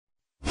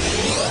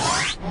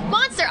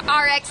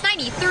RX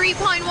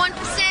 93.1%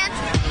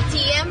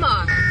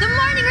 TMR. The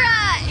Morning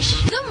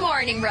Rush. The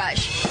Morning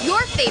Rush.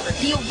 Your favorite,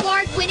 the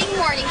award-winning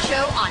morning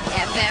show on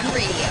FM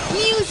radio.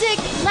 Music,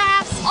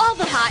 laughs, all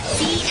the hot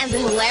tea, and the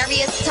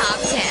hilarious top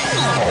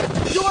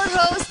 10. Your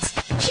hosts,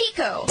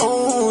 Chico.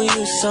 Oh,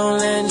 you so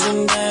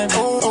legendary.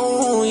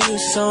 Oh, you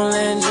so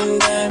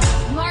legendary.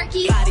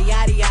 Markki. Yada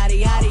yada yada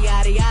yada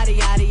yada yada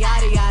yada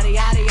yada yada yada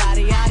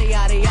yada yada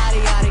yada yada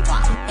yada.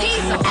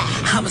 Hazel.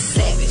 I'm a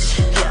savage.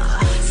 Yeah.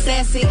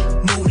 Sassy,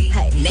 moody,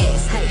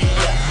 nasty.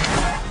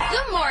 Yeah.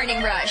 The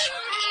Morning Rush. On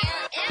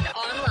air and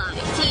online.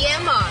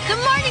 TMR. The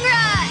Morning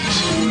Rush.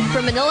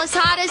 From Manila's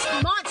hottest,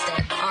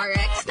 Monster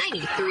RX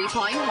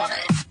 93.1.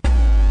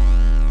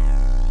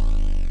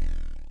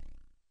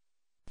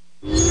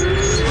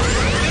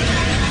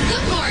 The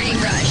Morning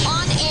Rush.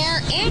 On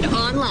air and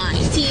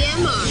online.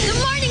 TMR. The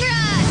Morning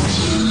Rush.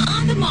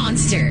 On the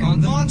Monster. On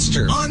the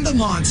Monster. On the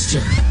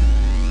Monster.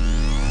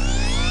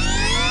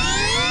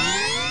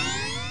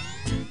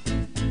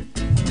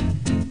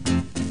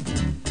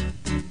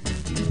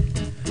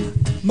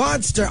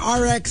 Monster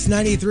RX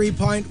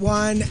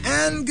 93.1.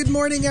 And good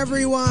morning,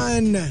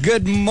 everyone.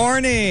 Good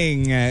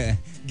morning.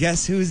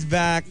 Guess who's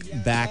back?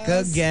 Back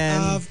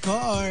again. Of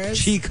course.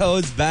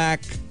 Chico's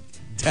back.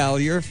 Tell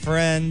your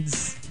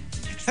friends.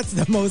 That's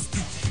the most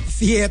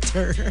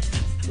theater.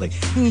 Like,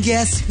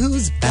 guess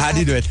who's back? How do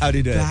you do it? How do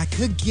you do it? Back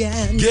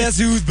again. Guess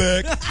who's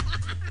back?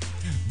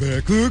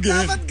 Back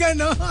again. Dapat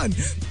ganon.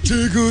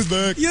 Chico's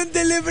back. Yung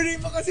delivery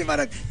mo kasi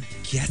parang,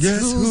 guess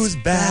who's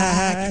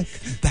back?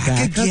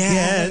 Back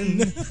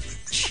again.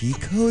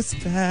 Chico's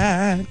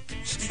back.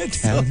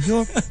 Tell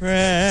your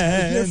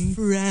friends. Your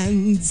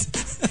friends.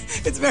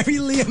 It's very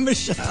Leah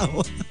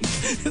Michelle.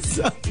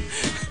 So,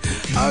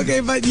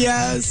 okay, but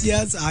yes,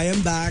 I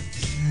am back.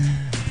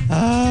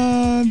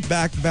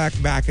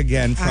 Back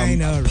again from I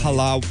know, right?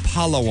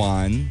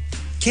 Palawan.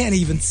 Can't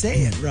even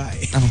say it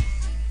right. Oh.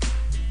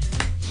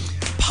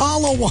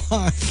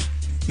 Palawan.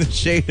 The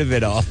shade of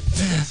it all.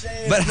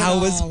 But how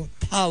was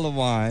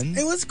Palawan?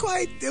 It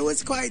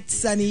was quite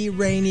sunny,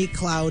 rainy,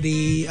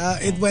 cloudy.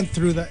 It went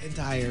through the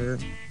entire.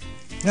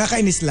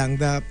 Nakakainis lang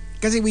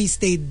kasi we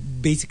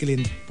stayed basically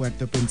in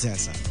Puerto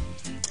Princesa.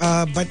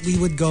 But we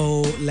would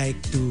go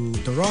like to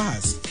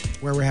Rojas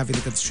where we're having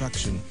the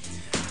construction.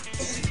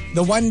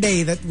 The one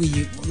day that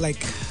we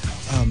like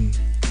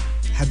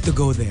had to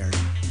go there,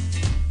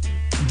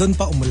 dun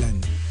pa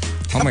umulan.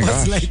 Oh my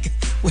gosh. Like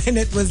when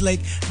it was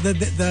like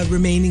the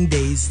remaining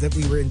days that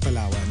we were in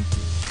Palawan,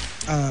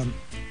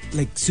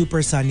 like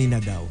super sunny na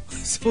daw.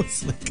 So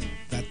it's like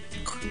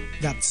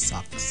that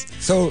sucks.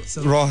 So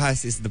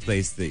Rojas is the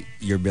place that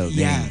you're building.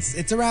 Yes,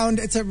 it's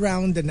around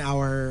an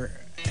hour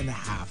and a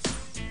half.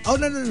 Oh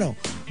no!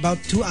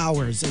 About 2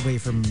 hours away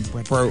from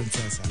Puerto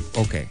Princesa.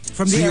 Okay.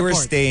 From so the you airport. were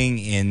staying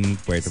in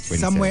Puerto Princesa.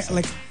 Somewhere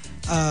like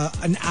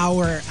an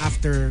hour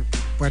after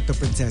Puerto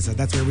Princesa.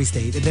 That's where we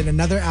stayed, and then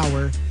another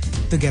hour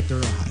to get to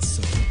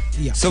Rojas. So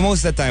yeah. So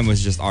most of the time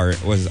was just R&R.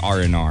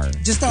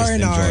 Just R&R.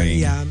 Enjoying.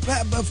 Yeah.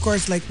 But of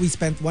course, like we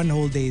spent one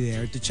whole day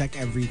there to check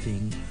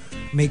everything,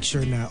 make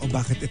sure na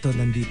bakit ito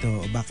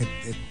nandito, bakit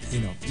it,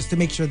 just to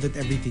make sure that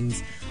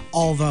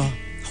all the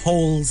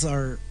holes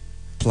are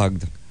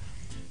Plugged.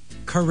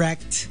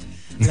 correct.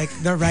 Like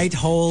the right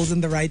holes in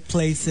the right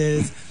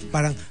places.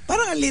 Parang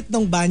ang lit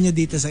ng banyo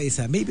dito sa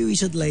isa. Maybe we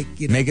should make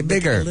it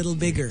bigger. A little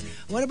bigger.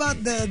 What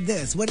about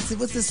this? What's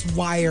this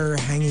wire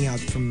hanging out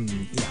from?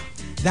 Yeah,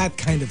 that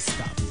kind of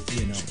stuff.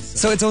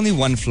 So it's only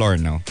one floor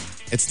now.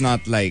 It's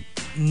not like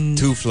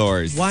 2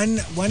 floors. One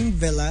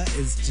villa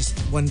is just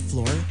one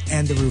floor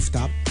and the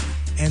rooftop,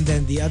 and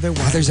then the other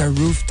one. There's a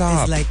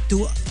rooftop. Is like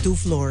two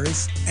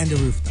floors and a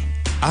rooftop.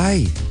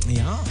 Ay.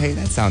 Yeah. Hey,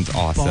 that sounds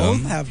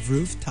awesome. Both have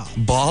rooftop.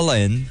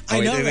 Ballin'.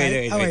 I know,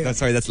 wait. right? Oh,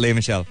 sorry, that's Leah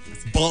Michelle.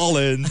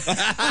 Ballin'.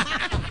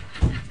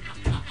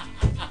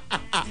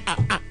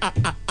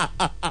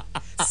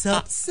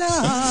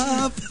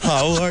 Sup.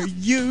 How are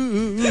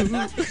you?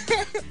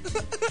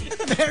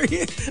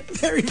 Very,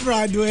 very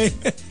Broadway.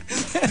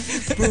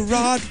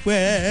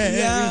 Broadway.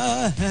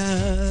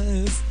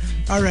 Yes.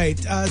 All right.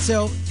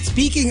 So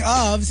speaking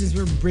of, since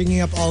we're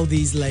bringing up all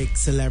these like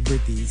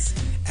celebrities,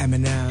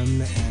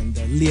 Eminem and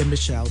Leah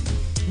Michelle,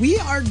 we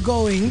are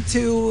going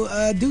to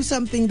do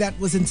something that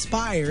was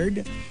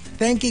inspired.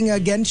 Thanking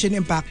Genshin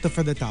Impacto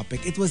for the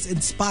topic. It was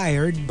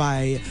inspired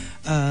by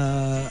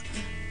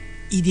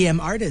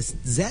EDM artist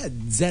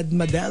Zed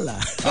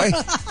Madela. Ay,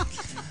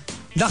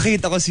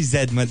 nakita ko si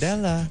Zed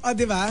Madela. Oh,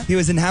 diba? He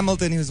was in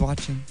Hamilton. He was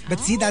watching.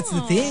 But see, that's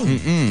the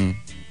thing.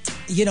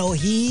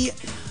 He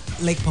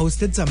like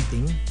posted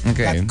something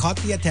that caught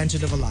the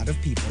attention of a lot of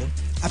people.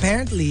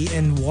 Apparently,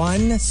 in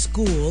one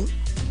school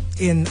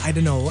in, I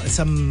don't know, I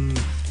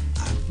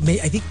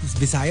think it's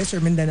Visayas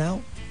or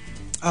Mindanao,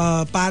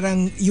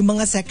 parang yung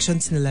mga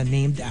sections nila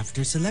named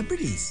after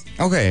celebrities.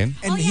 Okay.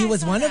 And he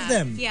was one of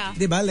them. Yeah.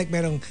 Diba? Like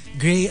merong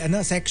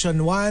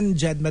section 1,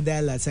 Jed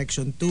Madela,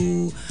 section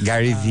 2,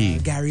 Gary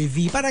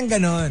V. Parang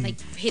ganon. Like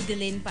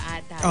Hidilin pa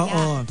ata.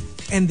 Oo.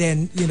 And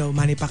then,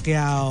 Manny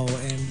Pacquiao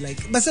and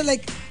like, basta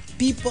like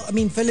people,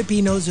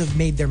 Filipinos who've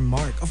made their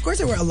mark. Of course,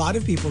 there were a lot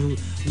of people who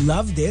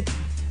loved it,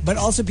 but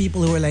also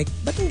people who were like,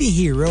 ba't hindi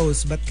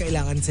heroes? Ba't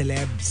kailangan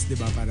celebs?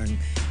 Diba? Parang,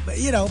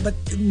 but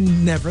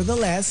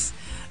nevertheless,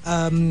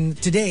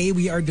 today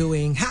we are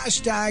doing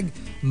hashtag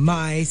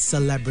My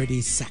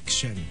Celebrity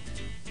Section.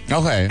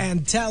 Okay.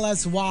 And tell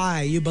us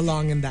why you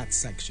belong in that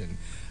section.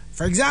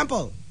 For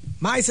example,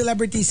 My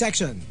Celebrity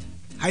Section,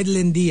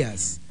 Heidelin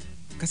Diaz.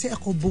 Kasi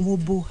ako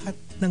bumubuhat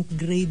ng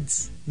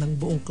grades ng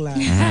buong class.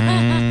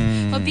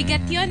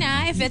 Mabigat yun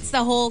if it's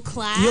the whole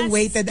class. Yung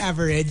weighted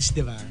average,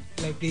 di ba?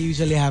 Like they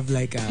usually have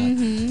like a,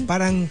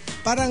 parang,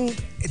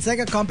 it's like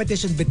a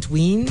competition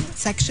between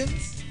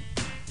sections.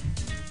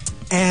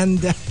 And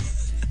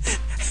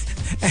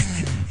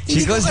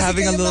Chico's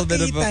having a little bit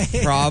of a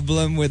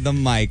problem with the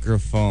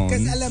microphone.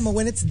 Because alam mo,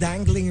 when it's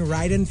dangling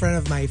right in front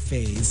of my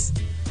face,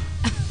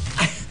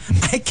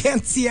 I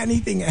can't see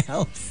anything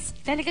else.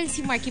 Talagang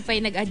si Marky pa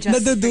yung nag-adjust.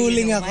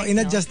 Naduduling ako.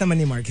 In-adjust naman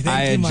ni Marky.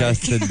 I Thank you,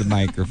 adjusted the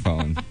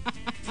microphone.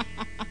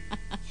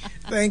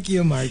 Thank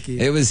you,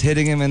 Marky. It was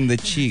hitting him in the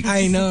cheek.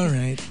 I know,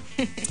 right?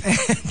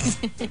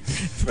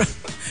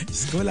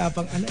 Just wala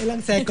pang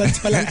ilang seconds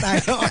pa lang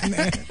tayo on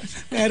air.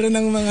 Meron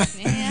ng mga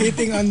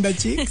hitting on the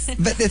cheeks.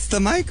 But it's the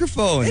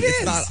microphone.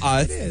 It's not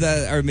us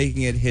that are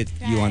making it hit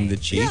you on the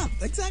cheek. Yeah,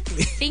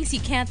 exactly. Things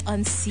you can't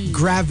unsee.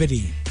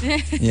 Gravity.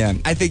 Yeah,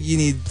 I think you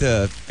need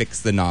to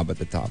fix the knob at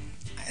the top.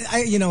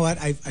 You know what?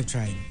 I've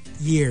tried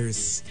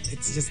years.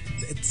 It's just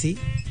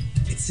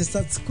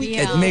that squeaky.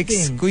 Yeah. It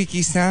makes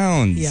squeaky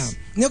sounds. Yeah.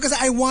 No, because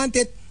I want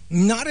it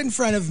not in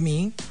front of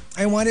me.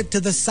 I want it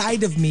to the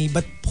side of me,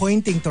 but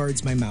pointing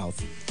towards my mouth.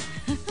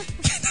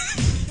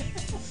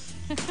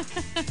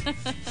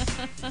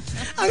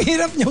 Ang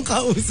hirap niyong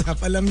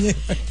kausap, alam niyo.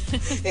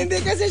 Hindi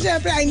kasi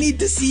syempre, I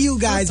need to see you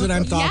guys when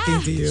I'm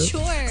talking to you.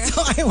 Sure. So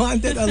I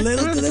want it a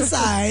little to the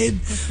side,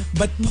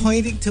 but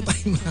pointing to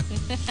my mouth.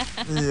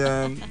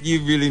 Yeah,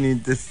 you really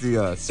need to see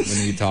us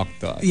when you talk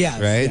to us, Yes,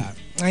 right? Yeah.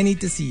 I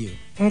need to see you.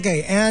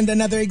 Okay, and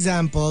another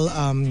example,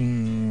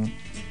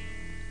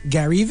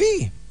 Gary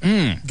V.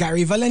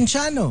 Gary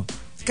Valenciano.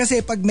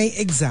 Kasi pag may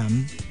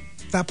exam,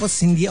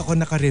 tapos hindi ako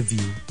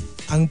naka-review,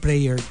 ang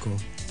prayer ko,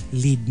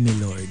 lead me,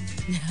 Lord.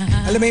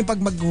 Alam mo yung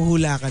pag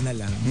maghuhula ka na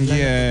lang.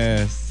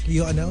 Yes.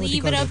 Yung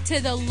Leave it up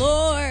to the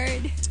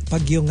Lord.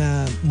 Pag yung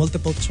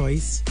multiple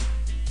choice,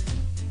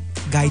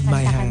 guide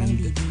my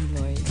hand.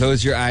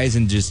 Close your eyes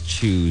and just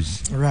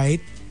choose.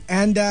 Right?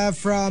 And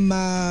from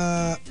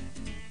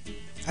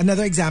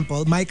another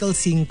example, Michael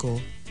Cinco.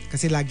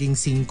 Kasi laging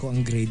 5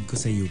 ang grade ko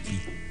sa UP.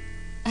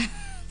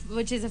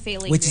 Which is a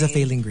failing Which grade. is a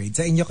failing grade.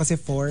 Sa inyo kasi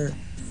 4.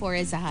 4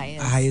 is the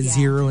highest. Highest,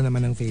 0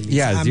 naman ang failing.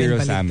 Yeah, Sa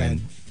 0 amin, sa amin.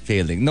 baliktad.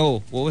 Failing.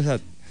 No, what was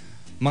that?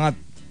 Mga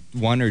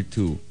 1 or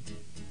 2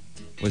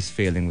 was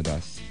failing with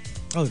us.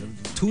 Oh, 2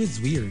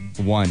 is weird.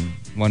 1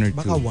 or 2.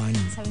 Baka 1.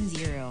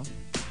 7-0.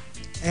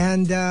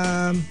 And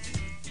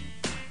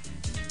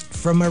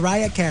from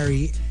Mariah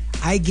Carey,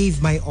 I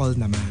gave my all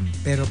naman.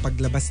 Pero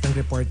paglabas ng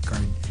report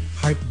card,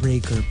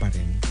 heartbreaker pa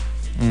rin.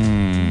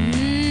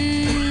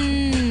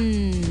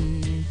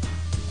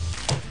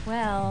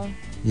 Well,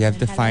 You have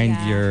to find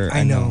your...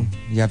 I know.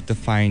 You have to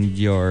find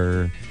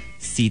your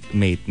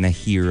seatmate na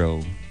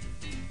hero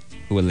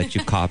who will let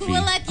you copy. who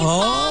will let you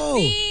Oh.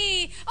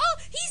 copy? Oh,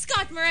 he's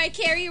got Mariah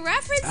Carey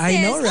references.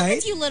 I know, Look right?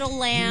 at you, little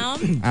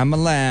lamb. I'm a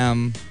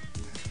lamb.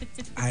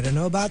 I don't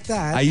know about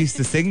that. I used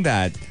to sing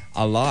that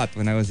a lot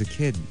when I was a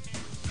kid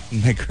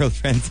in my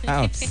girlfriend's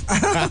house.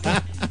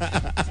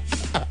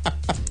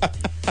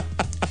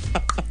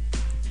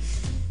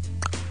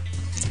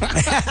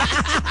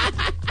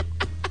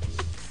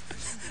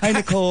 Hi,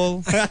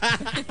 Nicole.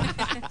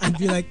 I'd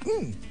be like,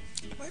 my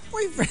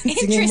boyfriend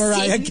singing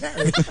Mariah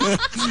Carey.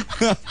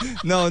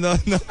 No.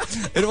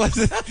 It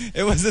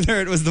wasn't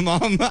her. It was the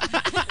mom.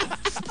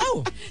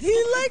 Oh,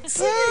 he likes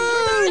singing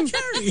Mariah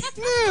Carey.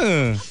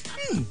 Yeah.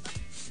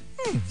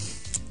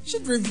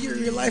 Should review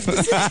your life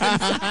decisions.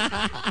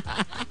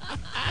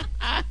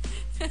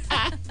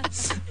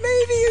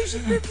 Maybe you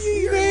should review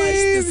your life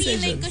Feeling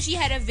decisions. because she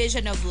had a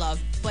vision of love,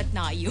 but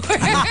not yours.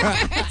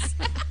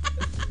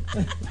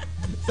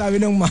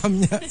 Sabi ng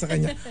mom niya sa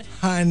kanya,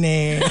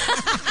 honey.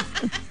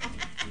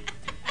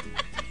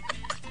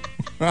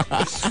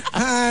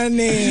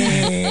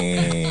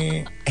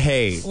 Honey.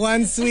 Hey.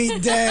 One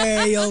sweet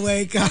day, you'll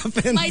wake up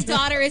and... My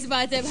daughter is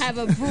about to have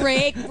a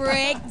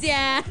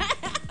breakdown.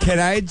 Can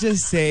I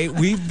just say,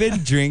 we've been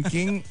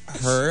drinking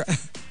her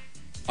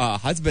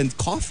husband's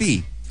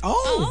coffee.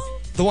 Oh.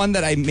 The one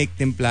that I make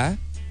timpla.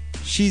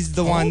 She's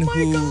the one my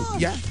who... gosh.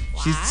 Yeah.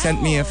 She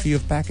sent me a few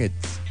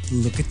packets.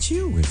 Look at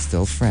you. We're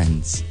still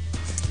friends.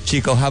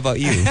 Chico, how about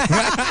you?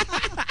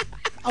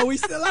 Oh, we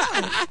still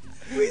are.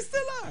 We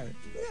still are.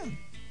 Yeah.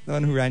 The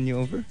one who ran you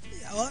over?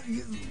 Well,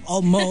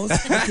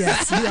 almost. But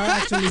yes, we are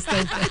actually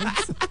still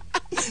friends.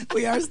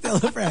 We are still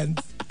friends.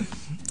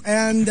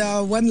 And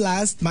one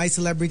last, my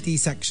celebrity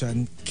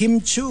section, Kim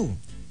Chu.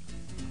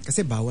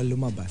 Kasi bawal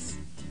lumabas.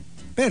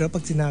 Pero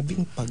pag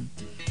sinabing pag...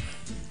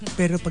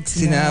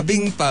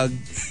 Sinabing pag...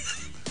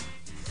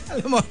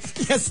 Alam mo,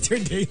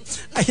 yesterday,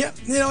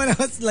 when I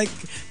was like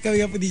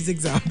coming up with these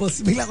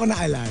examples, bigla ko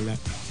naalala.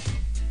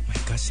 My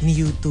gosh,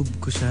 ni-YouTube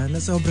ko siya na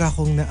sobra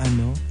akong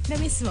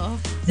Na-miss mo?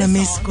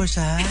 na-miss ko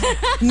siya.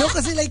 No,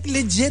 kasi like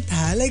legit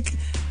ha. Like,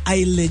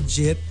 I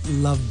legit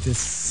love this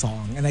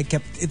song. And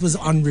it was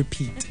on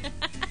repeat.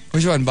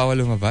 Which one? Bawal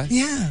lumabas?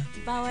 Yeah.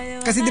 Bawal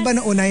lumabas. Kasi di ba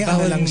noong una yung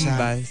Bawal lang siya?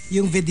 lumabas.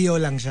 Yung video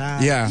lang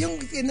siya. Yeah.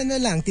 Yung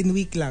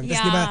tinweak lang. Tapos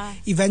Yeah. di ba,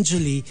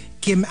 eventually,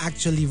 Kim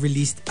actually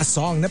released a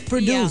song na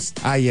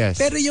produced. Ah,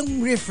 yes. Pero yung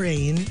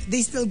refrain,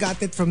 they still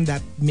got it from that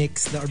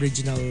mix, the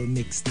original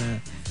mix na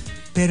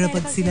pero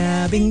pag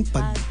sinabing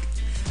pag.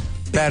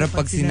 Pero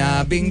pag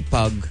sinabing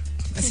pag.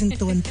 As in,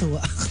 tuwan-tuwa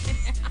ako.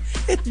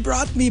 It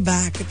brought me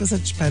back. It was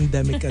such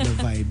pandemic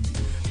vibe.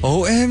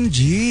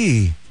 OMG.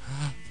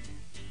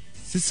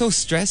 This is so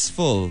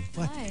stressful.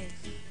 What?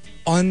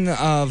 On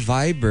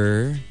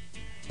Viber,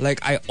 like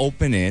I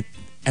open it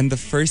and the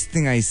first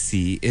thing I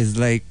see is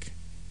like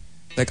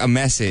a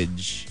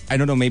message. I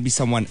don't know, maybe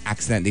someone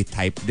accidentally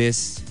typed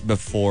this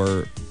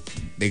before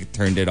they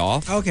turned it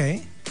off.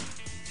 Okay.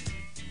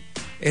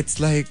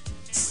 It's like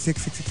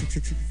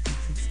 6666666.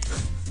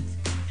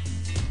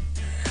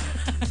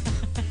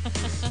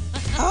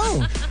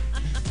 Oh.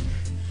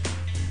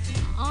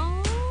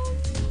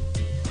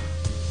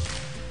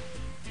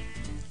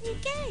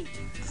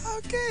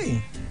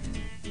 Okay.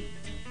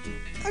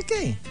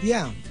 Okay.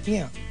 Yeah.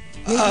 Maybe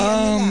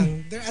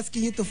lang. They're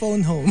asking you to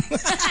phone home.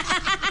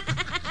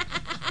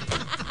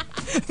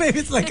 Maybe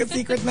it's like a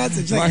secret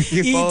message. Like,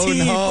 Markki,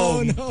 phone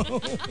home.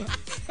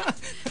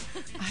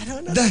 I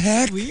don't know. The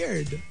heck? That's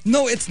weird.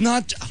 No, it's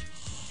not.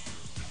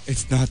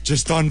 It's not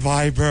just on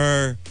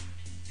Viber.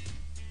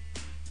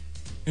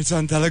 It's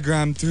on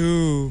Telegram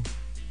too.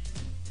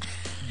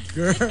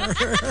 Girl.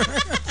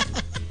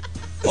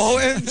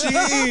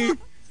 OMG!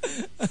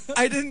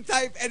 I didn't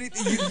type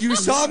anything. You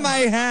saw my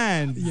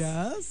hand.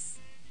 Yes.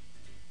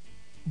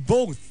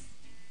 Both.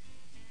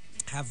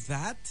 Have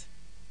that?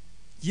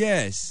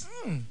 Yes.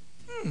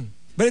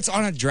 But it's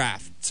on a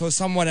draft, so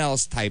someone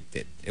else typed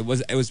it. It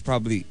was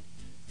probably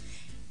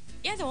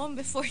Yeah, the one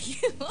before you.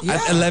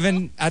 at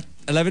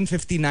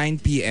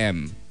 11:59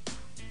 p.m.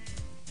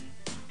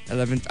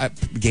 11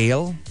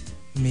 Gail,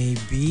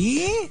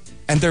 Maybe.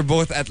 and they're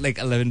both at like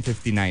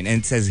 11:59, and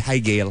it says hi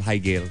Gail,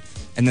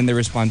 and then the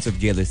response of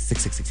Gail is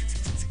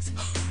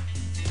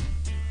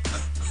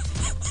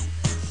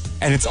 6666666,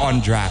 and it's on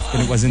draft,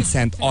 and it wasn't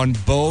sent on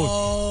both.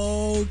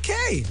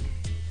 Okay.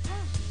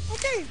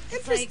 Okay.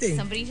 Like Interesting.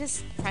 somebody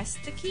just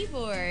pressed the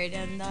keyboard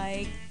and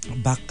like.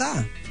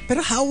 Baka.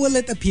 Pero how will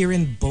it appear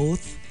in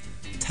both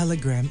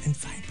Telegram and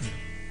Viber?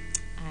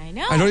 I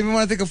know. I don't even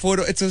want to take a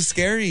photo. It's so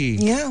scary.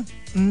 Yeah.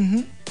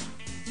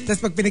 Tapos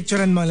pag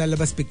pinicturean mo,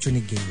 lalabas picture ni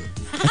Gail.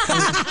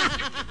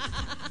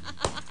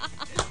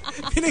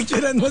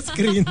 Pinicturean mo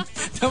screen,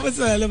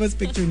 tapos lalabas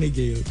picture ni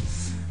Gail.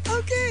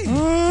 Okay.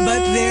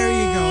 But there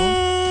you go.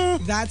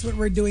 That's what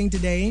we're doing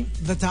today.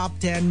 The top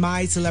 10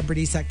 My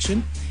Celebrity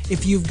section.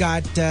 If you've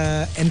got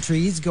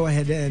entries, go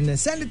ahead and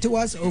send it to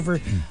us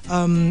over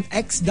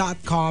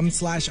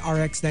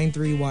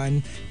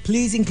x.com/rx931.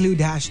 Please include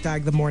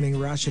hashtag The Morning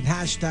Rush and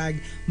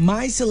hashtag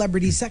My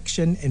Celebrity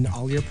section in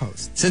all your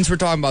posts. Since we're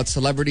talking about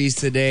celebrities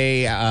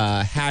today,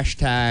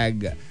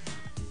 hashtag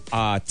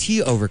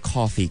tea over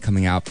coffee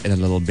coming up in a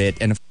little bit.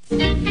 And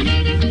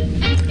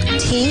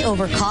Tea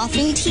over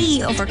coffee?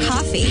 Tea over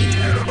coffee.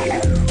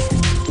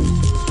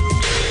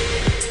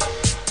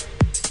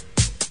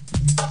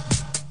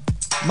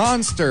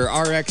 Monster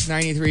RX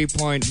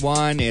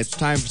 93.1. It's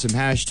time for some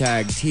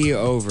hashtag tea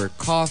over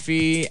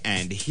coffee.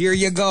 And here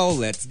you go.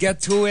 Let's get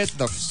to it.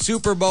 The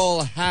Super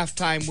Bowl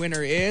halftime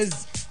winner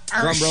is...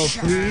 Drum roll,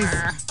 please.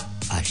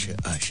 Usher.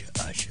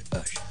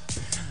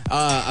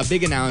 A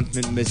big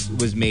announcement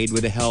was made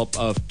with the help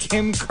of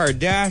Kim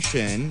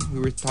Kardashian, who we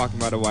were talking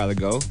about a while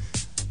ago.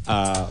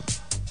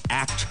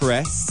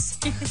 Actress.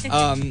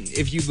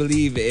 If you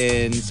believe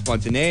in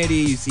spontaneity,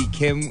 you see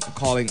Kim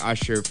calling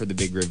Usher for the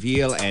big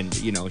reveal, and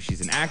you know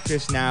she's an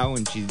actress now,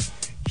 and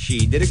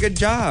she did a good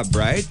job,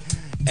 right?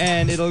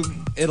 And it'll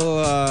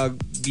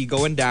be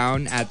going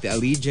down at the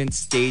Allegiant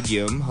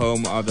Stadium,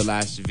 home of the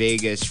Las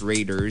Vegas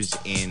Raiders,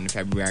 in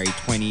February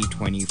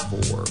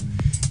 2024.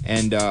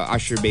 And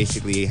Usher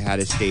basically had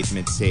a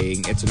statement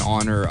saying, "It's an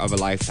honor of a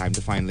lifetime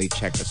to finally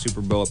check a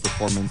Super Bowl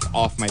performance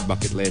off my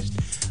bucket list.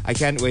 I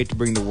can't wait to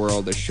bring the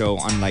world a show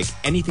unlike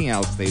anything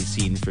else they've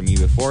seen from me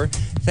before.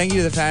 Thank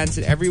you to the fans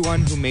and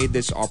everyone who made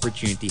this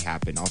opportunity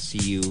happen. I'll see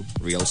you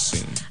real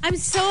soon." I'm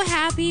so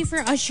happy for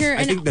Usher,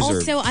 think and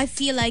deserved. also I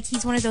feel like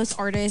he's one of those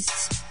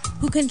artists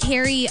who can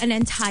carry an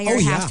entire Oh,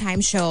 yeah.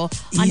 halftime show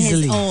on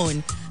Easily. his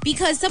own.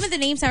 Because some of the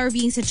names that were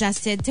being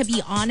suggested, to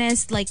be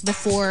honest, like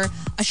before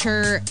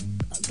Usher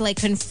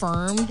like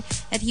confirmed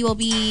that he will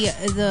be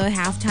the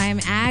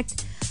halftime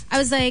act, I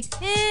was like,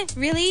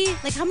 really?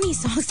 Like, how many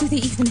songs do they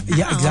even have?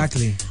 Yeah,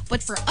 exactly.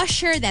 But for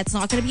Usher, that's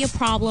not going to be a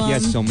problem. He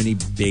has so many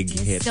big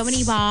hits. So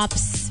many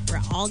bops.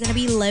 We're all going to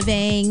be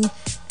living.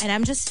 And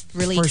I'm just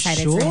really For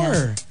excited sure. for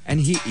him. And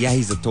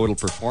he's a total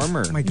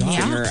performer. Oh my God.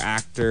 Yeah. Singer,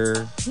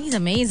 actor, He's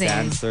amazing.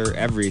 dancer,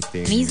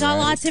 everything. And he's got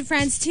right? lots of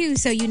friends too,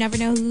 so you never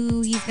know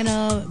who he's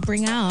gonna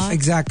bring out.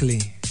 Exactly.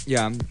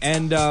 Yeah,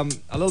 and a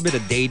little bit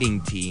of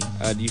dating tea.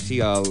 Do you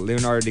see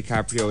Leonardo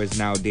DiCaprio is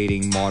now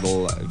dating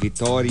model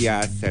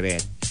Vittoria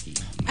Ceretti.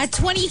 A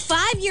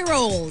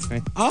 25-year-old.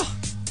 Oh,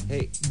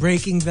 Hey,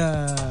 breaking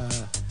the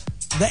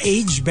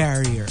age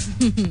barrier.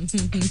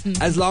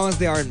 as long as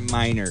they aren't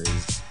minors,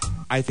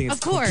 I think it's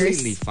Of course.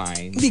 completely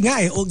fine. Hindi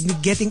nga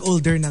getting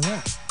older na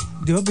nga.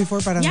 Di ba? Before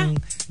parang Yeah.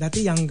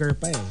 dati younger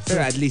pa eh. So,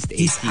 Pero at least 18.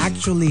 he's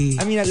actually,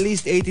 I mean, at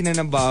least 18 and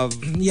above,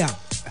 yeah.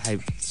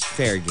 it's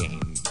fair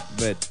game.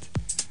 But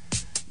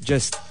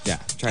just,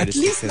 try At to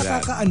least stick to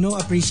that.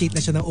 appreciate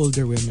na siya ng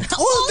older women.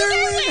 Older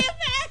women!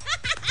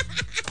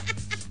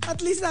 At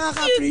least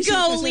nakaka-appreciate You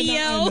go, na siya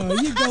Leo. ng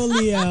You go,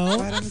 Leo.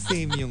 Parang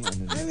same yung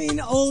I mean,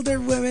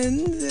 older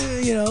women,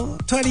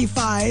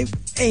 25,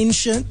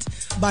 ancient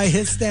by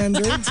his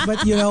standards.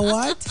 But you know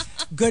what?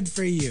 Good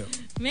for you.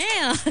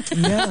 Man.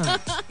 Yeah.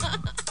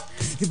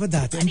 Di ba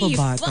dati, ang 25.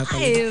 babata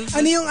talaga.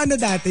 Ano yung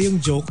dati,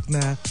 yung joke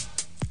na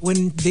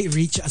when they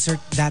reach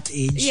that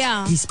age,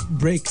 Yeah. he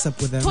breaks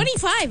up with them.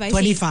 25, I think.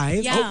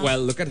 25? Yeah. Oh, well,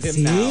 look at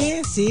him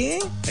now.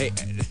 See? Hey,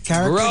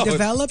 Character growth.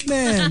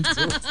 development.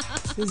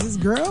 This is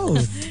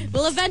growth.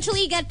 We'll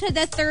eventually get to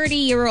the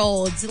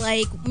 30-year-olds,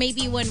 like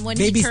maybe when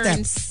Baby he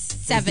turns steps.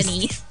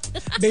 70.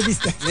 Baby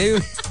step. Maybe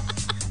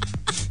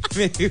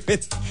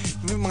with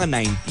mga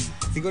 90.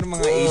 Siguro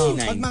mga 80,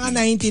 90. Pag mga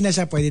 90 na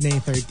siya, pwede na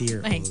yung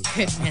 30-year-old. My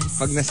goodness.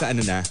 Pag nasa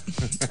na,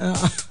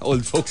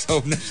 old folks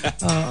home na siya.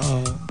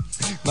 Oo.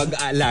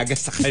 Mag-aalaga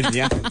sa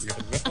kanya.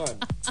 Ganon.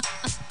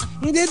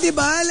 Hindi, di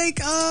ba?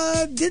 Like,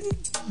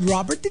 didn't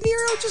Robert De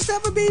Niro just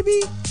have a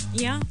baby?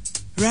 Yeah.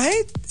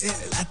 Right?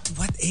 At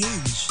what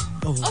age?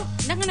 Oh,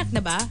 nanganak na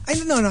ba? I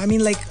don't know. I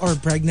mean, like, or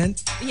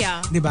pregnant.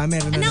 Yeah. Di ba?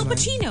 Meron na And Al naman.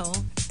 Pacino.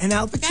 And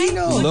Al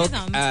Pacino. Okay. Look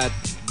them. at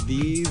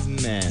these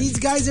men. These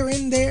guys are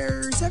in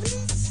their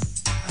 70s.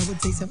 I would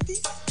say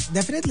 70s.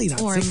 Definitely not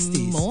Or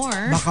 60s.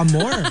 more. Baka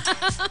more.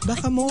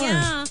 Baka more.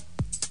 Yeah.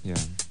 Yeah.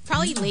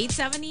 Probably late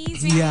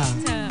 70s, maybe, Yeah.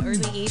 to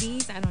early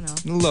 80s. I don't know.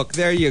 Look,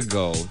 there you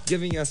go.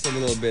 Giving us a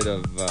little bit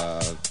of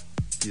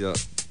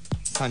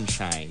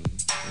sunshine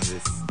in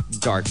this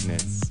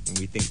darkness. And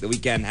we think that we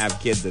can have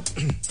kids at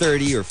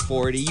 30 or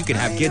 40. You can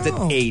have I kids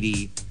know. at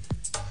 80.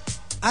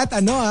 At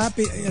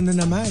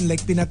naman,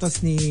 like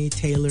pinatos ni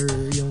Taylor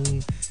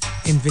yung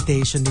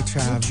invitation ni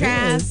Travis.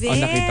 Travis. Oh,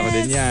 nakita ko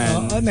din yan.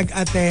 Oo,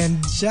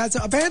 nag-attend siya. So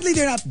apparently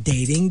they're not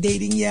dating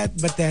yet,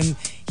 but then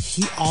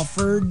he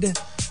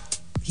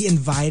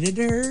invited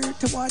her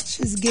to watch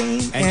his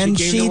game, and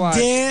she she came to watch.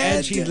 did.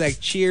 And she's like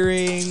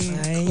cheering.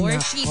 Ay, Of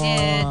course she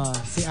did.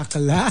 Si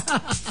Akala.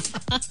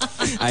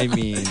 I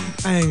mean,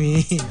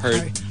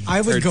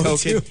 I would her go token,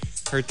 too.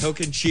 her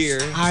token cheer.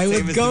 I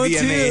same would as go the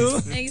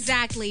VMAs. too.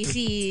 Exactly.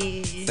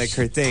 It's like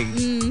her thing.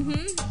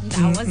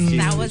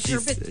 That was her.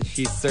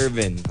 She's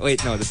serving.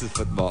 Wait, no, this is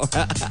football.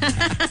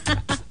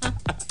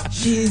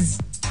 She's.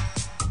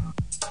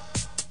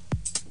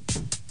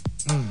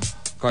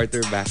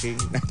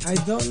 Quarterbacking. I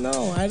don't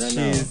know.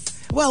 She's-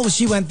 Well,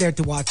 she went there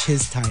to watch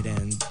his tight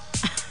end.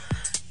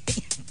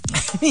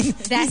 I mean,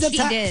 That he's a she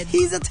ti- did.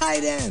 He's a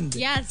tight end.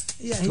 Yes.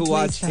 Yeah, he To plays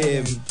watch tight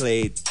him end.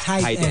 play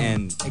tight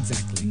end.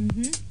 Exactly.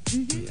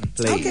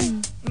 Play. Okay.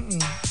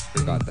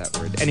 Forgot that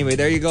word. Anyway,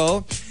 there you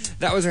go.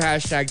 That was our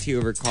hashtag tea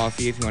over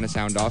coffee. If you want to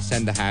sound off,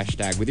 send the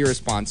hashtag with your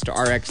response to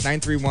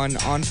RX931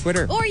 on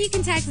Twitter. Or you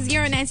can text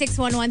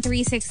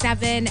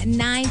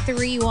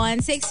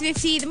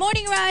 09611367931650. The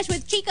Morning Rush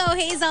with Chico,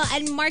 Hazel,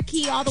 and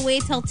Markki all the way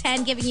till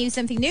 10, giving you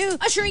something new.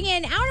 Ushering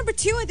in hour number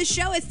 2 of the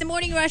show. It's The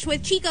Morning Rush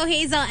with Chico,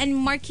 Hazel, and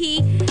Markki.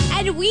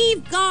 And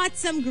we've got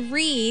some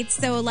greets,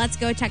 so let's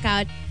go check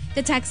out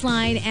the text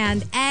line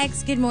and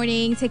X. Good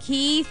morning to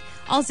Keith.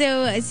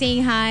 Also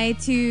saying hi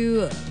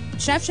to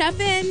Chef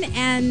Chefin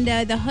and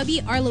the hubby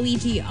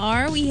Arluigi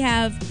R. We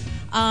have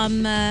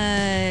Yon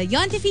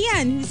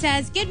Tifian, who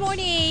says, good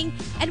morning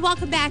and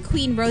welcome back,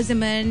 Queen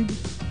Rosamund.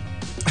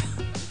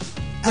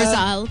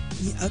 Rosal.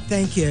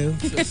 Thank you.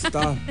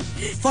 Stop.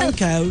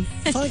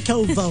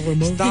 Funko very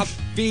much. Stop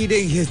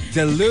feeding his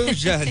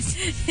delusions.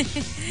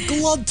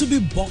 Glad to be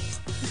back.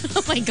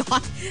 Oh my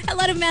God.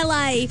 Hello to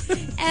Melai.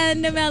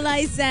 And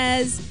Melai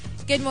says,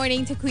 good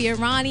morning to Kuya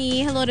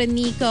Ronnie. Hello to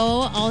Nico.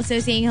 Also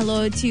saying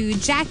hello to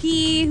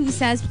Jackie, who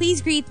says,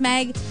 please greet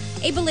Meg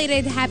a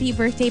belated happy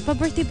birthday.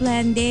 Pa-birthday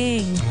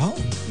blending. Oh.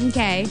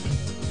 Okay.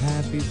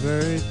 Happy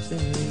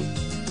birthday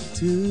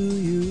to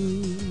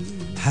you.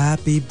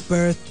 Happy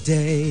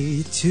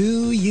birthday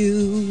to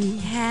you.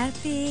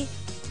 Happy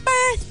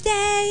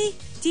birthday,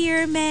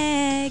 dear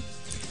Meg.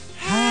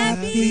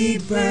 Happy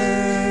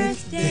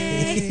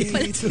birthday.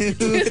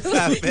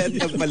 Sapit,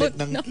 nagpalit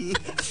ng key.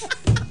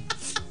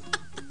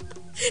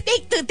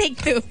 Take two.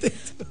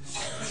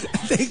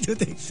 Take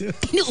two.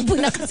 Inuubo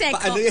na kasi ako.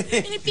 Paano yun?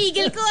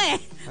 Pinipigil ko eh.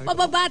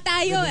 Pababa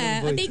tayo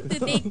eh. O, take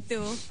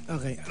two.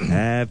 Okay.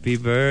 Happy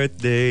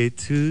birthday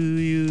to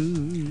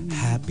you.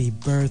 Happy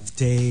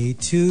birthday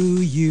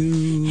to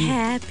you.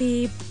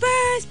 Happy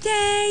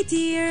birthday,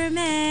 dear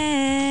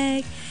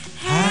Meg.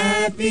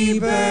 Happy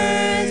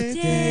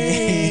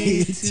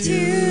birthday to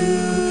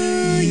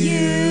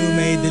you.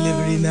 May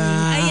delivery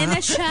na. Ayan na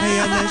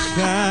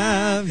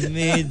siya.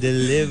 May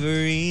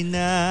delivery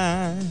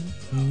na.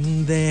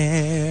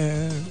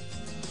 There.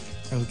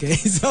 Okay,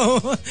 so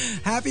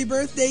happy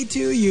birthday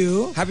to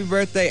you. Happy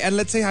birthday. And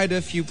let's say hi to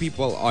a few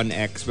people on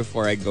X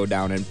before I go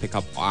down and pick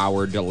up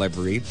our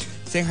delivery.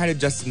 Saying hi to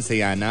Justin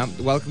Sayana.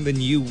 Welcome the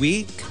new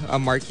week.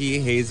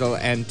 Markki, Hazel,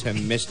 and to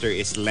Mr.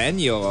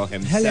 Isleño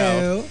himself.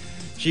 Hello.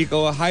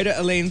 Chico, hi to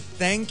Elaine.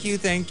 Thank you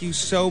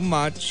so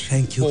much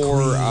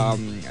for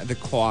the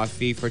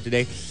coffee for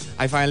today.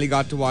 I finally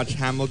got to watch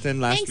Hamilton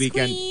last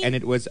weekend, Queen. and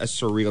it was a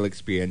surreal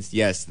experience.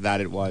 Yes,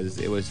 that it was.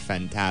 It was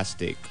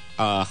fantastic.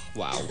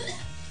 Wow.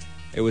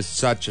 It was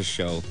such a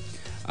show.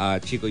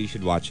 Chico, you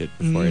should watch it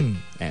before it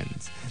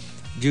ends.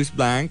 Juice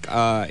Blank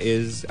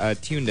is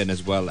tuned in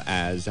as well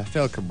as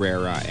Phil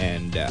Cabrera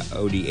and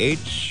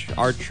ODH.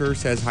 Archer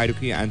says hi to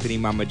Kuya Anthony,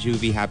 Mama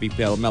Juvie, Happy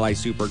Pill, Melai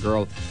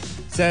Supergirl.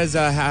 Says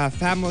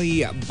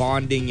family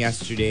bonding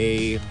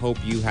yesterday. Hope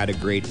you had a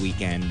great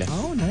weekend.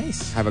 Oh,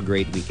 nice. Have a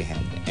great week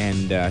ahead.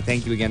 And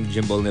thank you again to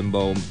Jimbo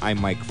Limbo. I'm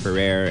Mike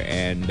Ferrer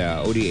and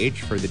ODH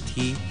for the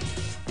tea.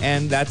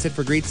 And that's it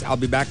for greets. I'll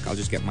be back. I'll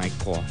just get my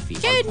coffee.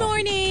 Good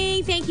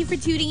morning. Thank you for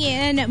tuning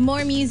in.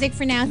 More music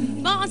for now.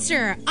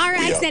 Monster,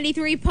 RX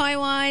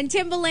 93.1,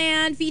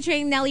 Timbaland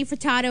featuring Nelly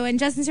Furtado and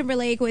Justin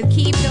Timberlake with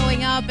Keep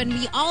Going Up. And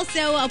we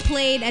also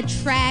played a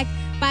track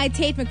by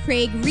Tate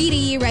McCraig,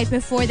 Reedy, right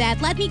before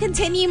that. Let me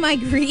continue my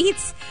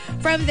greets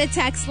from the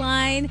text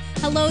line.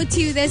 Hello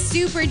to the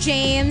Super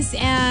James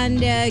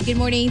and good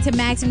morning to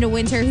Max in the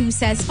Winter who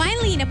says,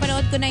 finally,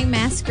 napanood ko na yung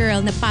Mask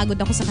Girl.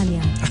 Napagod ako sa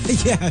kanya.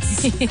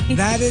 Yes,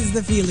 that is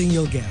the feeling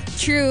you'll get.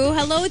 True.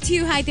 Hello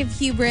to Height of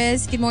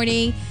Hubris. Good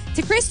morning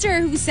to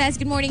Krister who says,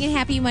 good morning and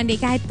happy Monday.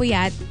 Kahit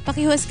puyat,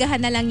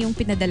 pakihusgahan na lang yung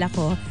pinadala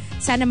ko.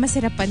 Sana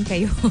masarapan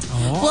kayo.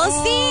 We'll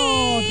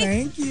see.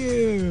 Thank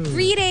you.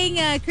 Greeting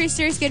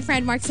Krister's good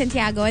friend Mark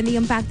Santiago and the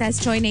Impactas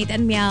Joy, Nate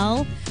and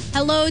Miel.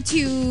 Hello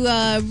to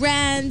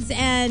Renz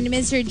and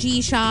Mr.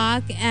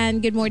 G-Shock.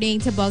 And good morning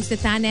to Bugs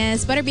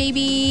Tatanes, Butter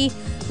Baby.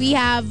 We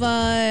have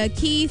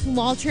Keith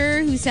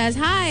Walter who says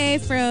hi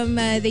from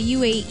the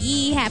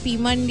UAE. Happy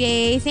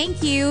Monday.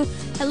 Thank you.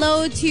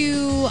 Hello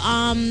to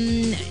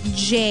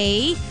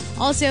Jay.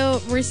 Also,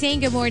 we're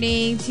saying good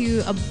morning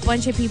to a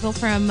bunch of people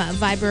from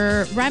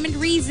Viber. Rhyme and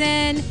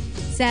Reason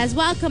says,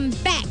 welcome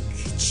back,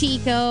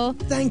 Chico.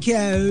 Thank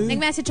you.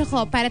 Nag-message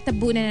ako para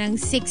tabunan ng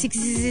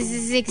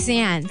 666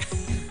 yan.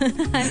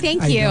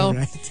 Thank you. I know,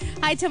 right?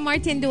 Hi to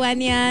Martin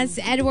Duenas,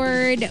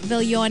 Edward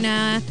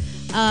Villona,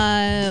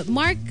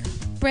 Mark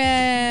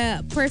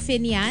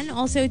Perfinian,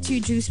 also to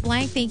Juice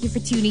Blank. Thank you for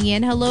tuning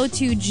in. Hello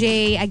to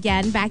Jay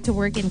again, back to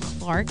work in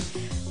Clark.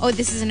 Oh,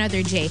 this is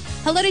another Jay.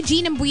 Hello to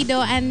Gene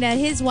Ambuido and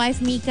his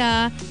wife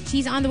Mika.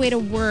 She's on the way to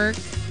work.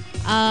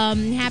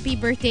 Happy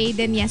birthday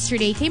then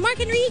yesterday. Kay Mark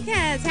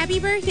Enriquez, happy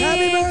birthday.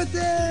 Happy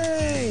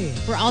birthday.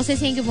 We're also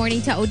saying good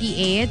morning to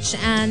ODH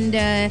and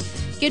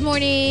good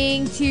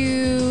morning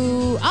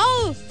to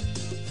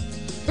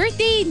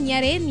birthday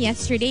niya rin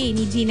yesterday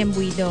ni Gene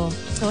Ambuido.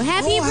 So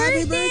happy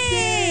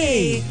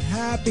birthday.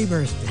 Happy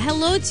birthday.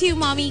 Hello to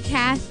Mommy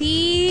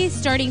Kathy,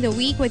 starting the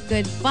week with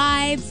good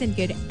vibes and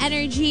good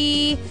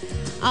energy.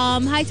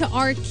 Hi to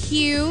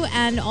RQ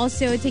and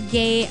also to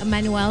Gay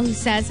Manuel who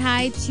says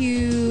hi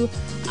to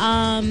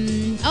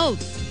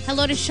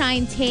hello to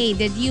Shine Tay.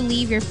 Did you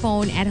leave your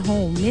phone at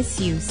home? Miss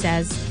you,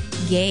 says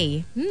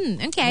Gay.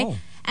 Okay. Oh.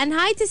 And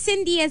hi to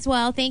Cindy as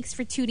well. Thanks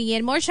for tuning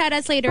in. More shout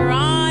outs later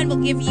on. We'll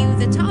give you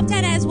the top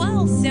 10 as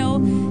well. So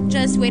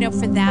just wait up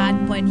for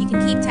that. But you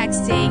can keep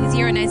texting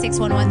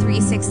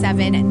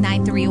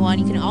 0961136791.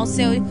 You can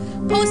also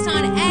post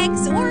on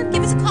X or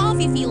give us a call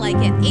if you feel like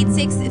it.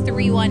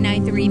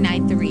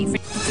 86319393.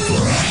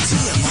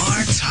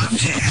 TMR Top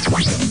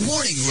 10.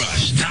 Morning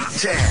Rush Top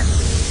 10.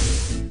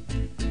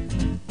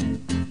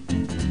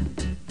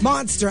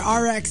 Monster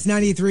RX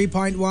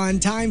 93.1.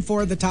 Time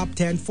for the top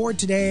 10 for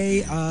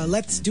today.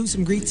 Let's do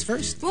some greets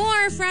first.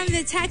 More from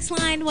the text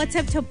line. What's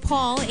up to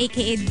Paul,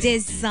 aka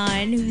Diz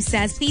Son, who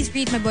says, please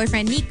greet my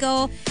boyfriend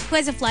Nico, who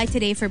has a flight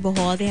today for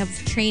Bohol. They have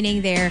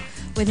training there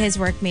with his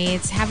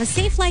workmates. Have a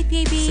safe flight,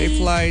 baby. Safe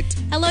flight.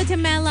 Hello to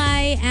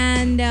Melai.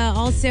 And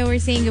also we're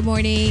saying good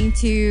morning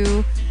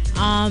to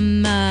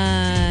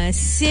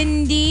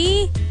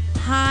Cindy.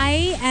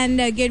 Hi, and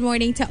good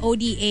morning to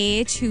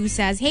ODH, who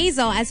says,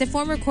 Hazel, as a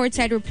former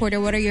courtside reporter,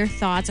 what are your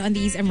thoughts on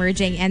these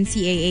emerging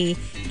NCAA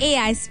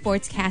AI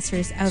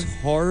sportscasters of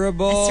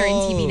Horrible. a certain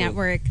TV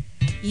network?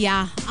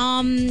 Yeah.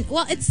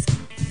 Well, it's,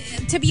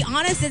 to be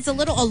honest, it's a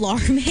little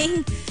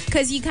alarming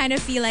because you kind of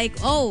feel like,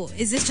 oh,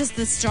 is this just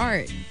the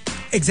start?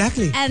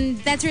 Exactly. And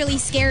that's really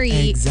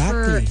scary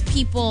for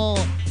people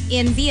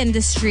in the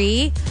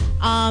industry.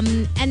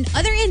 and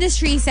other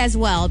industries as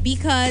well,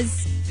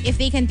 because if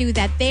they can do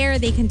that there,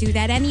 they can do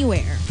that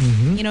anywhere.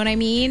 You know what I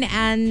mean?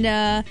 And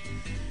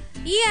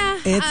yeah.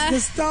 It's the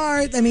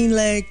start. I mean,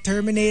 like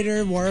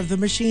Terminator, War of the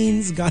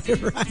Machines, got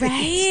it right.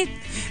 Right?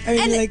 I mean,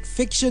 And- like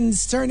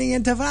fiction's turning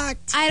into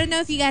fact. I don't know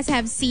if you guys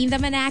have seen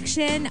them in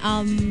action.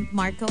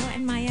 Marco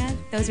and Maya,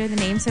 those are the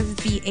names of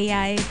the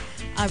AI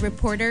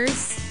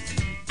reporters.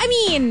 I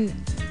mean,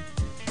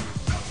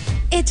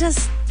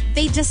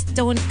 they just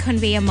don't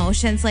convey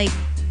emotions like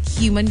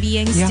human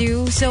beings Yeah.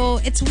 do. So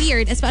it's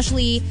weird,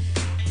 especially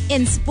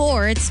in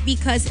sports,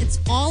 because it's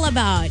all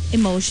about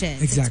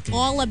emotions. Exactly. It's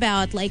all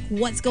about like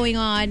what's going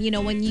on. You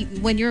know,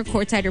 when you're a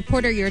courtside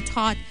reporter, you're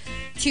taught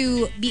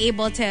to be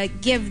able to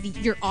give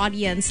your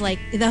audience like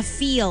the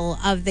feel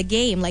of the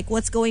game, like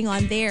what's going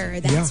on there.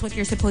 That's Yeah. what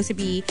you're supposed to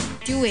be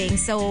doing.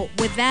 So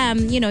with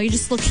them, you know, you're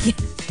just looking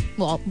at,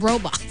 well,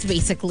 robots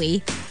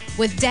basically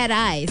with dead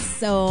eyes.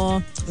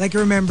 So, Like,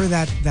 remember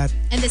that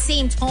and the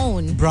same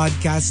tone.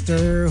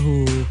 broadcaster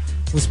who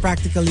was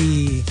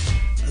practically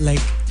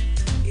like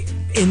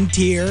in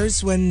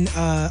tears when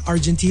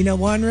Argentina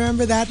won.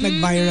 Remember that? Like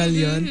viral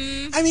yun.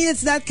 I mean,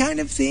 it's that kind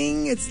of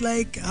thing. It's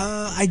like,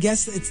 I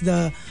guess it's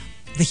the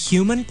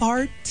human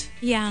part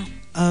Yeah.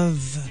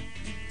 of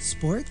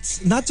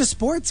sports. Not just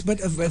sports, but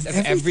of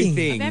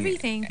everything. Of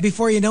everything.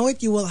 Before you know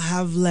it, you will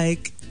have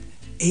like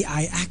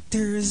AI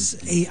actors,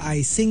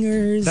 AI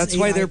singers. That's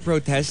why AI they're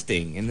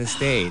protesting in the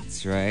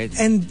States, right?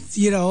 And,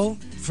 you know,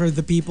 for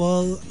the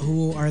people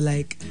who are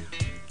like,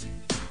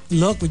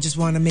 look, we just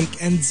want to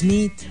make ends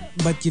meet.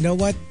 But you know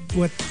what?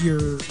 What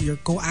your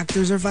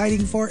co-actors are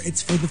fighting for,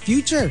 it's for the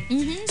future.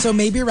 So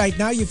maybe right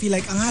now you feel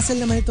like, ang hassle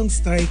naman itong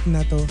strike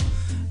na to.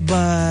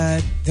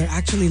 But they're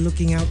actually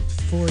looking out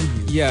for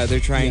you. Yeah, they're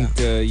trying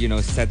Yeah.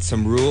 to, set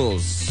some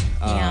rules,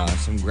 Yeah.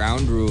 some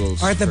ground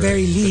rules. Or at the for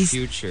very least,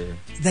 the future.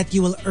 that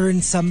you will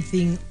earn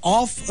something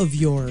off of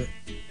your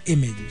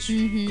image.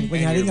 Kung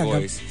kunyari And your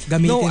nga, voice.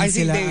 gamitin No, I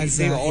think sila they, as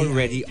they AI.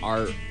 already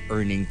are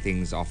earning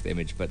things off the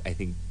image, but I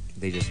think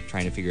they're just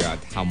trying to figure out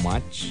how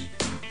much,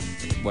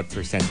 what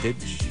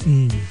percentage.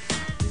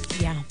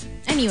 Yeah.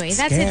 Anyway,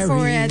 that's it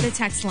for Scary. the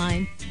text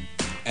line.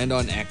 And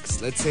on X,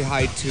 let's say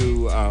hi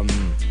to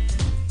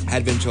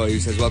Advent Choi, who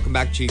says, welcome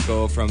back,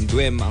 Chico, from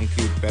Dwim, ang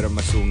cute pero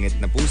masungit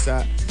na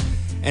pusa.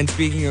 And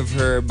speaking of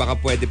her, baka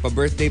pwede pa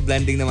birthday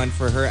blending naman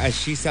for her as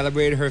she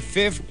celebrated her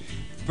 5th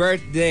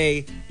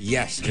birthday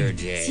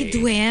yesterday. Si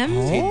Dwim?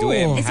 Si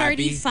Dwim. It's Happy-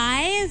 already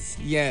 5?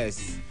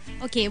 Yes.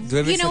 Okay,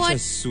 Dwim you is know such what? a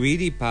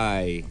sweetie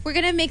pie. We're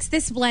gonna mix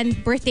this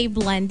birthday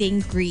blending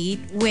greet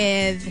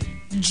with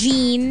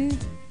Jean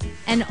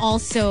and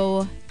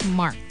also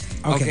Mark.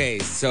 Okay,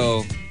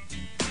 so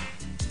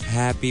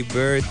happy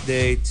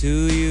birthday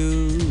to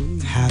you.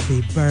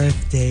 Happy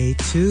birthday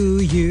to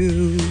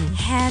you.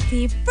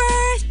 Happy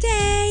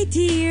birthday,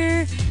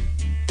 dear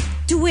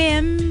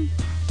Dwim,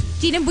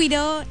 Gina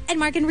Buido, and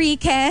Mark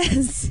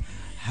Enriquez.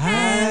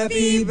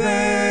 Happy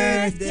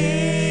birthday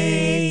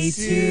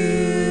to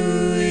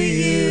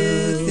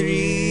you.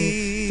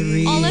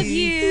 Three. All of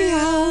you.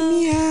 Meow,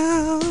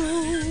 meow.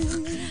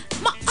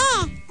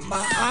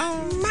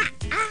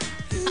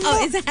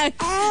 Oh, is that?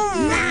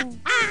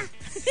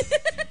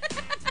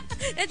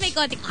 Let's make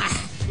it.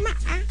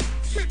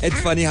 It's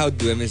funny how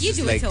Dwim is You just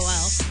do it like so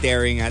well.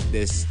 staring at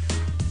this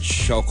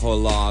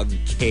chocolate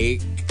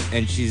cake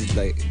and she's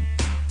like,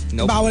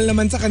 nope, Bawal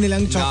naman sa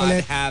kanilang not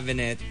chocolate. having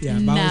it. Yeah,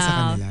 bawal No. sa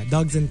kanila.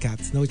 Dogs and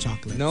cats, no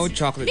chocolate. No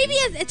chocolate. Maybe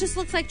it just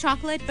looks like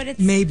chocolate, but it's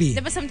Maybe.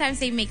 But sometimes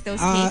they make those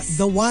cakes.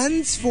 The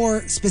ones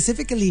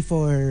specifically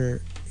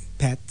for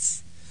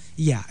pets,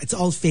 yeah, it's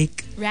all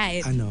fake.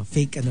 Right.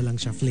 Fake lang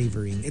siya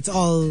flavoring. It's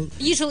all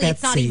Usually pet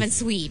it's not safe. even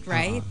sweet,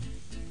 right?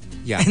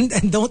 Yeah. And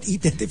don't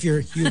eat it if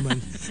you're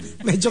human.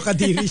 Medyo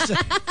kadiri siya.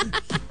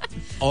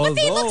 although,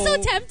 They look so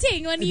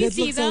tempting when you That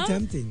see looks so them.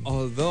 tempting.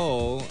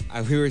 although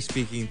we were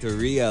speaking to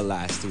Ria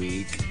last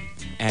week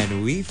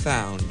and we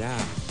found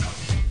out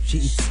She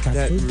eats cat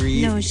that food.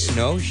 Ria,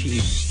 No,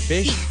 she eats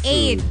fish She food.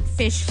 ate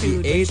fish She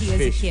food when ate she was a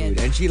fish kid. food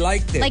and she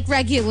liked it. Like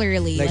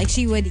regularly. Like, Like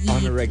she would eat,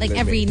 on a regular like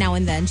every basis. now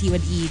and then she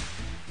would eat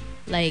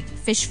like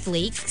fish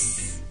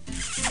flakes.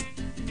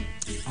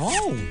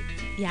 Oh,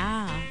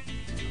 Yeah.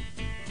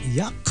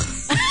 yuck.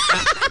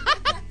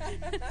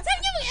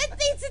 Sabi niya,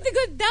 it's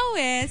good daw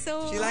eh.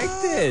 So, She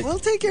liked it. We'll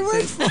take your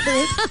word for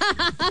it.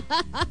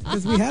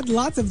 Because we had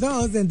lots of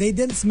those and they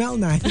didn't smell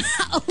nice.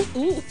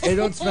 They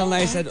don't smell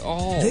nice at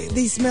all.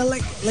 They smell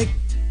like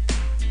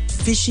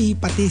fishy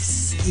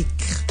patis ick.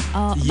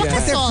 baka Yeah.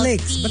 But they're salty.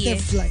 flakes. But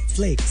they're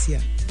flakes,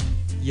 yeah.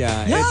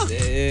 Yeah. Yuck.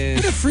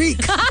 What a freak.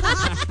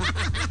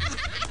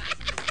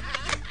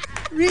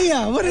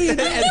 Ria, what are you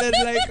doing? And then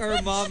like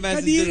her mom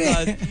messages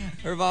us.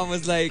 Her mom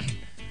was like,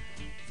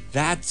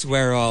 that's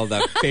where all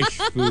the fish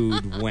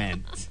food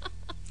went.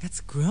 That's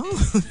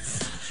gross.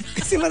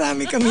 Kasi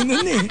marami kami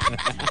nun eh.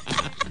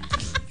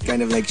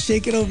 Kind of like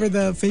shake it over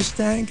the fish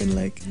tank and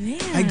like,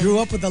 I grew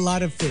up with a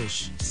lot of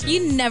fish. So.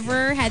 You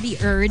never had the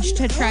urge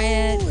to try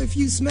it? Oh, if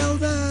you smell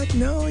that,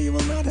 no, you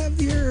will not have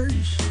the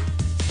urge.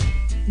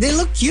 They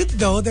look cute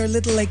though. They're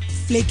little like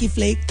flaky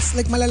flakes.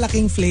 Like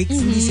malalaking flakes.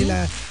 Hindi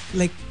sila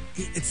like,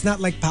 it's not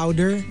like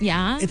powder.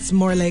 Yeah? It's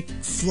more like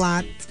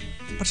flat.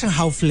 Parang siyang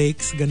how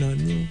flakes,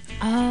 ganon.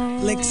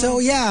 Oh. Like, so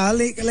yeah,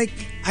 like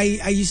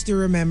I used to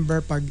remember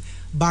pag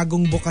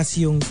bagong bukas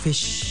yung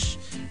fish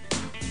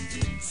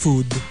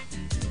food,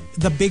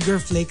 the bigger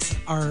flakes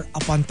are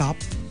up on top.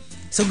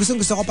 So gusto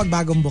ko pag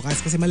bagong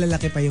bukas kasi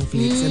malalaki pa yung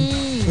flakes. And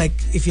like,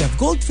 if you have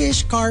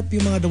goldfish, carp,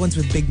 yung mga the ones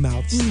with big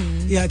mouths,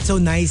 yeah, it's so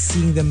nice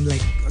seeing them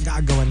like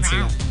agawan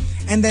sila.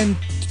 And then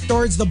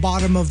towards the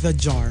bottom of the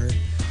jar,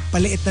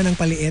 paliit na ng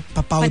paliit,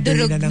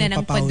 papowder na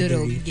ng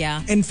papowder.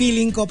 Yeah. And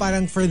feeling ko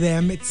parang for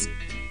them, it's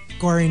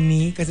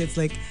corny kasi it's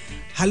like,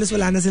 halos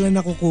wala na silang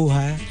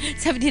nakukuha.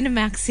 Sabi din na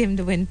Maxim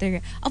the winter,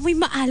 amoy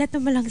maalat na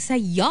malansa.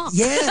 Yuck!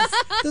 Yes!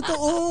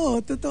 Totoo!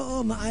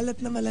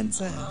 Maalat na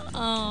malansa.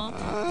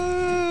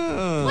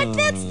 But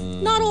that's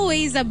not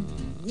always a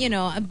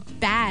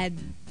bad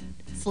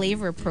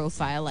flavor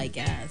profile, I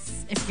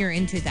guess, if you're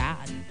into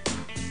that.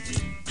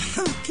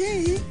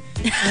 Okay.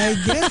 I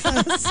guess.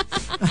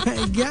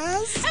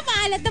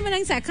 Maalat na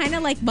malansa. Kind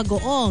of like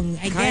bagoong,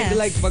 I guess. Kind of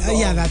like bagoong.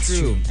 Yeah, that's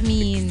true. I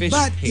mean,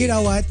 but you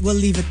know what? We'll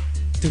leave it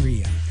to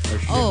Rhea.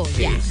 Oh,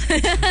 yeah.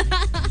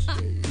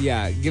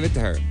 Yeah, give it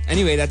to her.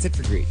 Anyway, that's it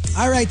for Greet.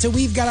 All right, so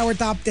we've got our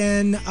top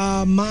 10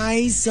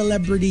 My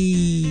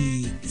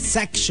Celebrity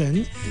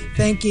section.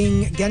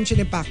 Thanking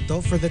Genshin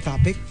Impacto for the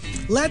topic.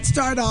 Let's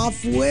start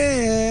off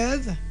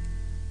with,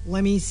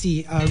 let me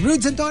see,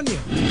 Rudes Antonio.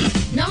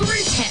 Number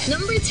 10.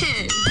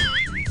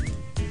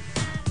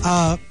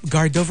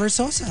 Gardo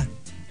Versosa.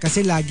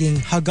 Kasi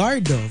laging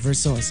Hagardo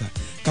Versosa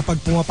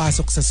kapag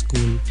pumapasok sa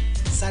school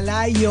sa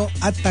layo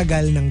at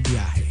tagal ng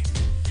biyahe.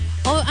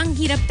 Oh, ang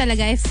hirap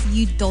talaga if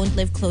you don't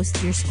live close to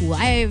your school.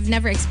 I've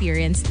never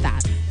experienced that.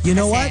 You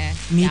know what?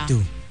 Me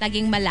too.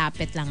 Laging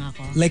malapit lang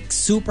ako. Like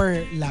super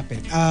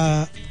lapit.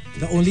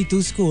 The only two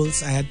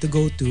schools I had to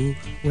go to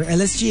were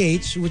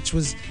LSGH, which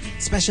was,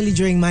 especially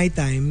during my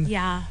time,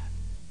 Yeah.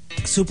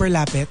 super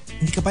lapit.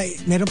 Hindi ka pa,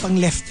 meron pang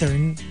left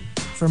turn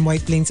from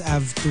White Plains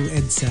Ave to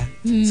EDSA.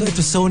 So it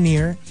was so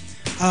near.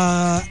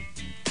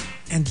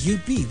 And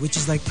UP, which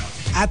is like,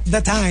 at the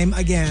time,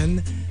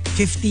 again,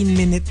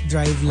 15-minute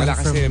drive lang Wala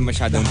from kasi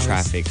masyadong the house.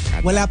 traffic.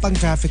 Wala pang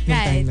traffic nung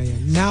Right. time na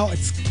yun. Now,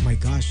 it's, oh my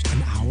gosh, an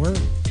hour?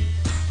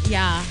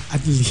 Yeah.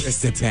 At least.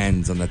 It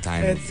depends on the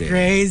time It's of day.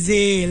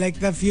 crazy. Like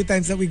the few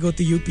times that we go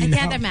to UP I now.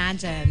 can't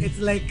imagine. It's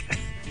like,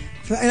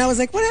 and I was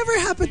like, whatever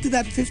happened to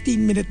that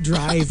 15-minute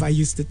drive I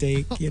used to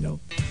take, you know?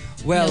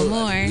 Well,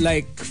 No more.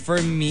 like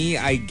for me,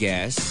 I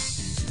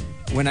guess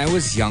when I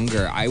was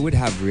younger, I would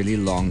have really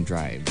long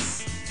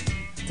drives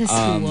To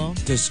school.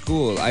 to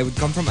school. I would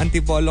come from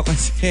Antipolo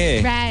kasi.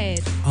 Right.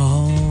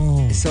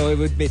 Oh. So it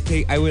would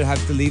I would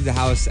have to leave the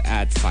house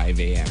at 5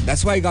 a.m.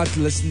 That's why I got to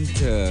listen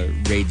to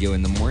radio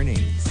in the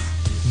mornings.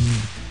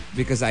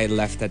 Because I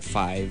left at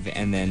 5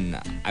 and then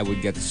I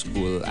would get to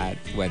school at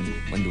when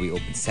do we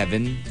open?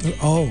 7?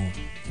 Oh.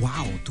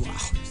 Wow. 2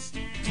 hours.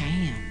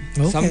 Damn.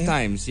 Okay.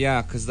 Sometimes,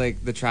 yeah, because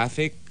like the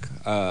traffic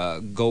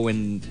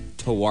going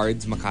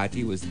towards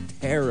Makati was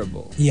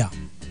terrible. Yeah.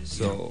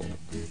 So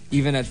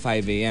even at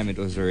 5 a.m. it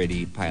was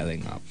already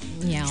piling up.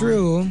 Yeah.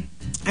 True.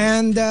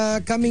 And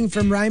coming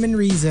from Rhyme and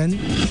Reason,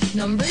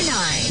 Number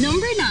 9.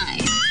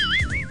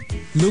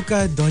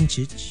 Luka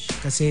Doncic.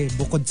 Kasi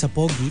bukod sa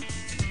pogi,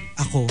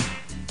 ako,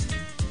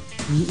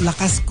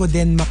 lakas ko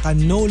din maka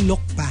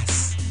no-look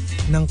pass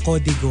ng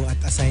kodigo at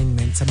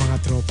assignment sa mga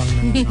tropang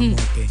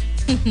nangangamote.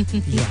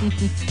 Yeah.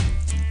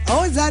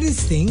 Oh, is that his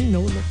thing?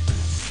 No-look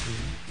pass.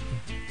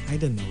 I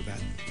didn't know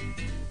that.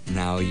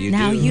 Now you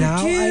Now do. you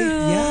Now do.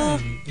 yeah.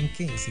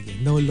 Okay, sige.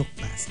 No-look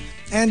pass.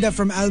 And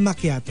from Al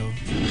Macchiato,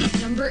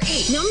 Number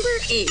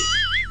 8.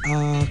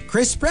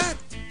 Chris Pratt.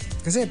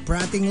 Kasi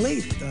prating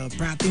late,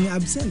 prating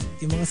absent,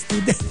 yung mga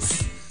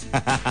students.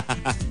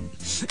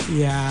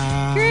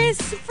 Yeah. Chris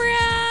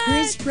Pratt.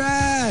 Chris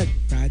Pratt.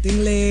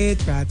 Prating late,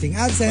 prating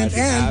absent,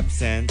 and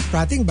absent.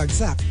 prating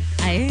bagsak.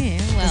 Ay,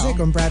 Kasi well.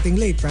 kung prating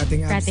late,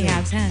 prating Prating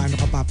absent, absent. paano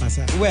ka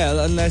papasa? Well,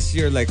 unless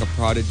you're like a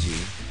prodigy.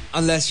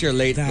 Unless you're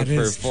late That to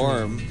is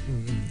perform.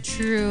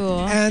 True.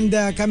 And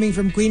coming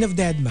from Queen of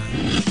Deadma,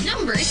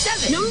 Number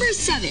 7.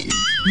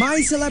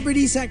 my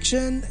celebrity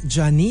section,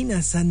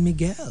 Janina San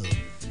Miguel.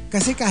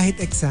 Kasi kahit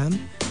exam,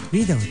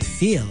 we don't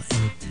feel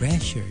any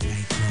pressure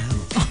right now.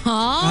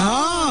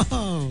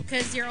 Oh!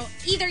 Because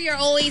either you're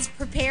always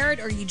prepared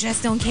or you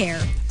just don't care.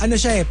 Ano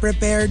siya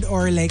prepared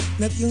or like,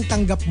 yung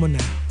tanggap mo na.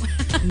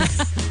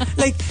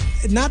 Like,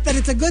 not that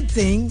it's a good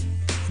thing,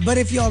 but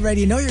if you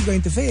already know you're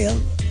going to fail,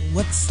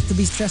 what's to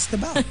be stressed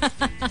about?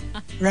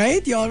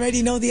 Right? You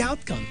already know the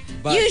outcome.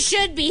 But, You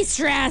should be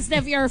stressed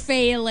if you're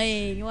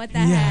failing. What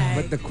the Yeah. heck?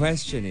 but the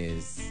question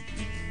is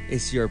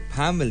your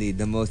family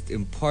the most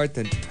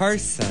important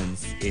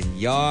persons in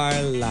your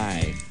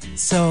life?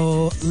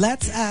 So,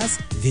 let's ask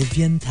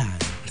Vivian Tan.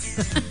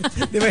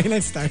 Di ba yung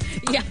nag-start?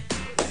 Yeah.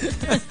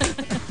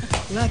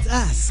 Let's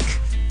ask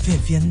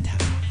Vivian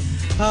Tan.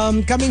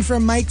 Coming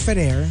from Mike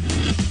Ferrer,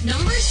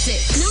 Number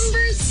 6.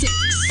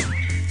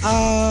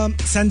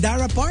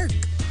 Sandara Park.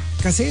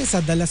 Kasi sa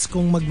dalas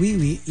kong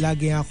magwiwi,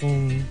 lagi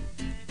akong,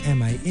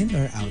 am I in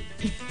or out?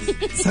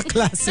 Sa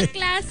klase. Sa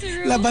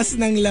classroom. Labas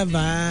ng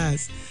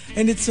labas.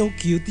 And it's so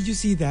cute. Did you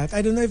see that?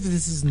 I don't know if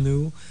this is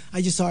new.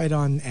 I just saw it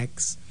on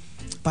X.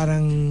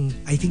 Parang,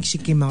 I think she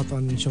came out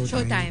on Showtime.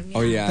 Showtime. Yeah.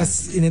 Oh, yeah.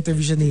 Tapos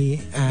in-interview siya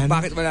ni Anne.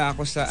 Bakit wala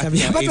ako sa... Sabi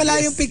niya, ba't wala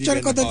ABS yung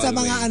picture ko student dun sa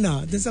mga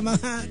hallway?"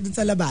 dun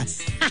sa labas.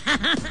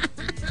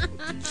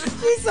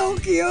 She's so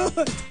cute.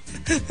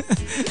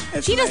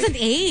 She doesn't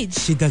age.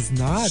 She does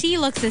not. She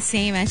looks the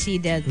same as she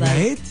did, like,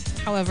 Right?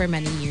 however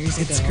many years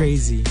ago. It's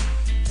crazy.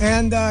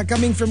 And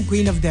coming from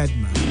Queen of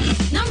Deadma,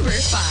 Number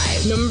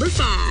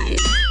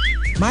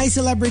 5. my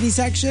celebrity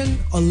section,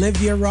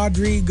 Olivia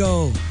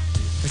Rodrigo.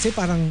 Kasi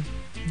parang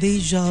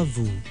deja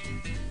vu.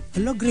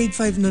 Hello, grade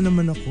 5 na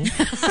naman ako.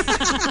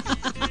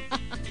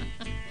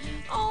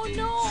 Oh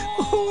no.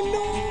 Oh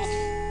no.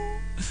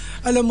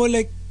 Alam mo,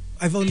 like,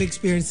 I've only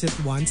experienced it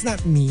once.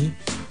 Not me,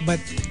 but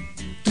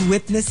to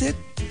witness it,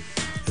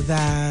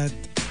 that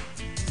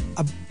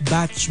a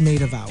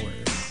batchmate of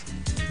ours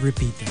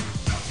repeated.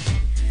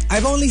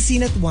 I've only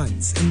seen it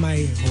once in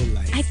my whole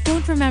life. I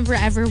don't remember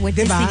ever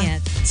witnessing Diba?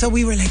 it. So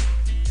we were like,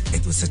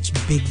 it was such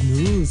big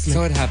news. So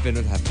Like, what happened?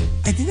 What happened?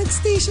 I think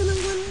nag-stay siya ng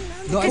one.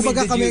 No, I mean,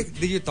 Kumbaga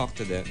did you talk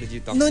to them? Did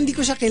you talk No, hindi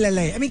ko siya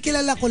kilala eh. I mean,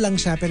 kilala ko lang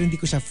siya, pero hindi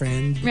ko siya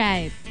friend.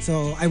 Right.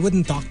 So, I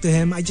wouldn't talk to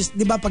him. I just,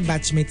 di ba pag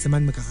batchmates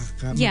naman,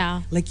 magkakaka.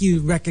 Yeah. Like,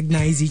 you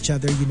recognize each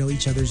other, you know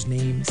each other's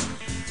names.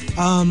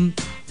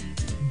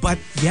 But,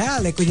 yeah,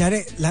 like,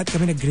 kunyari, lahat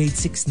kami na grade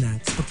 6 na.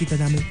 Tapos pagkita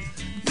namin,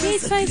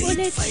 Grade 5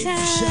 ulit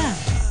siya.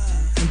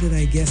 And then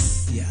I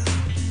guess, yeah.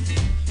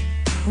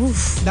 Oof.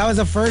 That was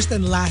the first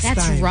and last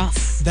That's time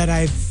rough. that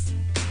I've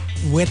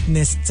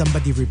witnessed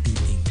somebody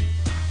repeating.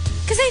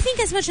 Because I think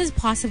as much as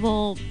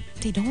possible,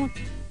 they don't want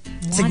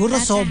Siguro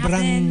that to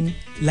sobrang happen.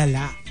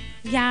 lala.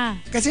 Yeah,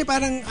 Kasi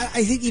parang,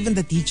 I think even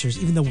the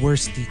teachers, even the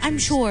worst teachers, I'm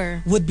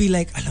sure. would be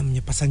like, alam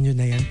niyo, pasan nyo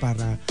na yan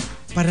para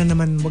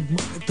naman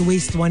to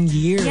waste 1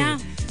 year. Yeah.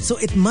 So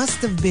it must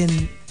have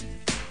been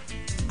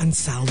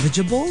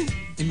unsalvageable.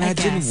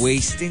 Imagine guess.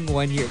 wasting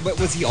 1 year. But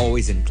was he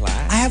always in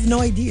class? I have no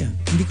idea.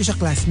 Hindi ko siya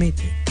classmate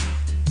eh.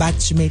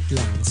 Batchmate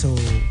lang. So,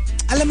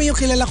 alam mo yung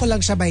kilala ko lang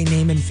siya by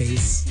name and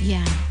face.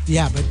 Yeah,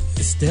 Yeah, but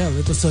still,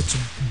 it was such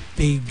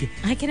big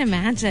I can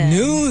imagine.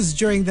 news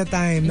during the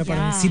time na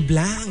parang Yeah. si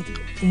Blank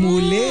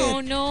umulit. Oh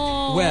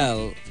no.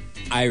 Well,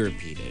 I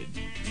repeated.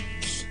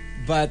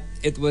 But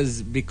it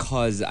was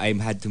because I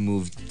had to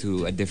move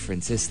to a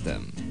different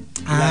system.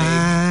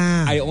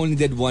 Ah. I only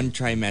did 1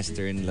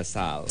 trimester in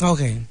LaSalle.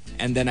 Okay.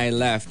 And then I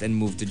left and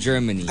moved to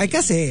Germany. Ay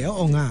kasi,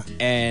 oo nga.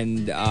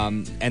 And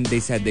they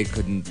said they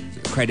couldn't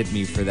credit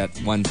me for that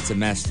 1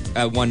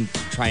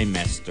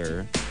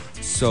 trimester.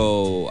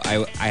 So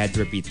I had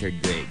to repeat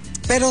 3rd grade.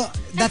 Pero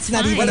that's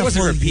not fine. even But it a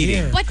wasn't full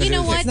repeating. year. But you Because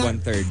know it was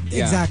what? like 1/3.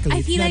 Yeah. Exactly.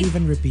 I feel It's like not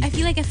even repeating. I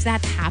feel like if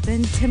that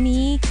happened to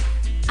me,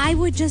 I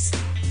would just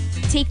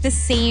take the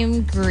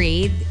same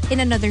grade in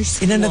another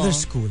school. In another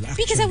school,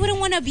 Because I actually. wouldn't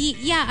want to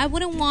I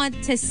wouldn't want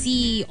to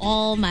see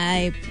all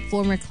my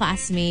former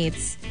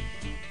classmates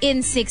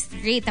in 6th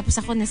grade.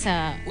 Tapos ako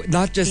nasa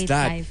Not just grade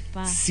that. 5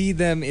 pa. See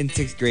them in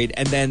 6th grade,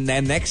 and then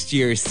the next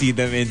year see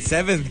them in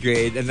 7th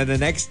grade, and then the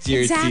next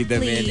year see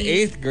them in Exactly.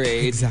 8th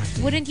grade. Exactly.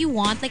 Wouldn't you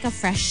want like a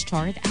fresh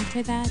start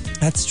after that?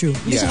 That's true.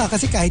 Hindi Yeah. saka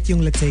kasi kahit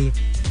yung, let's say,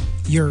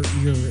 you're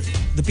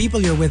the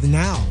people you're with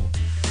now,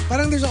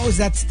 parang there's always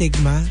that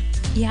stigma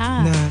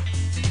Yeah. na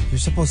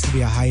you're supposed to be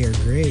a higher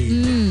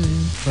grade,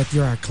 but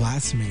you're our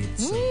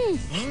classmates. So,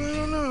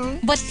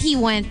 But he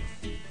went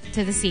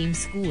to the same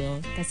school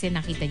kasi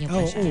nakita niyo pa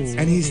Oh, siya. oh.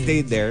 And he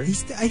stayed there.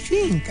 I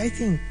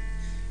think.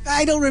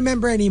 I don't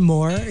remember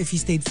anymore if he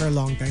stayed for a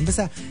long time.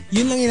 Basta,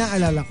 yun lang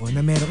inaalala ko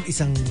na merong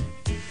isang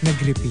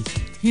nag-repeat.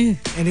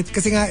 And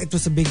kasi nga, it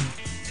was a big,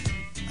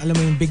 alam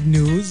mo yung big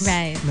news.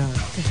 Right. Na,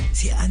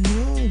 si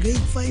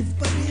grade 5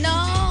 pa rin. No!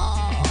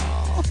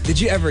 Did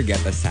you ever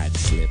get a sad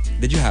slip?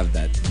 Did you have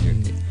that?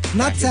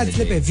 Not back in sad the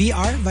slip day?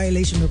 VR,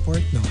 violation report?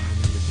 No, I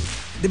never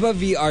did. Diba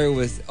VR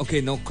was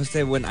okay? No, because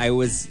when I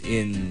was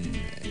in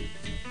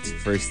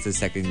 1st to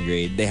 2nd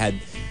grade, they had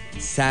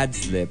sad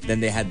slip. Then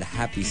they had the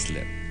happy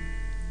slip,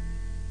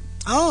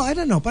 Oh, I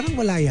don't know. Parang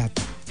wala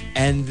yata.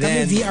 and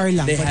then VR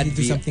lang they pag had you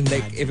do something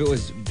like bad. if it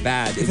was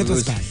bad. If it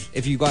was bad.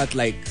 if you got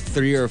like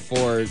 3 or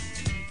 4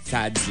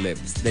 sad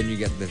slips, then you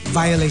get the VR.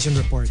 Violation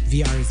report.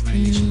 VR is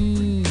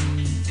violation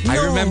report. I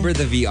No. remember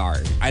the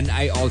VR, and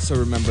I also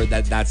remember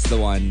that that's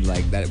the one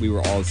like that we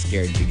were all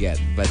scared to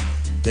get. But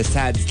the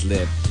sad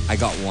slip, I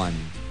got 1.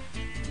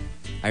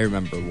 I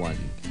remember 1.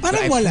 But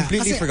Parang I wala.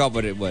 completely Kasi forgot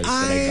what it was that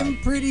I I'm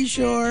got. pretty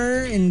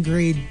sure in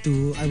grade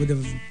 2, I would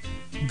have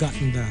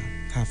gotten the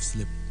half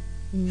slip.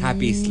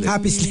 Happy slip.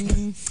 Happy slip.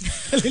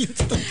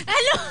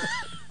 Ano?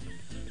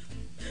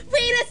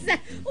 Wait a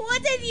sec.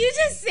 What did you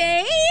just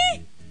say?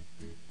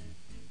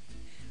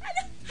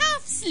 Ano?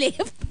 Half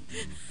slip?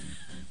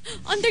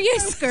 Under your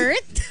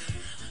skirt?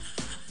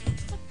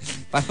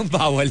 Parang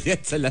bawal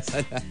yan sa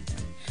Lazada.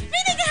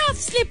 May nag-half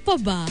slip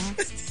pa ba?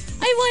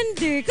 I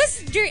wonder.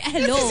 Because,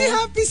 hello? Kasi si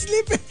Happy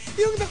Slip,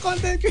 yung the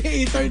content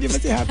creator, di ba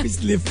si Happy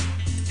Slip?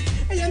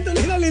 Ayan,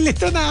 tuloy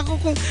nalilito na ako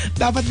kung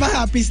dapat ba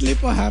happy slip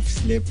o half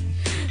slip.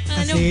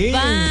 Ano Kasi,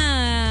 ba?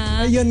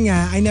 ayun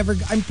nga,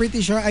 I'm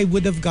pretty sure I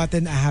would have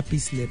gotten a happy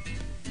slip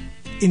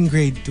in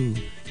grade 2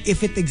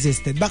 if it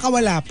existed. Baka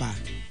wala pa.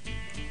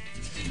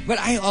 But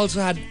I also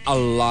had a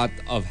lot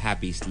of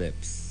happy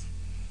slips.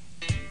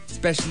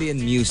 Especially in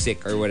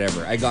music or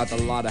whatever. I got a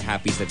lot of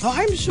happy slips. Oh,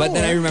 I'm sure. But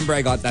then I remember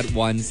I got that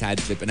one sad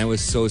slip and I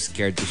was so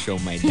scared to show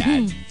my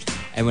dad.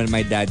 And when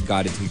my dad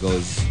got it, he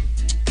goes...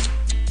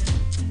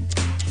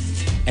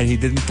 And he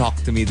didn't talk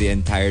to me the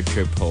entire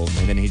trip home.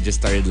 And then he just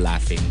started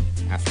laughing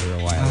after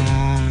a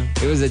while.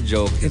 It was a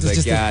joke. He's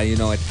like, yeah, you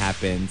know, it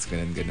happens.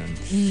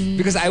 Ganun.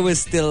 Because I was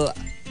still...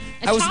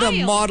 I was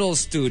the model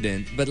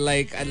student. But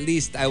like, at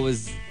least I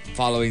was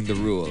following the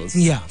rules.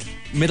 Yeah.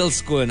 Middle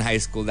school and high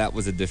school, that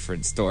was a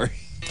different story.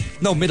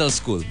 No, middle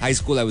school. High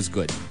school, I was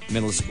good.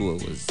 Middle school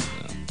was...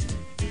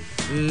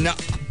 no.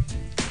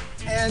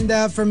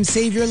 And from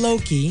Savior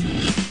Loki,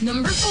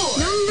 Number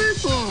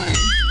 4.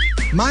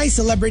 my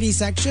celebrity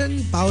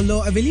section,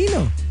 Paolo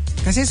Avellino.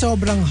 Kasi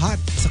sobrang hot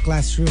sa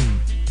classroom.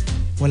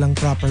 Walang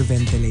proper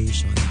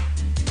ventilation.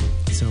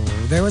 So,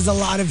 there was a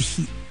lot of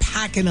heat.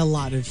 Packing a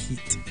lot of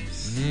heat.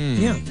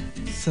 Yeah.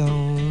 So,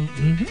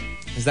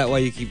 Is that why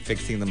you keep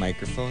fixing the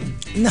microphone?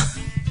 no.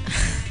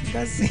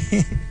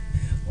 Kasi,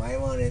 why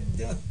won't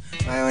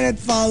it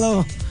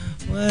follow?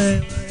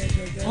 Why won't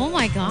it do? Oh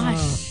my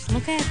gosh.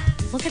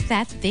 Look at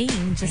that thing.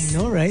 I Just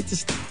know, right?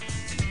 Just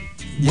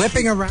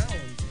whipping around.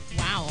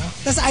 wow.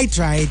 Tapos I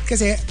tried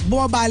kasi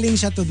bumabaling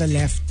siya to the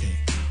left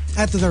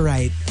to the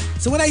right.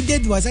 So what I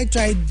did was I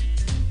tried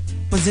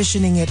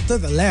positioning it to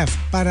the left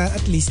para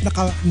at least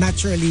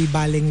naturally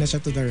baling na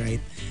siya to the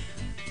right.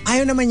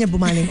 Ayaw naman niya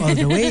bumaling all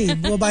the way.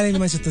 Bumabaling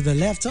naman siya to the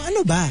left. So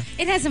ano ba?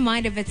 It has a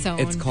mind of its own.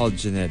 It's called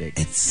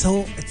genetics. It's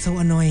so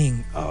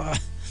annoying.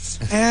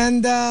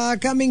 And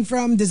coming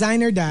from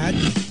Designer Dad,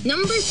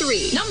 Number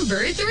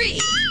 3.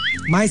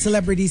 my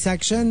celebrity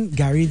section,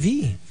 Gary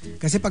V.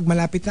 Kasi pag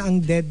malapit na ang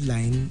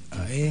deadline,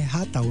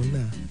 hataw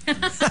na.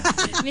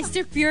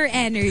 Mr. Pure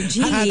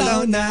Energy.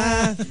 Hataw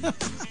na.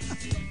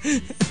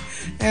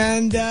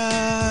 And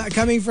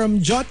coming from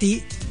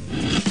Joti,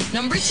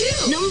 Number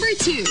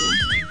 2.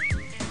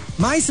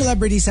 my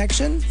celebrity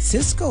section,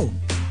 Cisco.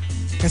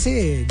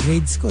 Kasi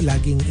grades ko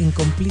laging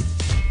incomplete.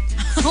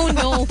 Oh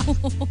no.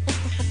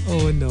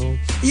 Oh no.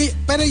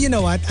 Pero you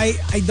know what? I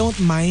don't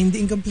mind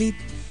incomplete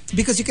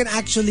because you can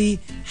actually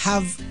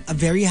have a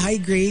very high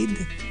grade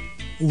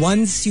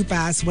once you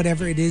pass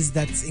whatever it is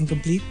that's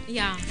incomplete.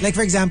 Yeah. Like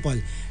for example,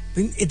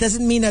 it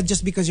doesn't mean that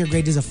just because your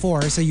grade is a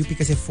 4, so you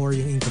pick as a 4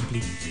 yung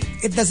incomplete.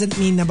 It doesn't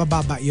mean na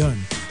bababa yun.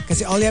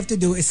 Kasi all you have to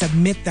do is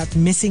submit that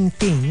missing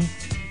thing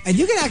and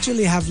you can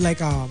actually have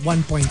like a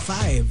 1.5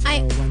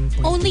 I or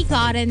 1.5. only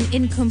got an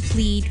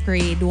incomplete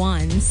grade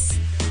once.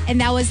 And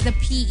that was the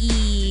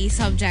PE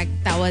subject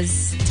that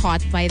was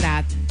taught by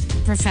that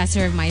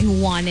professor of mine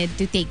who wanted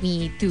to take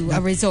me to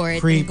a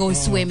resort and go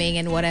swimming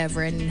and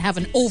whatever and have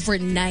an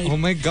overnight Oh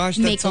my gosh,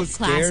 that's so makeup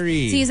class.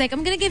 scary. So he's like,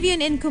 I'm going to give you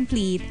an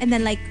incomplete. And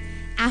then like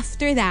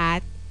after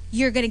that,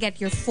 you're going to get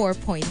your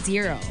 4.0.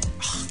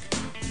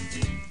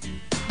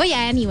 But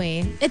yeah,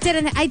 anyway,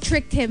 I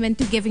tricked him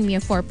into giving me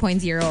a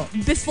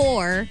 4.0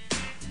 before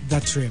the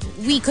trip.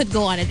 we could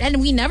go on it.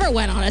 And we never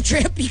went on a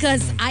trip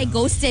because I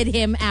ghosted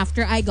him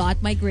after I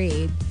got my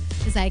grade.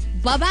 It's like,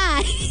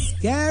 bye-bye.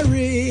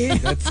 Gary!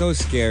 That's so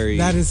scary.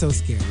 That is so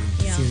scary.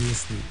 Yeah.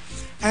 Seriously.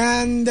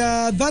 And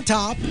the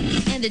top,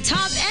 And the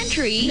top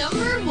entry,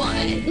 number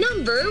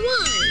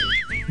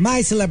 1.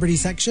 my celebrity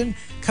section,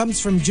 comes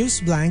from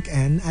Juice Blank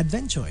and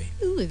Advenchoy.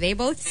 Ooh, they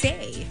both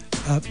say.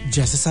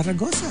 Jessa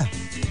Saragosa.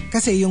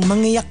 Kasi yung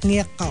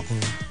mangiyak-ngiyak ako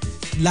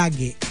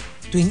lagi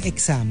tuwing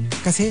exam.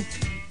 Kasi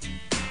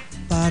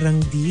parang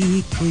di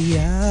ko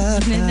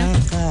yata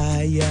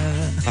kaya.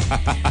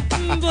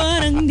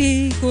 Parang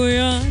di ko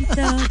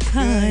yata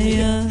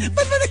kaya.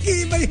 Ba't ba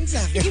nag-iiba yung sa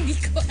akin? Hindi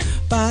ko.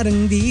 Parang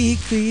di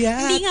ko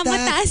yata Hindi nga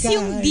mataas kaya.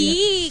 yung D.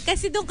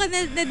 Kasi doon ka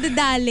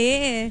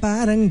nadadali.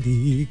 Parang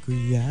di ko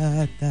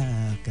yata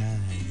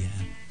kaya.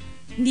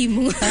 Hindi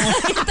mo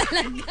kaya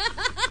talaga.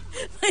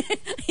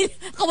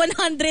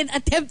 100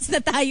 attempts na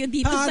tayo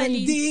dito sa Parang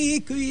linya.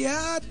 di ko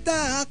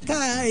yata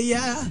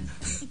kaya.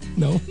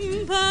 No?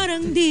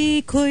 Parang di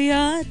ko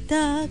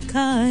yata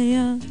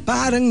kaya.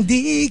 Parang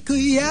di ko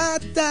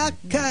yata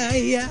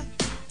kaya.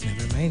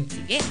 Never mind.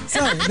 Sige.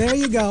 So, there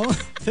you go.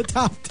 The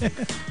top 10.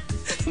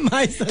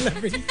 My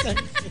celebrity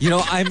section. You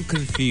know, I'm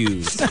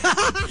confused.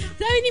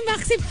 Sabi ni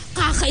Maxim,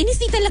 kakainis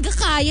di talaga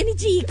kaya ni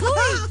Chico.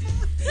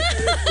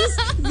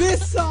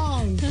 This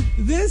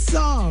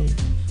song.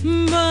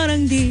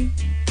 Parang di.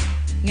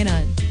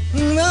 Ganon.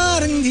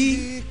 Parang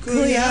di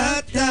ko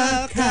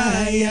yata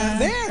kaya.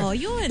 There. Oh,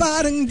 yun.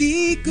 Parang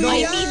di ko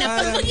Ay, yata. di na.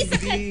 Pag mag-isa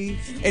ka.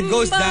 It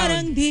goes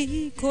Parang down.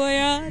 di ko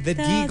yata The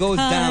D goes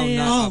down.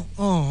 kaya.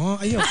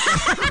 Ayun.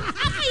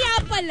 Kaya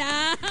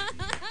pala.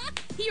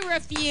 He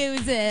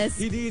refuses.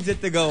 He needs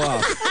it to go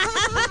up.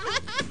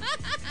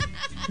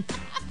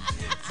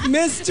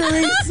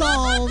 Mystery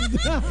solved.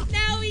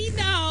 Now we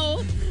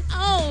know.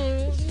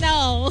 Oh,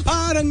 no. No.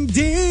 Parang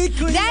di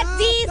ko That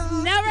D's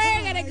yata- never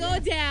gonna go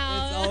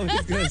down.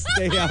 It's always going to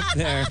stay up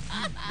there.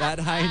 That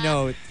high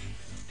note.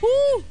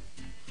 Whew.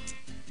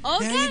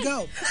 Okay. There you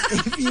go.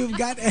 If you've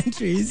got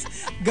entries,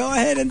 go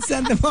ahead and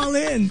send them all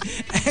in.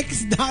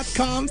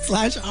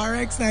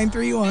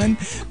 x.com/RX931.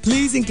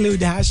 Please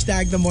include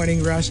hashtag The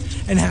Morning Rush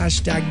and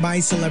hashtag My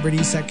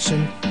Celebrity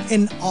section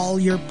in all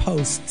your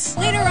posts.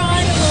 Later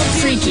on,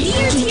 we'll do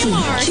Dear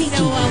TMR.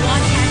 So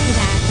watch after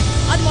that.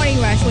 On Morning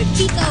Rush with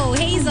Chico,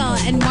 Hazel,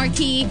 and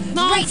Markki.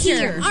 Right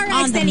here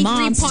on the RX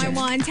 93.1.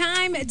 Monster.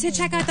 Time to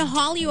check out the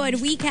Hollywood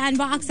weekend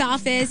box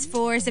office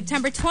for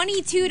September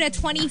 22 to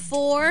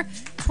 24,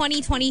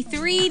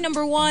 2023.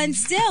 Number one,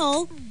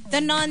 still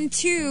The Nun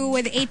 2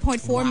 with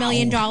 $8.4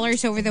 million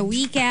over the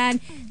weekend,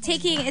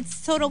 taking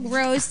its total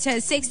gross to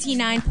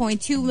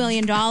 $69.2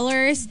 million.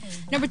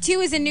 Number two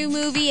is a new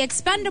movie,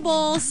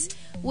 Expendables,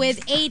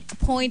 with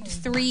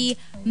 $8.3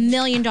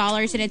 million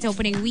in its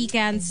opening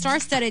weekend.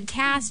 Star-studded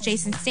cast: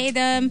 Jason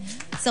Statham,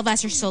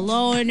 Sylvester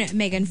Stallone,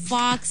 Megan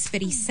Fox,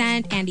 50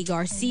 Cent, Andy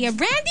Garcia,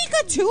 Randy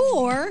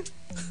Couture.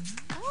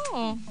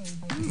 Oh,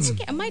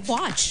 okay, I might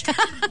watch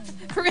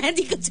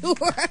Randy Couture.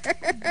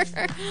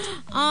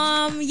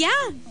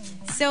 Yeah.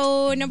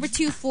 So number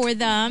two for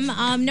them.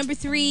 Number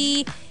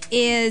three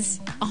is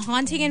A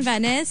Haunting in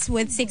Venice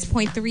with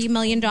 $6.3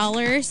 million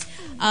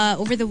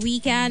over the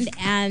weekend.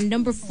 And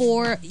number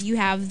four, you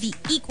have The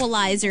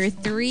Equalizer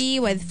 3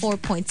 with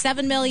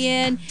 $4.7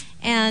 million.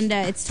 And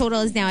its total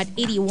is now at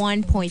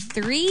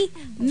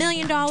 $81.3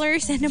 million.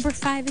 And number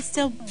five is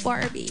still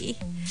Barbie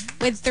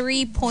with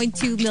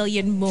 $3.2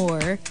 million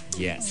more.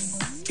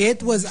 Yes.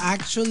 It was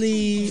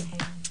actually,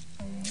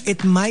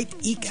 it might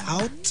eke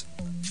out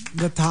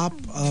the top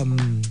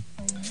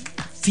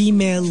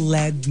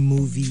female-led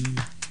movie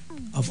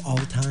of all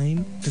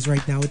time, because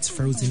right now it's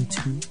Frozen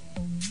 2.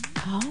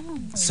 Oh,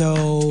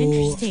 So,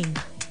 interesting.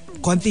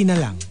 konti na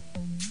lang.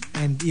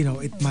 And, you know,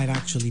 it might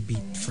actually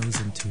beat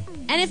Frozen 2.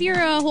 And if you're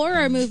a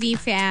horror movie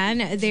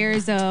fan,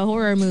 there's a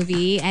horror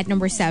movie at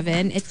number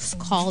 7. It's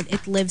called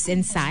It Lives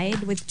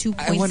Inside with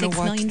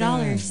 $2.6 million.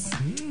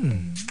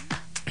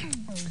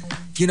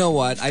 You know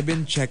what? I've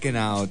been checking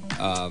out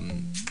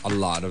a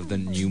lot of the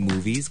new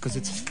movies because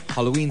it's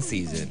Halloween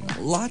season.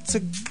 Lots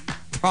of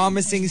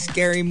promising,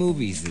 scary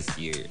movies this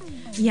year.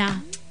 Yeah.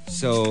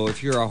 So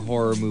if you're a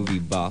horror movie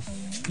buff,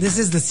 This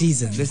is the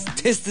season. this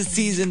is the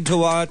season to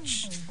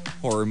watch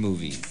horror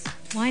movies.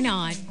 Why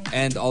not?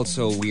 And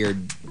also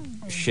weird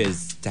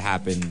shiz to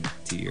happen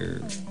to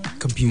your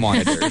Computer.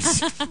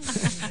 monitors.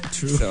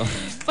 True. So,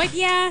 But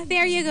yeah,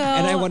 there you go.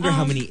 and I wonder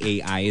how many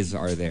AIs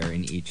are there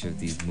in each of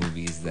these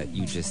movies that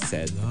you just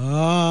said.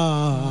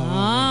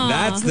 Oh,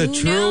 That's the who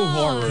true knows?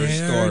 horror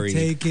they're story.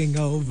 taking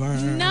over.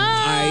 No.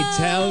 I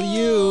tell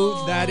you,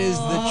 that is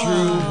the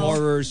true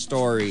horror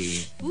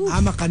story.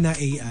 Ama ka na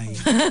AI.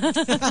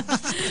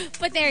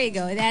 But there you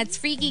go. That's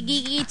freaky,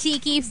 geeky,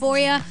 cheeky for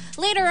you.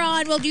 Later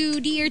on, we'll do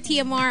Dear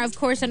TMR. Of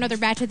course, another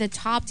batch of the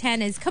top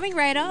 10 is coming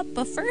right up.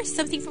 But first,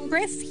 something from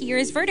Griff. Here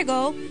is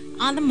Vertigo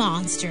on the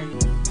Monster.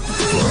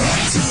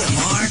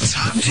 TMR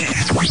Top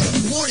 10.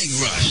 Morning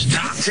Rush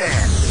Top 10.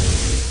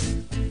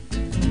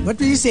 What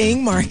were you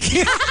saying, Mark?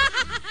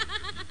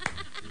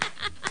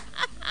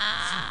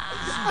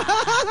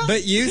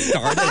 But you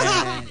started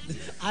it.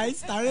 I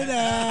started You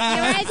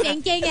it. were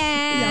thinking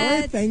Yeah,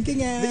 we're it. thinking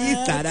But you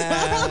it. started it.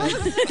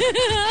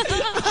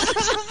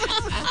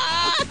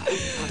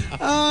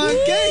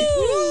 Okay.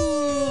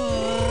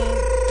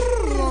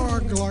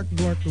 Glork,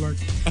 glork, glork.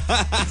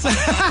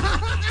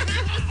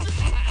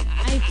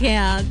 I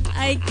can't.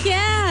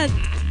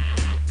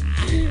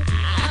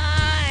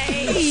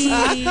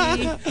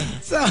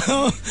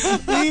 So,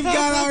 we've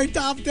got our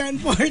top 10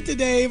 for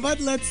today, but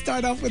let's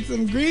start off with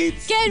some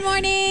greets. Good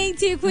morning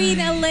to Queen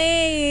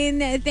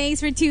Elaine.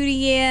 Thanks for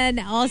tuning in.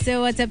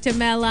 Also, what's up to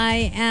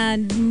Melai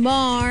and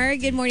Mar?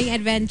 Good morning,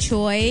 Advent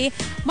Choi.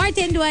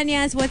 Martin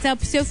Duenas, what's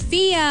up?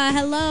 Sophia,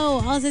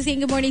 hello. Also saying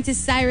good morning to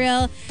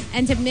Cyril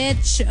and to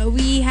Mitch.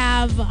 We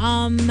have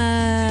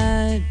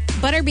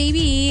Butter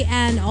Baby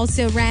and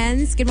also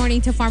Renz. Good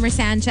morning to Farmer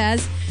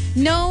Sanchez.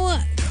 No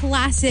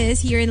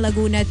classes here in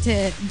Laguna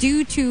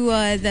due to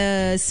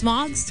the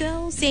smog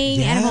still.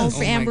 Saying at home Yes.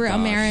 for Oh my Amber, gosh.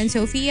 Amara, and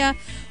Sophia.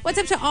 What's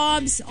up to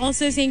Obs?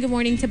 Also saying good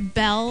morning to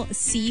Belle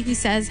C, who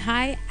says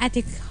hi at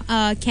the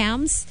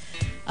Cams.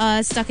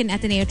 Stuck in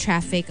Ateneo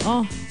traffic.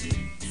 Oh,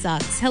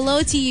 sucks.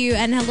 Hello to you,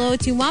 and hello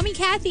to Mommy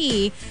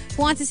Kathy,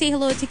 who wants to say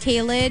hello to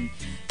Caleb,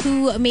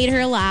 who made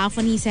her laugh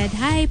when he said,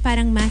 "Hi,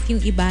 parang math yung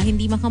iba,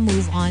 hindi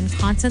maka-move on,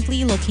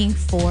 constantly looking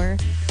for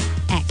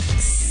X."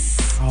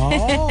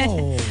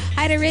 Oh.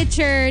 Hi to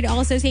Richard.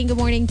 Also saying good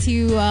morning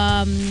to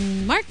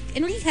Mark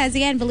Enriquez.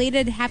 Again,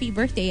 belated happy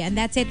birthday. And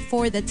that's it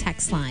for the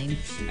text line.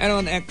 And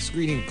on X,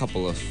 greeting a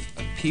couple of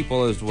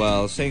people as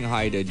well, saying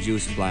hi to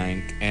Juice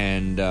Blank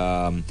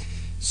and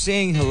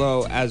saying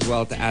hello as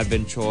well to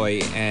Advent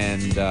Choi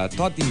and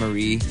Toti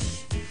Marie.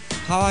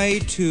 Hi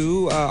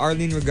to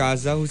Arlene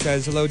Regaza, who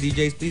says, hello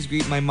DJs, please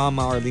greet my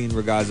mama Arlene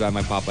Regaza,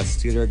 my papa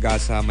Steele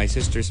Regaza, my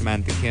sister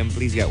Samantha Kim,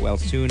 please get well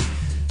soon.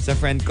 sa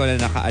friend ko na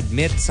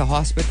naka-admit sa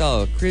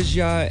hospital,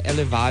 Crisja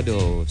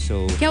Elevado.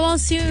 So, Get well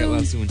soon. get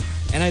well soon.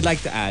 And I'd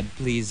like to add,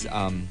 please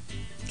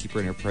keep her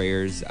in her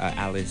prayers.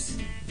 Alice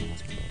in the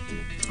hospital.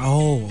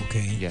 Oh,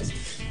 okay. Yes.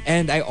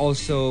 And I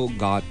also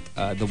got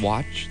the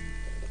watch,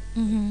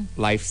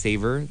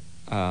 Lifesaver,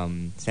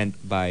 sent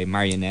by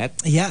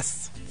Marionette.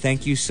 Yes.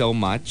 Thank you so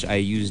much.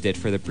 I used it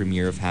for the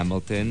premiere of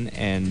Hamilton,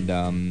 and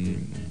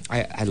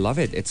I love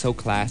it. It's so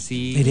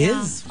classy. It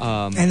is.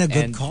 And a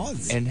good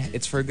cause. And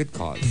it's for a good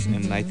cause.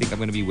 And I think I'm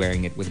going to be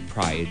wearing it with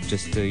pride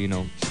just to,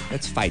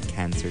 let's fight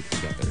cancer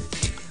together.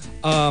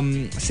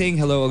 Saying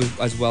hello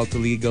as well to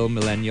Legal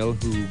Millennial,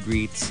 who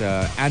greets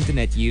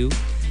Antoinette Yu.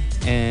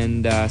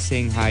 And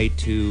saying hi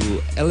to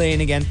Elaine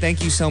again.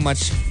 Thank you so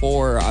much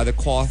for the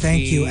coffee.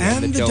 Thank you.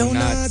 And the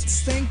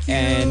donuts. Thank you.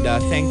 And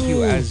thank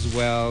you as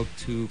well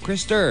to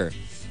Krister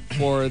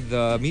for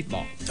the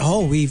meatball.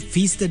 Oh, we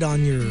feasted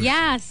on your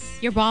Yes,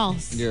 your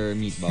balls. Your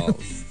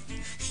meatballs.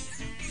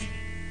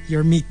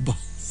 your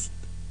meatballs.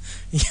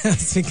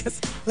 Yes,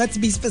 because let's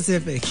be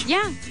specific.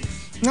 Yeah,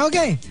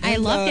 Okay. I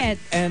loved it.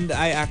 And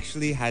I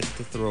actually had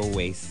to throw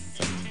away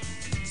some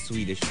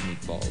Swedish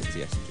meatballs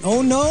yesterday.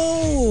 Oh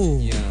no.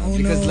 Yeah, Oh,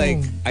 because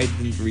no. I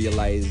didn't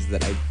realize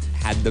that I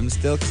had them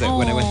still. Because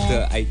when I went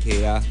to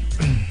IKEA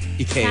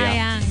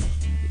Sayang.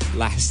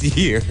 last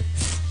year,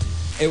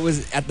 it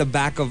was at the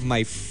back of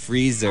my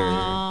freezer.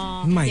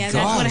 Oh, My yeah, that's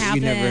what gosh.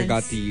 happens. We never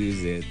got to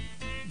use it.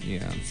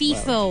 Yeah.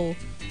 FIFO. Well,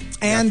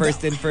 And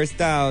first in, first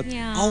out.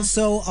 Yeah.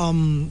 also,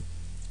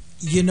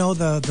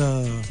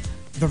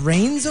 the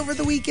rains over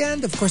the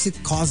weekend, of course, it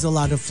caused a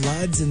lot of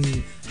floods and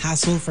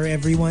hassle for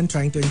everyone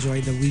trying to enjoy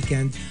the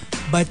weekend.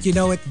 But it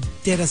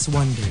did us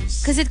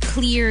wonders. Because it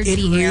cleared It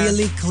the air.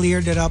 really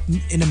cleared it up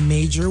in a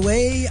major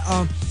way.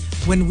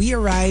 When we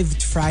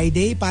arrived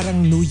Friday,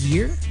 parang New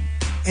Year.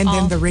 And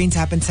then the rains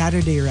happened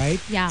Saturday, right?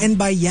 Yeah. And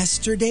by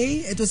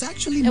yesterday, it was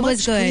actually It much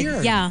was good.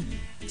 clearer. Yeah.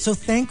 So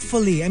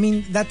thankfully, I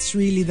mean, that's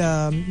really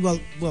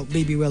well,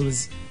 Baby Well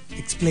was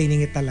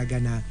explaining it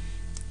talaga na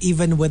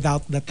even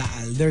without the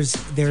taal, there's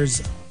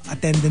a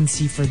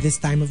tendency for this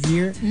time of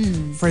year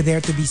for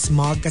there to be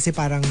smog kasi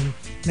parang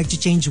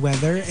nag-change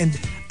weather, and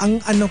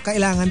ang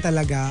kailangan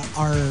talaga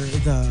are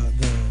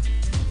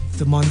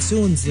the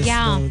monsoons, the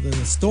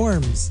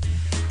storms.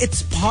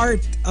 It's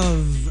part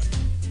of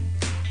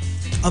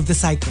the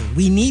cycle.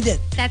 We need it.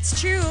 That's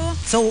true.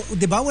 So,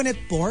 di ba when it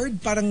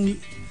poured, parang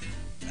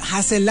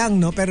hassle lang,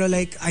 no? Pero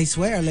I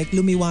swear,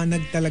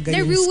 lumiwanag talaga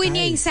They're yung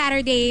ruining sky.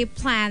 Saturday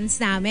plans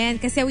namin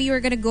kasi we were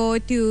gonna go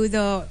to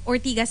the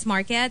Ortigas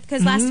Market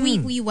because last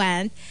week we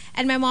went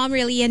and my mom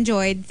really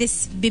enjoyed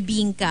this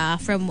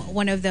bibingka from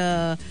one of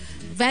the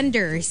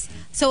vendors.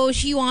 So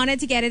she wanted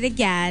to get it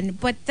again,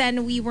 but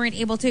then we weren't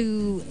able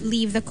to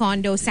leave the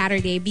condo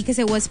Saturday because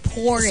it was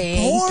pouring.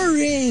 It's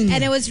pouring!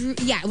 And it was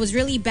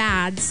really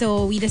bad.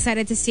 So we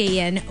decided to stay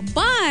in.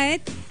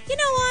 But, you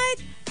know what?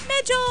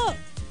 Medyo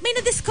may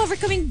na-discover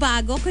kaming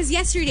bago because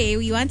yesterday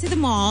we went to the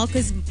mall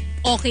because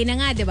okay na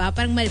nga, di ba?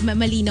 Parang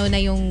malinaw na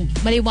yung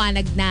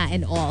maliwanag na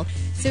and all.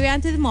 So we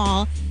went to the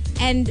mall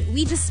and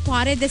we just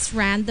spotted this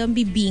random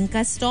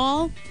bibingka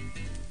stall.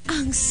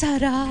 Ang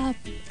sarap.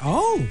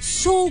 Oh!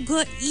 So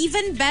good.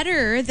 Even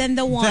better than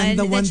the one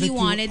that you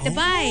wanted to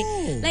buy.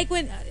 Like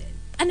when,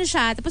 ano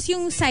siya, tapos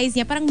yung size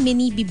niya, parang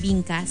mini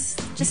bibingkas.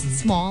 Just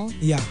small.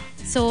 Yeah.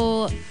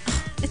 So,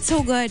 it's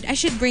so good. I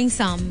should bring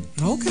some.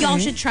 Okay. Y'all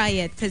should try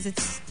it because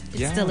it's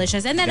Yeah,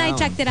 delicious. And then I down.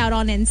 checked it out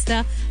on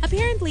Insta.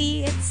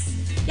 Apparently, it's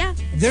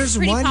There's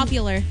pretty one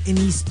popular. in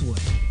Eastwood.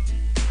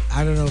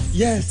 I don't know if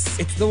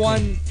It's the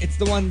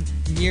one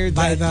near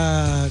by the the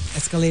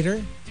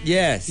escalator.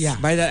 yes, Yeah.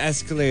 by the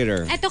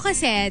escalator. Ito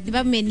kasi, di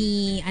ba,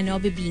 mini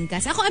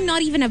bibingkas. Ako, I'm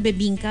not even a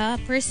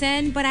bibingka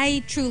person, but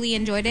I truly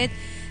enjoyed it.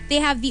 They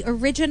have the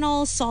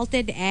original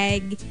salted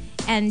egg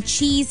and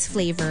cheese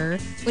flavor,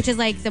 which is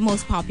like the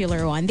most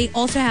popular one. They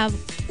also have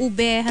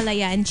ube,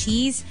 halaya, and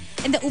cheese.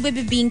 And the ube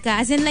bibingka,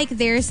 as in like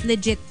there's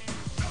legit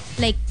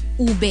like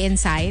ube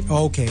inside.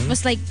 Okay. It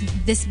was like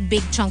this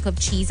big chunk of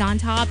cheese on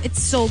top. It's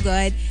so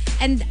good.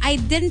 And I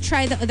didn't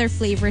try the other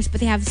flavors, but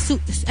they have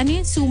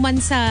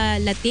suman sa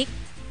latik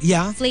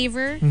Yeah.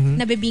 flavor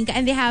na bibingka.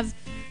 And they have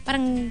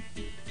parang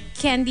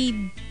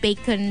candied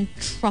bacon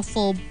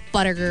truffle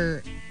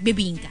butter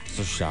bibingka.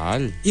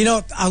 Social.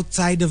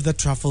 Outside of the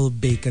truffle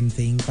bacon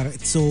thing, parang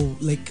it's so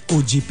like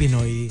OG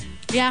Pinoy.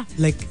 Yeah.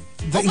 Like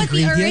the But the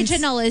ingredients.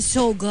 original is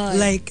so good.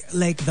 Like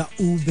the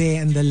ube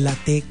and the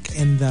latik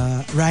and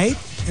the right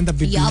and the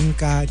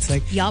bibingka. It's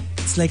like Yup.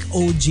 it's like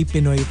OG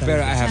Pinoy. Pero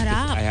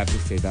talaga. I have to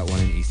say that one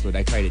in Eastwood.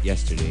 I tried it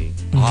yesterday.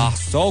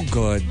 So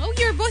good. Oh,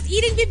 you're both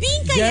eating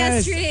bibingka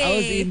Yes, yesterday. I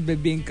was eating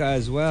bibingka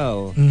as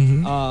well.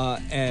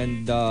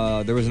 And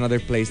there was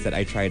another place that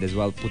I tried as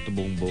well, Puto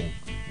Bongbong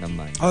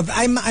naman. Oh,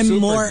 I'm Super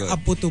more good. a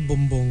puto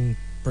bumbong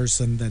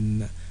person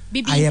than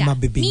Bibingka. I am a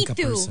bibingka Me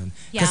too. person.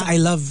 Because Yeah. I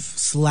love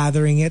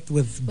slathering it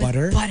with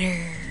butter. Butter.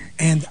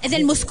 And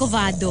then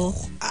muscovado.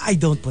 I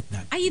don't put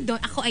that. You don't.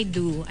 Ako, I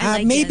do.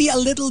 I like Maybe it. a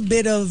little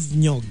bit of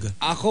nyog.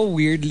 Ako,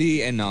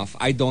 weirdly enough,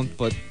 I don't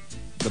put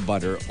the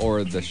butter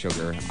or the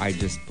sugar. I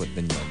just put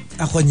the nyog.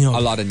 Ako nyog.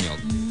 A lot of nyog.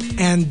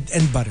 And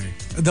butter.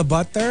 The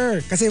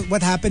butter. Kasi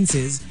what happens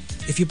is,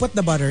 if you put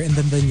the butter and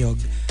then the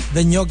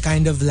nyog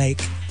kind of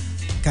like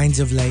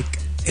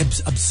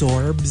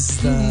absorbs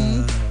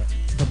the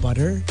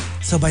butter.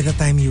 So by the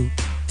time you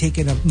take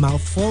in a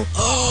mouthful,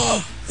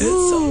 it's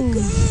so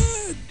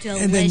good. Delicious.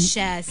 And then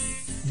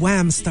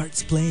Wham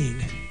starts playing.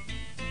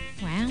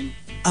 Wham?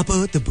 I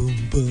put the boom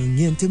boom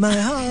into my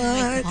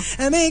heart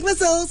and make my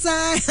soul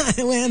sigh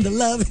when the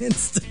love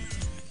hits.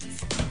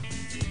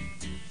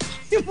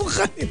 Yung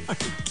mukha ni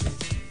Marky.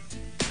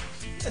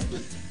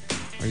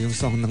 Or yung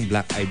song ng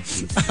Black Eyed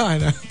Peas.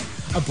 Ano?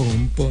 A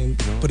boom boom,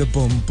 put a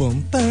boom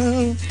boom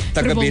boom.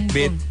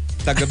 Taga-bit-bit.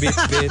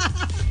 Taga-bit-bit.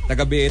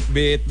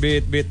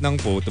 Taga-bit-bit-bit-bit ng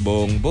puto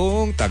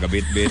bong-bong.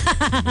 Taga-bit-bit.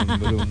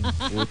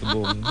 Puto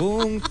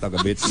bong-bong.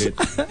 Taga-bit-bit.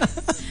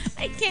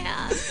 I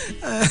can't.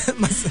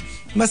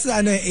 Mas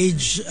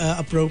age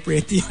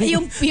appropriate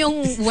yung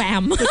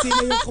wham. Kasi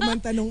yung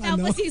kumanta nung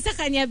Tapos yung sa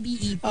kanya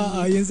BEP.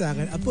 Yun sa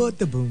akin. I put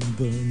the boom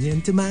boom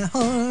into my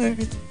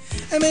heart.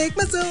 I make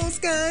my soul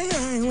sky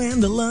high when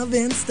the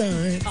loving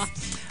starts.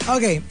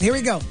 Okay, here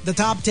we go. The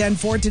top 10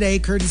 for today,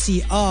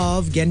 courtesy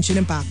of Genshin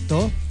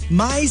Impacto,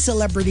 My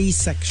Celebrity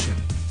section.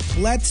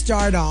 Let's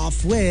start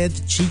off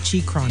with Chi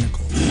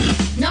Chronicles.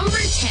 Number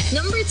 10.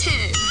 Number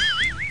 10.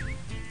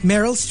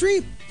 Meryl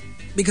Streep.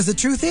 Because the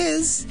truth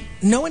is,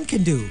 no one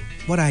can do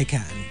what I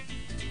can.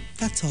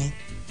 That's all.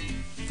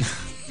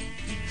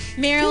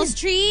 Meryl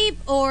Streep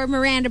or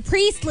Miranda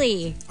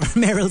Priestley? Or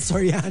Meryl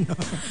Soriano.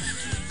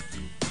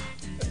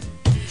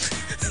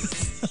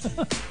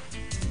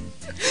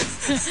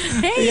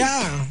 Hey.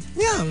 Yeah,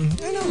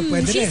 I know.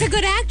 Pwede She's rin. a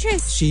good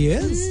actress. She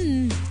is.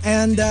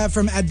 And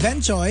from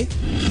Advenchoy,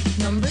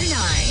 Number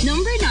 9.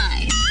 Number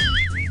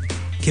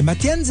 9. Kim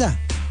Atienza.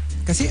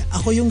 Kasi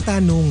ako yung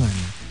tanungan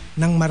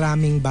ng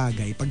maraming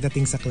bagay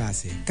pagdating sa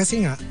klase.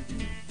 Kasi nga,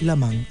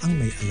 lamang ang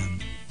may alam.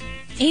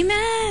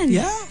 Amen.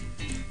 Yeah,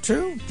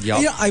 true.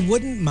 Yup. You know, I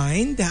wouldn't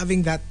mind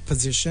having that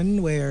position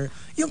where,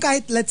 yung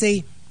kahit, let's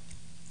say,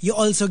 you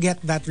also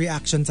get that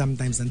reaction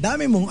sometimes. Ang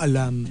dami mong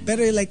alam.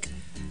 Pero like,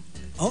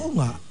 oo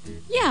nga.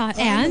 Yeah,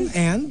 and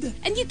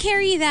And you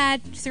carry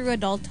that through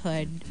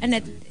adulthood, and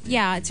it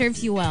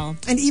serves you well.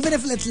 And even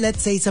if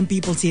let's say some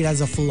people see it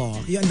as a flaw,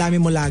 yung ang dami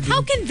mo laging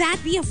How can that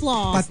be a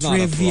flaw?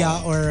 trivia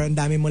or ang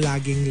dami mo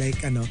laging like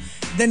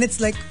then it's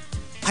like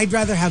I'd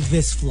rather have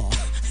this flaw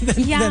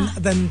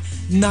than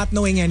not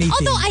knowing anything.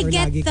 Although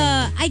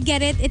I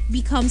get it, it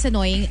becomes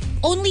annoying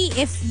only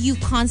if you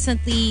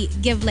constantly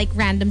give like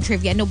random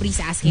trivia. Nobody's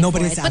asking for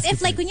it. But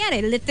if like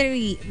kunyari,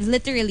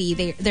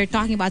 literally they're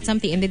talking about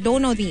something and they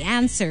don't know the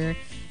answer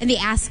and they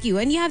ask you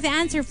and you have the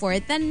answer for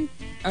it, then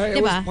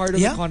It was part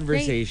of the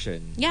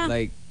conversation. Right. Yeah.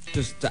 Like,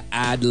 just to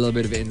add a little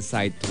bit of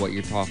insight to what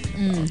you're talking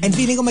about. And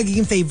feeling ko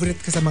magiging favorite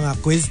ka sa mga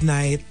quiz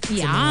night, sa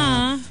Yeah.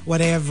 mga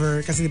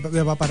whatever. Kasi di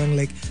ba parang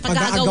like,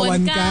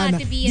 pag-aagawan ka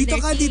na, to be in dito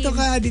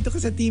their ka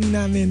sa team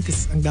namin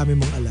kasi ang dami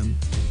mong alam.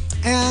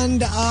 And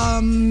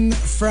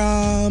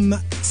from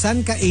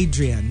Sanka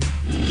Adrian,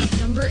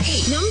 Number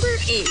 8. Number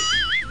 8.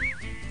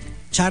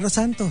 Charo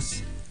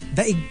Santos,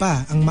 daig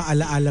pa ang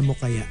maalaala mo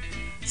kaya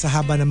sa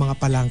haba ng mga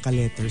palangka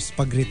letters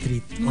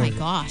pag-retreat Oh my or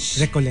gosh.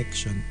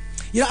 recollection.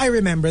 You know, I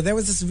remember there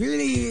was this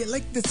really,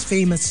 like this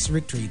famous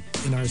retreat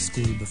in our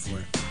school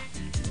before.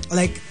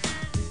 Like,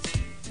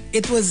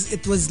 it was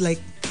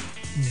like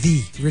the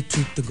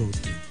retreat to go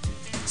to.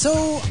 So,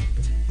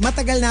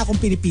 matagal na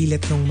akong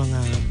pinipilit ng mga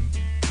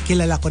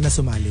kilala ko na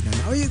sumali na,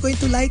 oh, you're going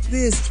to like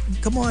this.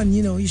 Come on,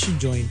 you should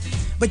join.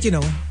 But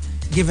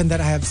given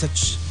that I have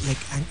such like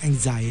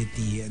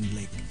anxiety and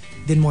like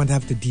didn't want to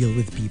have to deal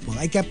with people,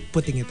 I kept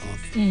putting it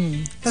off.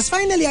 Tapos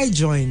finally I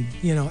joined,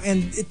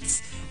 and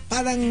it's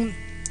parang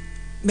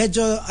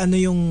medyo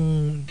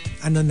yung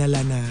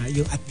nila na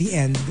yung at the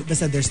end,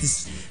 basta there's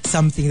this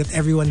something that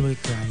everyone will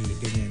cry,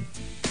 ganyan.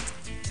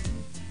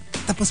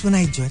 Tapos when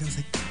I joined, I was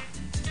like,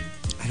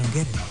 I don't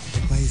get it.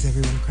 Like, why is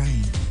everyone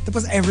crying?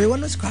 Tapos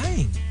everyone was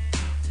crying.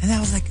 And I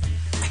was like,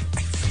 I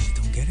really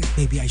don't get it.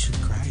 Maybe I should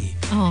cry.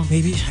 Oh.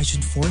 Maybe I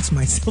should force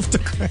myself to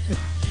cry.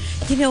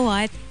 You know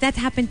what? That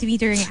happened to me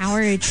during our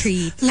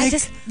retreat. I Like-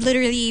 just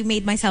literally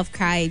made myself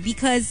cry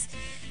because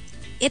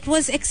it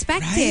was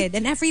expected, Right?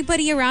 and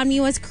everybody around me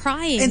was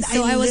crying. And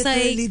so I was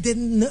literally like,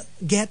 didn't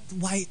get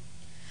why.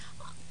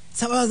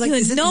 So I was like,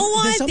 there's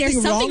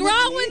there's something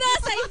wrong me? with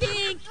us,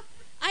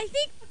 I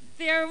think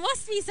there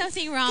must be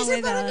something wrong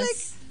Kasi with parang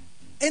us.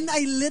 and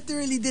I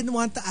literally didn't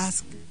want to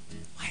ask,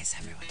 why is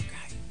everyone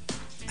crying?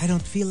 I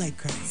don't feel like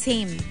crying.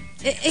 Same.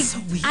 So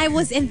weird. I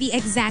was in the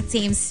exact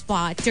same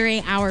spot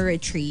during our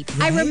retreat.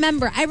 Right?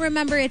 I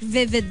remember it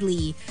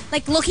vividly.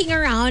 Like looking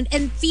around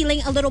and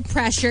feeling a little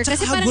pressure. Tsaka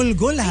Kasi parang,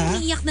 hagulgol,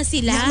 ha? ay, iiyak na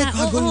sila. Yeah, like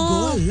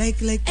hagulgol. Oo.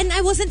 Like, And I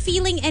wasn't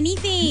feeling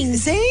anything.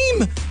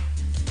 same.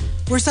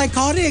 We're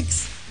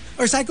psychotics.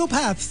 Or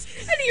psychopaths.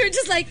 And you're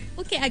just like,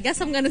 okay, I guess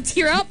I'm gonna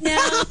tear up now.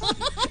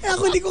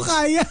 Ako hindi ko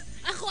kaya.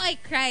 Ako, I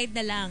cried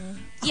na lang.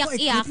 Ako, I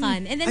Iyak-iyakan.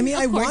 couldn't. And then, I mean,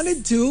 of I course,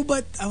 wanted to,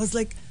 but I was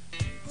like,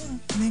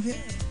 maybe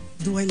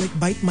do I like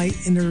bite my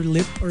inner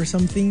lip or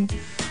something?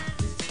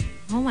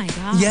 Oh my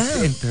God. Yeah.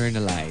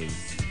 Internalize.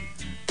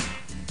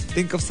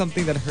 Think of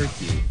something that hurt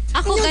you.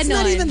 Ako No, it's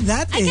not ganon. even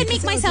that I can eh, make kasi I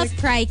was myself like-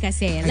 cry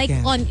kasi. Like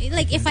can.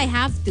 if I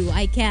have to,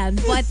 I can.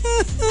 But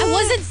I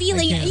wasn't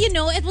feeling, I can't. you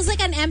know, it was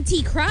like an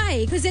empty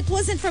cry because it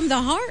wasn't from the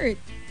heart.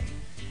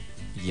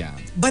 Yeah.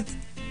 But,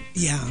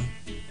 yeah.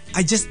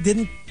 I just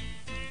didn't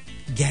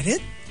get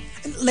it.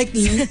 Like,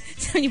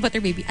 Sabi ni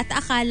Butter Baby, at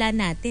akala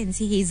natin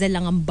si Hazel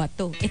lang ang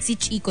bato. Eh si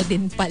Chico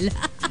din pala.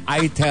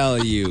 I tell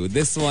you,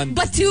 this one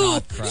does Batu!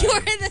 not cry. You're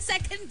the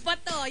second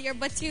bato. You're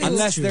Batu.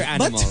 Unless they're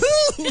but animals.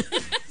 who?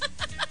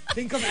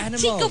 Think of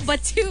animals. Chico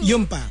Batu.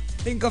 Yun pa.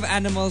 Think of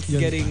animals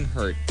Yun getting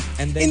hurt.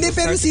 And then Hindi, they'll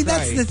pero start to see,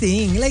 that's cry. the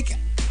thing. Like,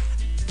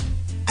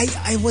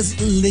 I was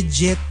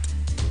legit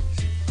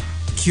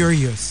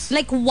curious.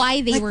 Like why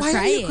they Like, were why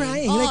crying. are you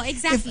crying? Oh, Like,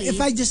 exactly. If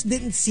I just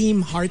didn't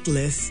seem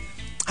heartless,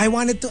 I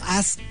wanted to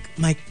ask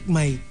my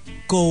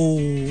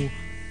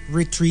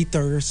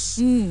co-retreaters,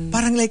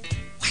 parang like,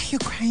 why are you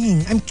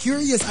crying? I'm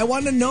curious. I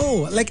want to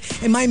know. Like,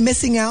 am I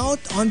missing out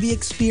on the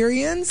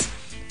experience?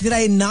 Did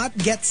I not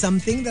get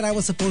something that I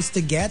was supposed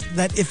to get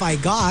that if I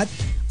got,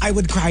 I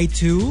would cry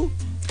too?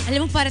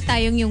 Alam mo, para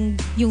tayong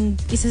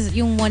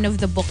yung one of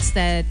the books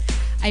that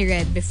I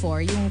read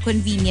before, yung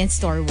Convenience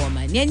Store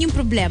Woman. Yan yung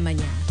problema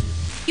niya.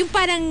 Yung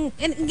parang,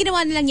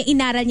 ginawa na lang niya,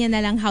 inaral niya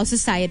na lang how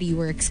society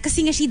works.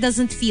 Kasi nga she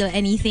doesn't feel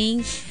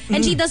anything.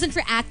 And she doesn't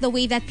react the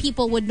way that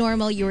people would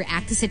normally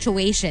react to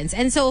situations.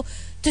 And so,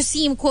 to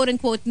seem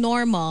quote-unquote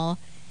normal,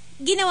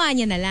 ginawa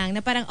niya na lang na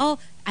parang, oh,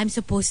 I'm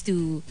supposed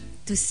to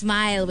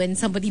smile when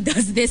somebody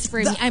does this for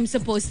me. I'm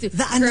supposed to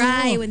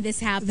cry when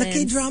this happens. The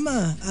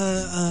K-drama,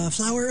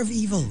 Flower of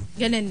Evil.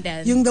 Ganun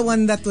din. Yung the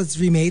one that was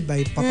remade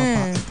by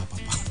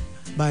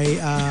by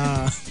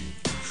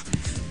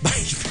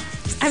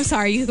I'm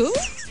sorry, who?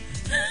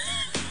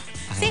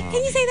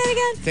 Can you say that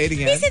again? Say it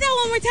again. Can you say that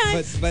one more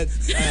time? But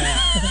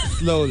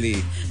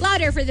slowly.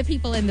 Louder for the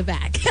people in the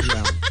back.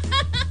 Yeah.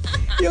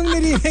 yung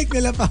niremake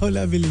nila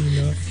Paula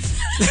Avellino.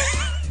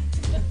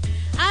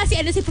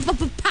 Si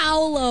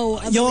Paolo.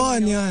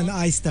 Yon.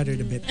 I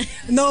stuttered a bit.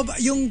 No, but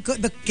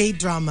the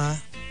K-drama,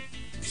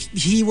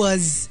 he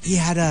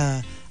had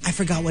a, I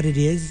forgot what it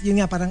is. Yung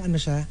nga parang ano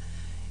siya,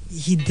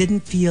 he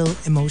didn't feel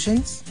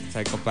emotions.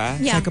 Psychopath?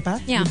 Yeah.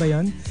 Psychopath? Yeah. Di ba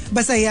yun?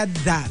 Basta he had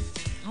that.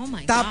 Oh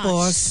my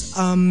Tapos,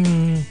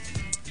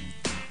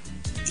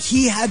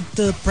 he had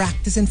to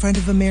practice in front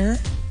of a mirror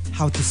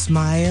how to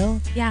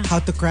smile, Yeah. how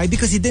to cry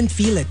because he didn't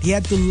feel it. He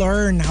had to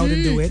learn how to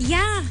do it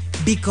Yeah.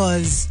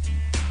 because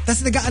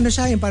tas nag-ano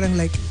siya yung parang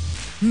like,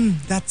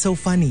 that's so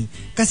funny.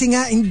 Kasi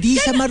nga hindi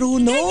siya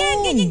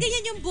marunong. Ganyan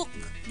yung book.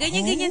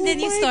 Ganyan din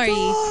yung story. Oh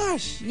my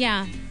gosh.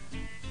 Yeah.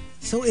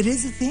 So it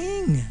is a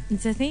thing.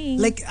 It's a thing.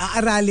 Like,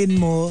 aaralin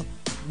mo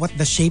what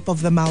the shape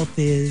of the mouth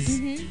is.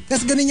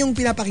 Tapos ganun yung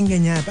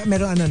pinapakinggan niya.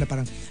 Meron ano na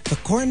parang, the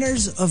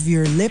corners of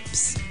your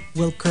lips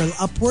will curl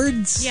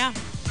upwards. yeah.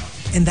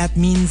 And that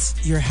means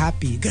you're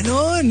happy.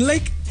 Ganon.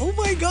 Like, oh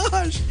my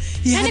gosh.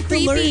 He Kinda had to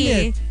learn creepy.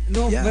 it.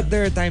 No, Yeah. but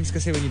there are times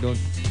kasi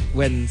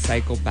when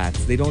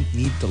psychopaths, they don't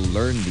need to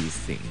learn these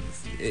things.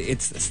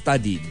 It's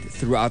studied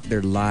throughout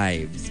their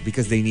lives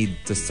because they need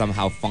to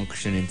somehow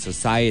function in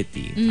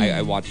society.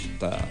 I watched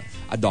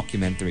a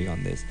documentary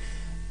on this.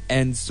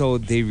 And so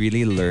they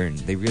really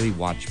learn. They really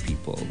watch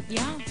people.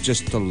 Yeah.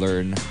 Just to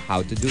learn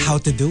how to do How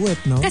it. to do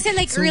it, no? Kasi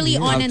like So early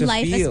weird. on How in to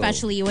life, feel.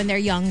 especially when they're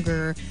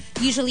younger,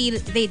 usually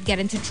they'd get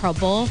into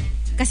trouble.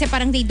 Kasi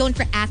parang they don't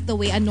react the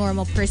way a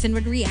normal person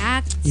would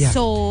react. Yeah.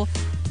 So,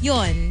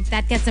 yun,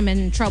 that gets them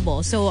in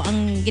trouble. So,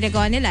 ang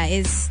ginagawa nila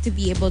is to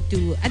be able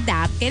to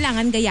adapt.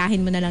 Kailangan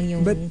gayahin mo na lang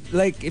yung... But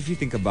like, if you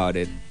think about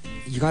it,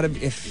 you gotta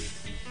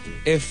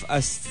if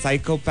a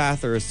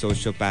psychopath or a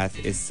sociopath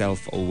is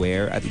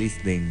self-aware, at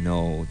least they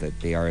know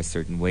that they are a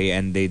certain way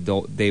and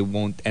they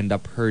won't end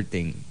up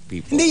hurting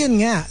people. Hindi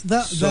yun nga.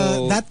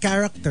 So- That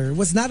character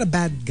was not a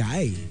bad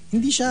guy.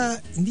 Hindi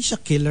siya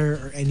killer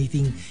or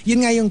anything. Yun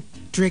nga yung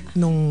trick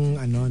nung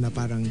ano na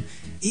parang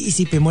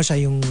iisipin mo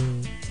siya yung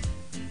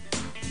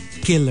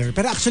killer.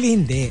 Pero actually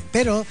hindi.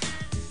 Pero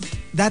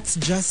that's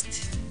just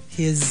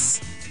his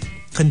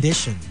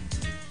condition.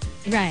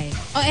 Right.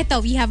 Oh,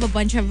 eto, we have a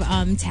bunch of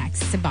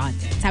texts about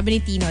it. Sabi ni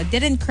Tino,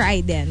 didn't cry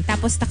din.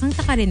 Tapos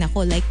takang-taka rin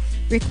ako, like,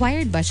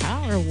 required ba siya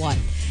or what?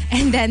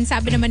 And then,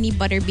 sabi naman ni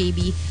Butter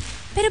Baby,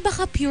 pero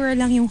baka pure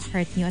lang yung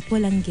heart niyo at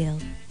walang guilt.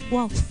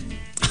 Wow.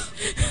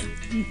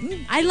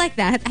 I like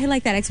that. I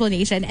like that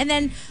explanation. And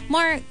then,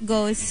 Mark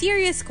goes,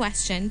 serious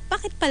question,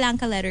 bakit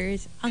palangka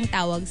letters ang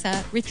tawag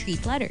sa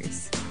retreat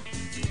letters?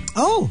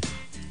 Oh,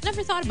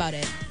 Never thought about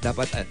it.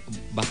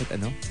 Bakit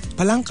ano?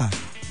 palangka.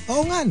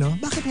 Oo nga, no?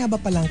 Bakit nga ba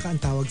palangka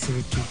ang tawag sa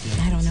retreat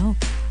letters? I don't know.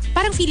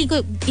 Parang feeling ko,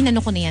 inano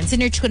ko na yan.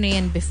 Sinerch ko na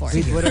yan before.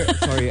 Wait,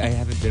 sorry, I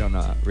haven't been on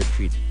a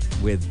retreat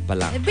with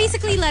Palangka.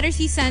 Basically, letters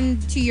you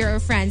send to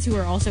your friends who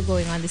are also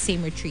going on the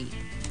same retreat.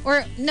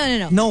 Or, no.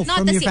 No,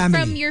 Not from the your same. family.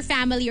 From your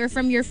family or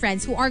from your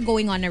friends who are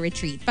going on a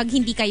retreat. Pag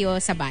hindi kayo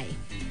sabay.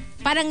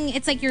 Parang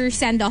it's like your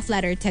send-off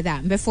letter to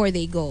them before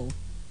they go.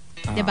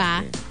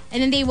 Diba? Okay. And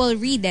then they will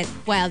read it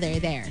while they're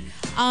there.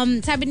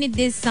 Sabi ni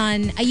this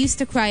son, I used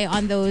to cry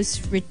on those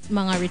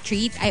mga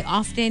retreat. I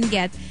often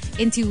get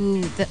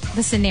into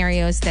the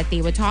scenarios that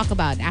they would talk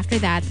about. After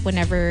that,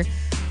 whenever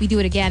we do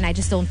it again, I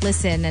just don't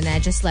listen and I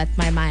just let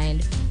my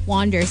mind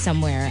wander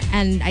somewhere.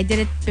 And I did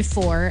it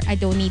before. I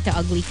don't need to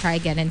ugly cry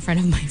again in front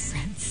of my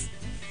friends.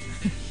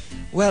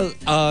 Well,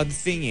 the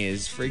thing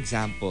is, for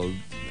example,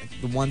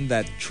 the one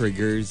that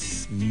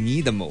triggers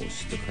me the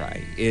most to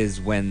cry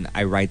is when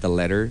I write a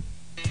letter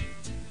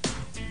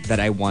that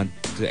I want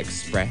to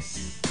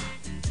express.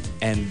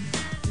 And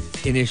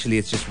initially,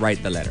 it's just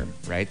write the letter,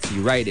 right? So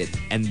you write it,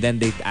 and then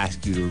they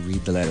ask you to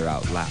read the letter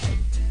out loud.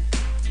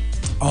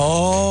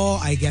 Oh,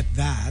 I get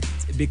that.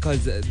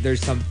 Because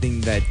there's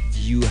something that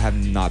you have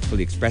not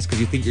fully expressed because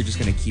you think you're just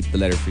going to keep the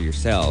letter for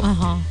yourself.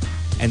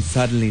 And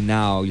suddenly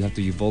now you have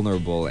to be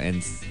vulnerable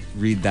and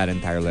read that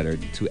entire letter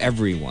to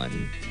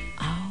everyone.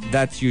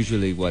 That's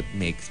usually what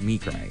makes me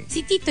cry.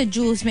 Si Tito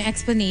Jules, may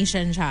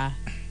explanation siya.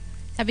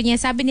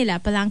 Sabi nila,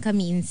 palanca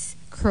means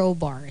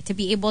crowbar. To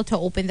be able to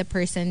open the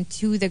person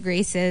to the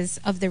graces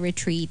of the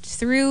retreat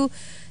through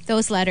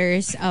those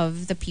letters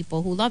of the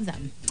people who love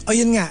them. Oh,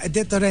 yun nga.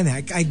 Dito rin,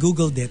 I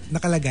googled it.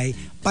 Nakalagay,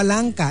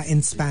 palanca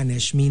in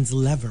Spanish means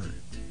lever.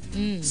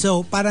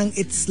 So parang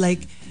it's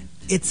like,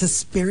 it's a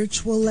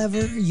spiritual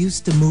lever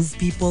used to move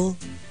people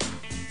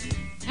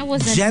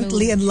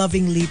gently and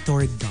lovingly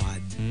toward God.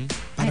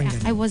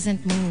 I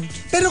wasn't moved.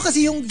 Pero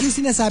kasi yung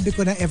sinasabi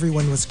ko na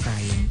everyone was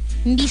crying.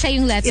 Hindi siya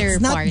yung letter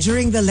It's not part.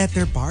 during the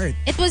letter part.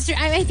 It was,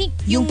 I think,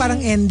 yung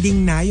parang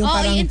ending na. Yung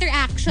parang yung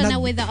interaction na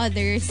with the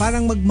others.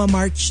 Parang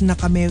magmamarch na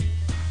kami.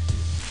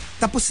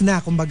 Tapos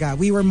na, kumbaga.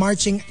 We were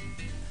marching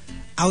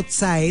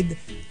outside.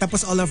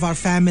 Tapos all of our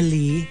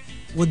family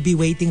would be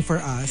waiting for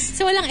us.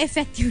 So walang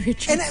effect yung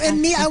retreat.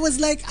 And me, I was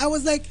like,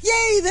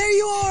 yay, there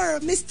you are.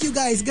 Missed you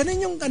guys.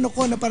 Ganun yung ano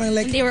ko na parang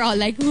like. And they were all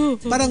like, ooh.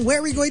 Parang where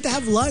are we going to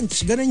have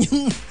lunch? Ganun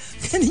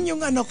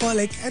yung ano ko.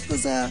 Like, it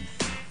was a.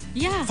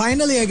 Yeah.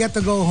 Finally, I get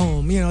to go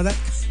home. You know,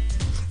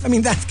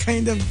 that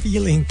kind of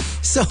feeling.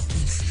 So.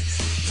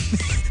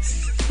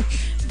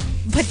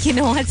 But you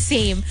know what?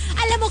 Same.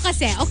 Alam mo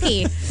kasi,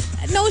 okay,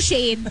 no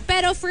shade.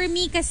 Pero for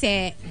me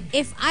kasi,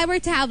 if I were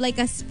to have like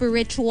a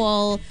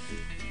spiritual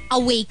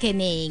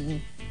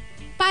awakening,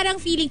 parang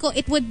feeling ko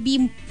it would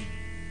be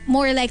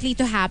more likely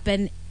to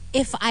happen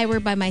if I were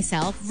by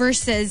myself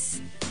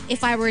versus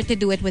if I were to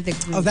do it with a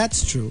group. Oh,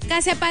 that's true.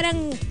 Kasi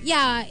parang,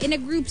 yeah, in a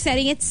group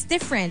setting, it's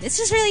different. It's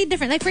just really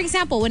different. Like, for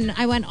example, when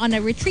I went on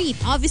a retreat,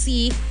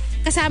 obviously,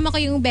 kasama ko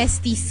yung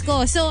besties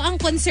ko. So, ang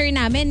concern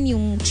namin,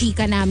 yung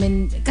chika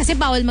namin, kasi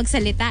bawal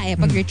magsalita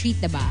pag retreat,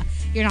 diba?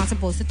 You're not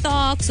supposed to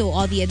talk, so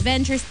all the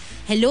adventures.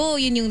 Hello,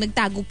 yun yung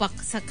nagtago pa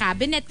sa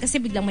cabinet kasi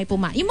biglang may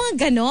yung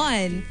mga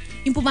ganon.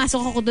 Yung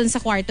pumasok ako dun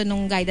sa kwarto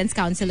ng guidance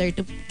counselor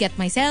to get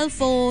my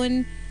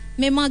cellphone.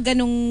 May mga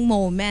ganong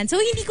moments. So,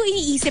 hindi ko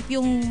iniisip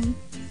yung,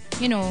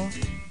 you know,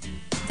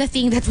 the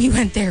thing that we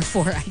went there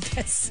for, I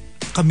guess.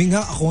 Ako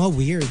nga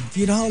weird.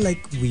 You know how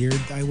like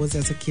weird I was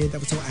as a kid? I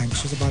was so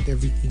anxious about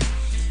everything.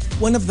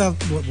 One of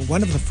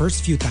the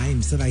first few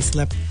times that I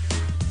slept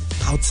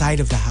outside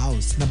of the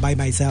house na by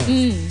myself.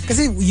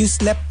 Kasi you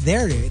slept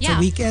there It's a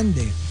weekend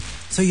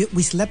So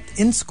we slept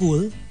in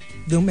school.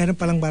 Doon meron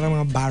palang parang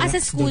mga barracks.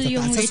 Sa school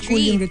yung retreat. Sa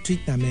school yung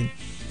retreat namin.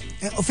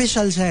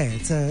 Official siya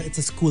It's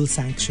a school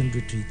sanctioned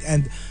retreat.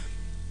 And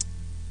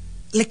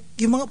like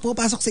yung mga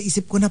pupasok sa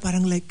isip ko na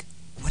parang like,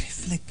 what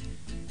if like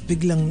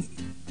biglang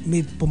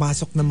may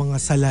pumasok na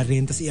mga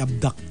salarin tapos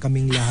i-abduct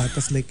kaming lahat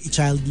tapos like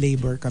child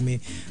labor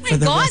kami for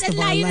the rest of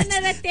our lives.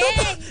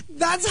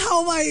 That's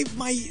how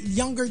my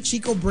younger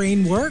Chico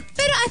brain worked.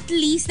 Pero at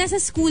least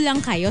nasa school lang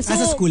kayo. So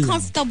nasa school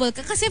comfortable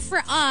ka. Kasi for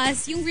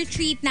us, yung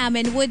retreat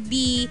namin would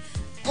be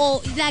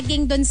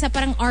laging dun sa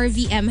parang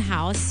RVM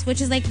house,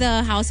 which is like the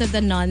house of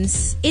the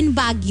nuns in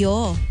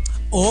Baguio.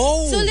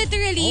 Oh! So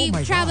literally,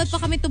 travel pa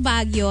kami to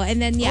Baguio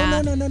and then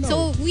No.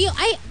 So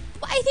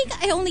I think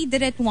I only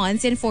did it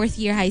once in 4th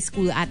year high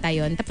school ata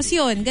yun. Tapos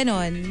yun,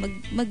 ganon.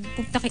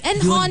 Magpunta kayo.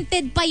 And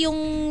haunted pa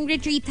yung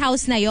retreat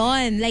house na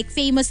yun. Like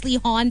famously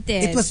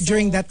haunted. It was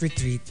during that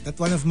retreat that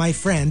one of my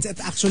friends,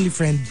 at actually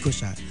friend ko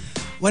siya,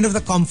 one of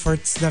the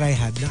comforts that I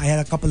had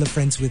a couple of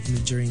friends with me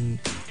during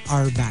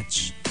our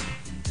batch.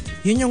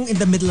 Yun yung in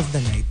the middle of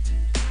the night,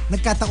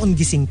 nagkataon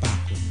gising pa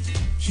ako.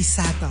 He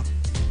sat up.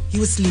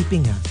 He was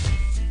sleeping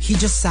He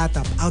just sat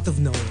up out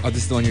of nowhere. Oh,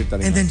 this is the one you're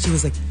telling And me. then she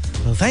was like,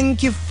 well,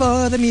 thank you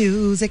for the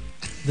music,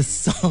 the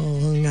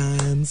song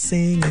I'm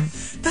singing.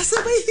 Tapos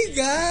sabay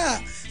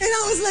higa. And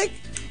I was like,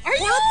 are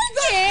you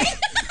okay?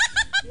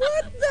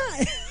 What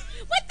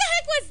the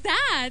heck was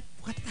that?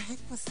 What the heck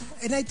was that?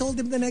 And I told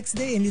him the next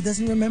day and he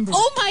doesn't remember.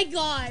 Oh my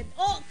God.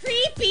 Oh,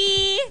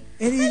 creepy.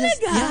 And he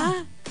just,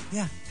 Talaga?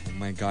 Yeah. Oh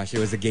my gosh, it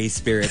was a gay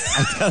spirit.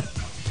 I'm telling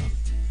you.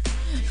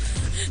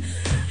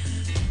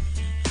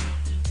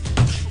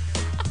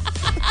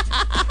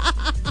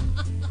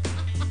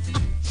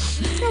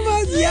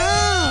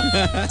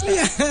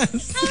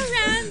 Yes. How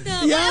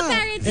random. Yeah. Well,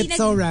 apparently, It's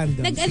so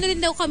random. Nag-ano rin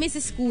daw kami sa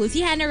school.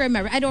 Si Hannah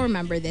I don't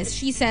remember this.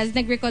 She says,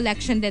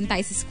 nag-recollection din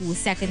tayo sa school,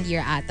 2nd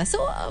year ata.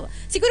 So,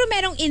 siguro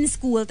merong in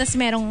school, tas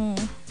merong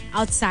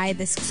outside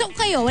the school. So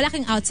kayo, wala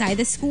kang outside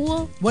the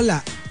school?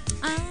 Wala.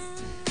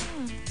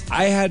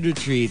 I had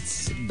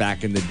retreats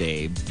back in the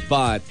day,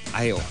 but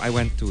I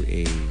went to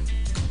a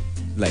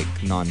like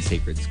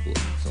non-sacred school,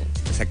 so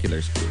a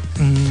secular school.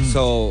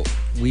 So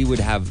we would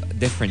have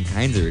different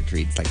kinds of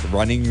retreats, like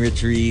running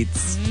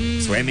retreats,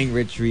 swimming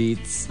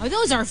retreats. Oh,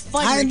 those are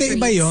fun Hindi,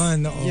 retreats. iba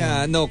yun. Oo.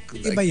 Yeah, no,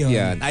 Iba yun.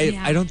 yeah.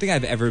 I don't think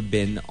I've ever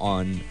been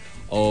on.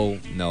 Oh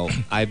no,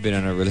 I've been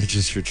on a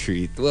religious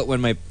retreat. Well, when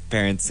my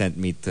parents sent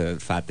me to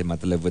Fatima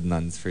to live with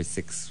nuns for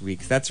 6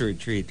 weeks, that's a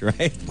retreat,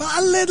 right? Well,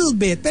 a little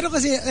bit. Pero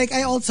kasi, like,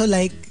 I also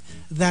like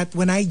that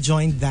when I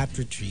joined that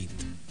retreat,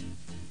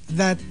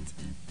 that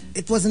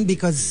it wasn't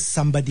because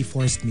somebody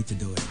forced me to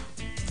do it.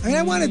 I mean,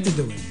 I wanted to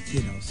do it,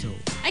 you know, so.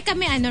 Ay,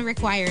 kami,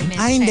 requirement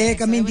Ay, siya hindi. eh.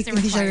 So Kami it hindi, was a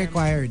hindi siya requirement.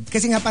 required.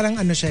 Kasi nga parang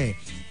ano siya eh.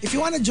 If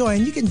you want to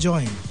join, you can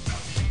join.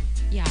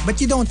 Yeah.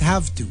 But you don't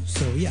have to.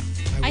 So, yeah.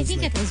 I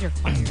think it was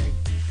required.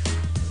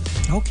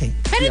 Okay.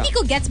 Pero hindi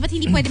ko gets, ba't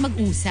hindi pwede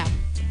mag-usap?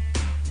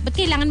 Ba't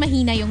kailangan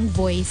mahina yung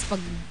voice pag...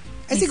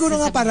 Eh, siguro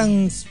nga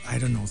parang, I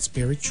don't know,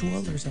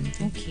 spiritual or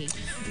something. Okay.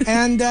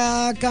 And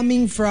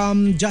coming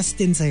from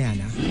Justin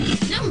Sayana,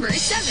 Number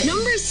 7.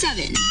 Number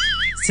 7.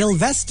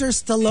 Sylvester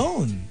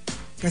Stallone.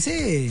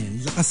 Kasi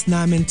lakas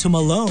namin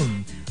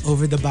tumalone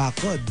over the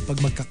bakod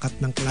pag magkakat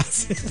ng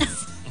klase.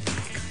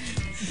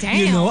 Damn.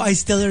 You know, I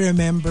still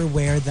remember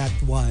where that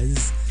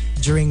was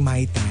during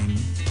my time,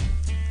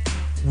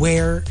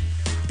 where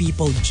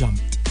people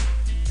jumped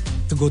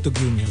to go to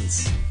Green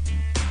Hills.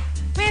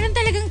 Meron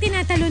talagang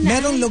tinatalo na.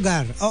 Merong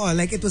lugar. Oo,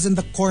 like it was in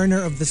the corner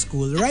of the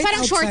school. Right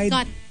Parang outside.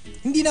 shortcut.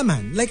 Hindi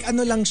naman. Like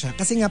ano lang siya.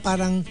 Kasi nga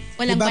parang,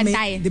 Walang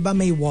pantay. Di ba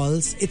may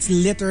walls? It's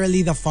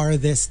literally the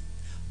farthest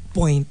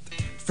point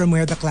from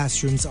where the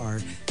classrooms are.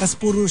 Tas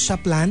puro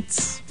siya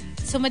plants.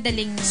 So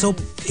madaling... So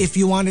if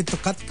you wanted to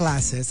cut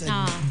classes and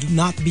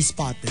not be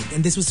spotted,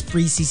 and this was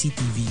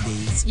pre-CCTV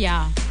days,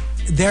 Yeah.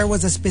 there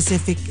was a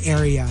specific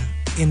area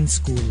in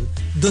school.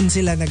 Doon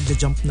sila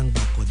nagja-jump ng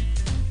bakod.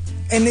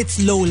 And it's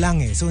low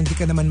lang eh. So hindi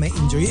ka naman may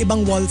injury. Yung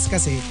ibang walls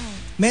kasi,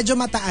 medyo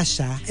mataas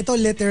siya. Ito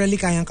literally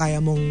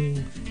kayang-kaya mong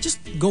just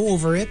go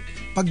over it.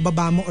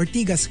 Pagbaba mo,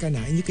 Ortigas ka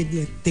na. And you can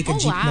take a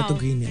jeep na to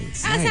Green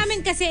Hills. Sa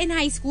amin kasi in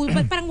high school,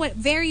 but parang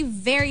very,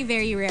 very,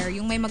 very rare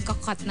yung may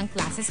magka-cut ng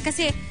classes.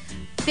 Kasi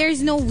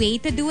there's no way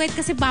to do it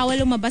kasi bawal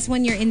lumabas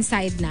when you're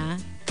inside na.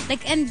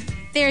 Like, and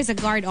there's a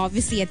guard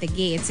obviously at the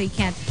gate so you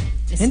can't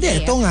escape.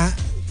 Hindi, ito nga.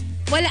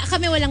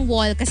 Kami walang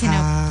wall kasi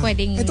na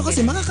pwedeng... Ito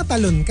kasi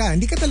makakatalon ka.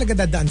 Hindi ka talaga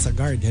dadaan sa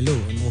guard. Hello,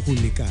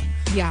 mahuhuli ka.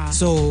 Yeah.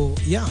 So,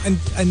 yeah.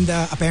 And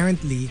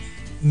apparently,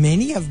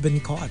 many have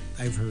been caught,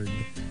 I've heard.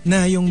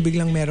 Na yung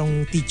biglang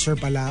merong teacher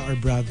pala or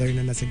brother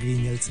na nasa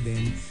Green Hills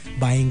din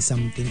buying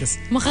something.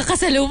 Tapos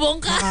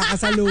Makakasalubong ka.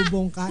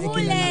 makakasalubong ka.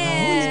 Huli! Kilala ka.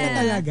 Huli ka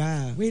talaga.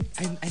 Wait,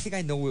 I think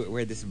I know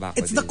where this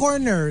back It's the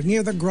corner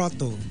near the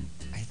grotto.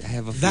 I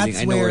have a feeling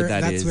That's I know where where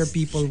that is. that's where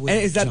people would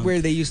And is that jump.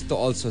 where they used to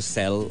also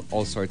sell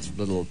all sorts of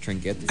little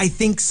trinkets? I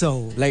think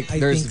so. Like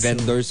I there's think so.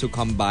 vendors who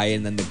come by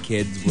and then the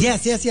kids would,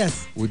 Yes.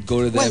 would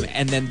go to them Well,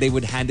 and then they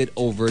would hand it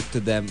over to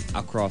them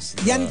across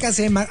the Yan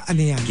kasi, ano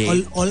yan,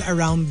 gate. all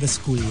around the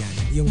school yan,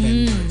 yung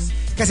vendors.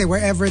 Kasi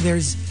wherever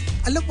there's,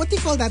 what do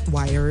you call that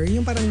wire?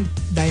 Yung parang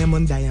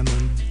diamond.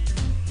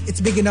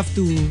 It's big enough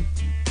to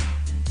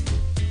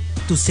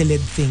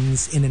slid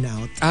things in and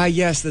out. Ah,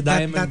 yes, the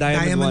diamond one.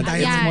 diamond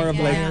It's more of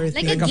wire Like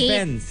thing. a gate.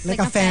 fence. Like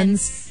a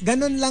fence.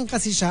 Ganon lang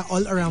kasi siya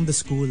all around the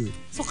school.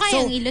 So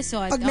kayang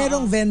ilusot. Pag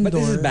merong vendor, But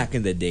this is back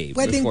in the day.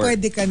 pwede before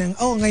ka nang,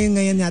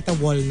 ngayon yata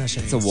wall na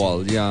siya. It's a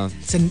wall, yeah.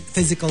 It's a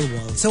physical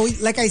wall. So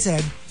like I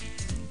said,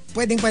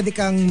 pwede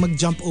kang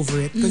mag-jump over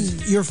it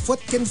because your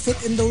foot can fit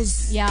in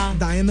those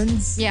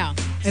diamonds. Yeah.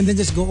 And then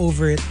just go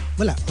over it.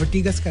 Wala,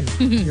 Ortigas ka na.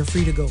 You're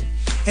free to go.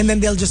 And then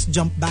they'll just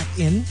jump back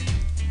in.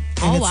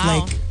 And it's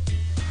wow. like,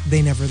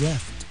 they never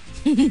left.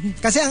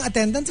 Kasi ang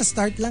attendance sa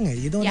start lang eh.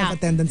 You don't have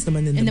attendance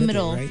naman in the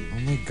middle, right?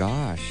 Oh my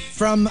gosh.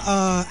 From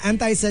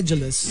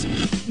Anti-Sedulous,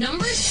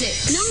 Number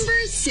 6. Number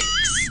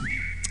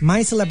 6.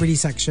 my celebrity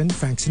section,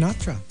 Frank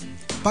Sinatra.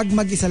 Pag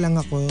mag-isa lang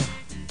ako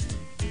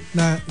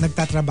na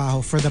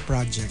nagtatrabaho for the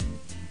project,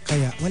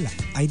 kaya wala.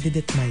 I did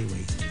it my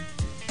way.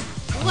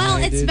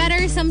 Well, I it's did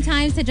better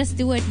sometimes to just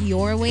do it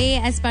your way,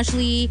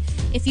 especially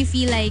if you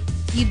feel like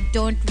you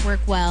don't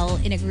work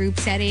well in a group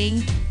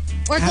setting.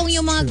 Or kung That's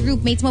yung mga true.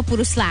 groupmates mo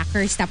puro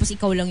slackers tapos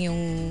ikaw lang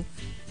yung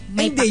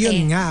may Hindi, pake.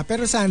 yun nga.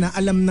 Pero sana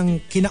alam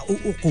ng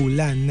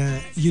kinauukulan na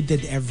you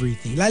did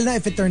everything. Lalo na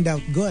if it turned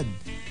out good.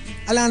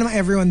 Alam naman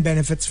everyone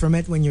benefits from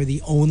it when you're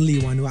the only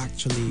one who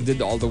actually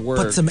Did all the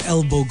work. put some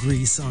elbow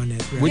grease on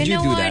it. Right? Would You you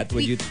know do what? that?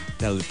 Would you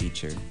tell the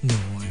teacher? No.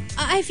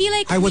 I feel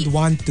like I would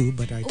want to,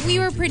 but I can't we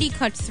were do pretty it.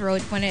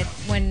 cutthroat when it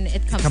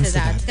comes comes to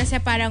to that. that. Kasi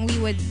parang we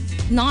would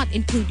not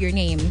include your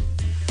name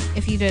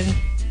if you didn't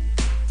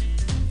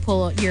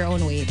pull your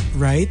own weight.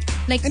 Right?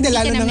 Like, Hindi, hindi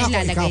lalo ka na namin nga ako,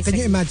 ilalagay ikaw. Can sa-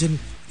 you imagine,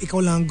 ikaw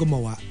lang ang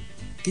gumawa?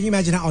 Can you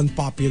imagine how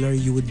unpopular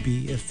you would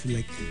be if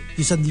like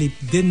you suddenly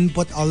didn't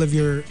put all of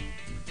your...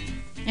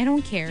 I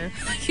don't care.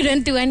 You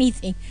didn't do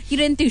anything. You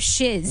didn't do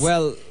shiz.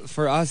 Well,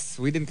 for us,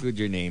 we'd include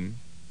your name.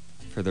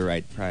 for the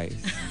right price.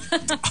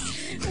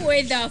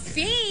 With a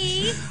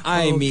fee.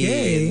 I Okay.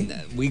 mean,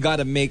 we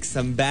gotta make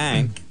some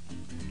bank,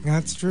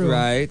 That's true.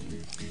 right?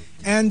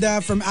 And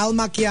from Al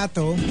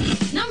Macchiato,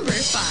 Number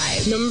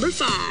 5. Number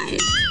 5.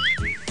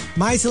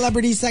 my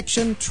celebrity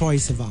section, Troy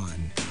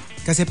Sivan.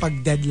 Kasi pag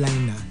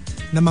deadline na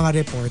ng mga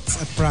reports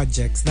at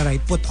projects that I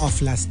put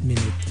off last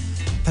minute,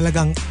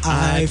 talagang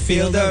I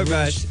feel the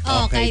rush.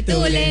 Okay,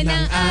 tuli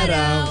ng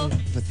araw.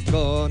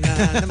 Pasko na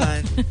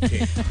naman.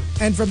 Okay.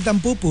 And from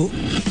Tampupu,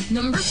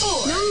 Number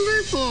 4. Number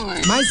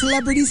 4. my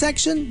celebrity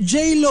section,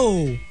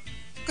 J-Lo.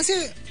 Kasi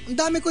ang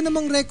dami ko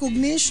namang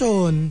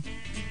recognition.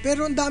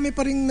 Pero ang dami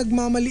pa rin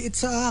nagmamaliit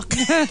sa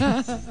akin.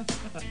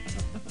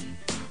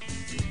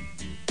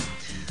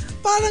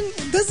 Parang,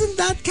 doesn't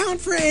that count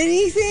for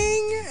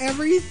anything?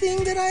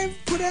 Everything that I've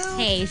put out?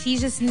 Hey, she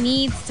just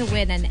needs to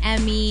win an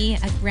Emmy,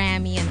 a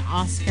Grammy, an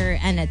Oscar,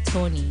 and a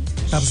Tony.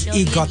 Tapos She'll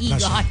be an igot na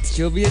siya.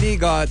 She'll be an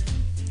EGOT.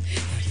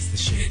 That is the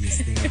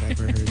shadiest thing I've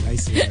ever heard, I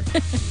swear.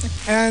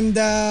 And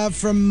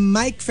from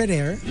Mike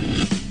Ferrer,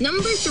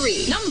 Number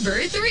 3.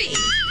 Number 3.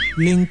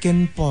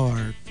 Lincoln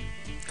Park.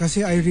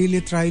 Kasi I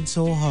really tried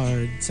so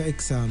hard sa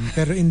exam.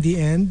 Pero in the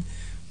end,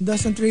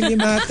 doesn't really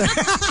matter.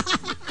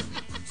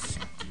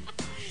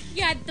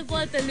 You had to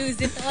fall to lose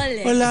it all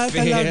eh. Wala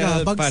Fail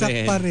talaga. pa Bagsak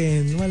rin. pa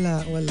rin.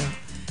 Wala.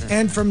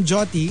 And from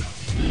Joti,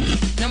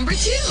 Number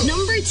 2.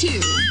 Number 2.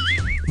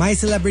 my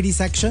celebrity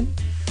section,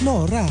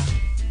 Nora.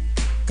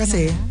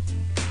 Kasi,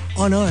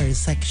 honor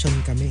section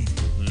kami.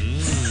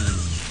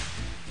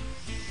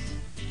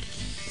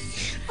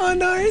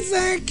 Honor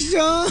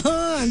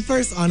section!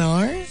 First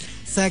honor,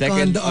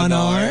 second Second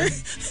honor, honor.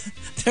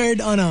 third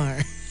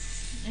honor.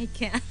 I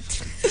can't.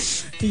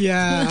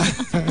 Yeah.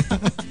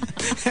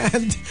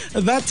 And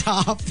the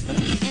top,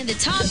 And the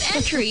top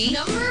entry.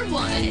 Number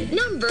 1.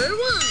 Number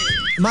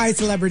 1. my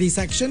celebrity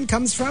section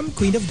comes from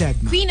Queen of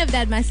Deadma, Queen of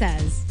Deadma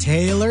says,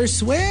 Taylor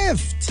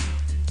Swift.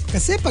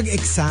 Kasi pag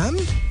exam,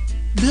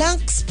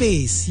 blank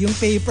space yung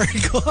paper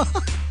ko.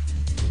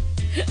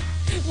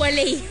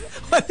 wale.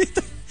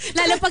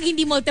 Lalo pag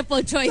hindi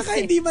multiple choice Saka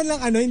eh.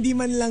 hindi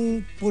man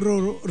lang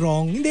puro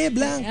wrong. Hindi,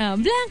 blank.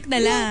 Blank na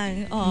lang.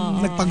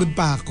 Oh. Nagpagod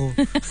pa ako.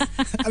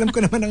 Alam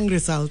ko naman ang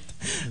result.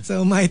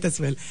 So, might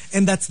as well.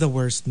 And that's the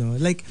worst, no?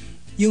 Like,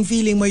 yung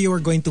feeling mo you were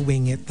going to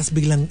wing it, tas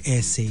biglang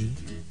essay.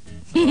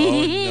 Oh,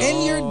 no. And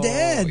you're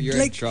dead. You're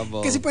like, in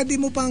trouble. Kasi pwede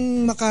mo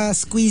pang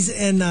maka-squeeze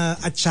in a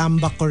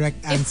chamba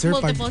correct answer.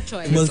 multiple pag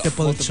choice.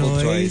 Multiple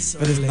choice.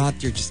 But Or if like, not,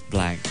 you're just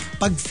blank.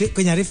 pag,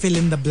 kunyari, fill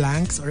in the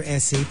blanks or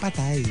essay,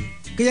 patay.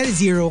 Kunyari,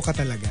 zero ka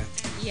talaga.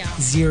 Yeah.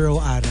 Zero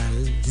aral,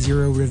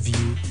 zero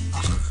review.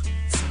 Ugh.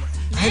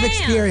 I've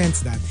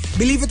experienced that.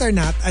 Believe it or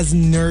not, as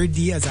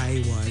nerdy as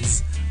I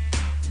was,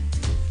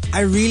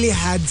 I really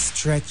had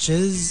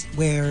stretches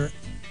where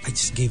I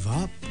just gave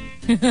up.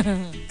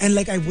 And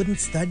like I wouldn't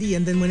study.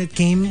 And then when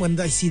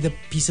I see the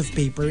piece of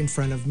paper in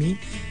front of me,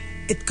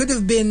 it could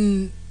have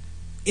been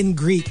in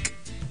Greek.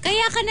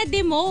 Kaya ka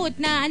na-demote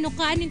na ano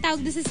yung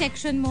tawag doon sa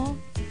section mo?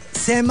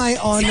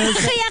 Semi-honor.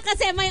 Kaya ka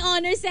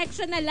semi-honor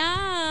section na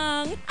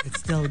lang. It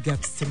still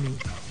gets to me.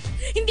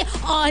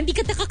 Hindi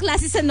ka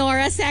nakaklase sa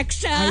Nora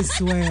section. I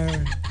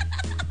swear.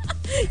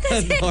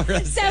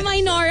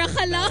 Semi-Nora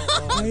ka lang.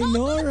 I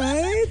know,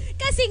 right?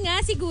 Kasi nga,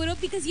 siguro,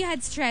 because you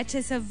had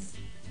stretches of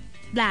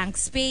blank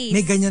space.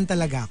 May ganyan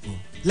talaga ako.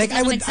 Like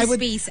I would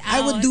Nagsispace I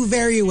would out. do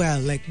very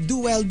well. Like do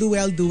well.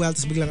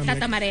 Tapos biglang I'm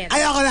Tatama like, rin.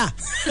 ayoko na.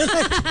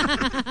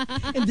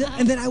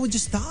 and then I would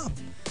just stop.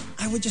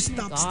 I would just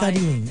stop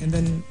studying. And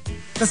then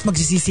tapos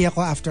magsisisi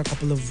ako after a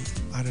couple of,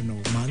 I don't know,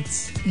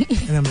 months.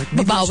 And I'm like,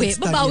 maybe I should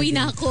study Babawi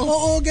again. na ako.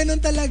 Oo, ganun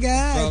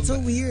talaga. It's so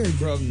weird.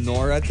 From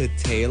Nora to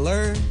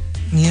Taylor,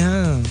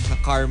 Yeah.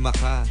 na-karma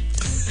ka.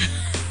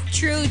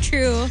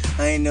 True.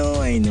 I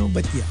know.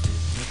 But yeah.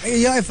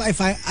 Yeah, if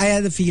I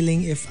had a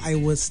feeling if I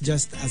was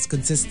just as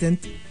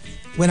consistent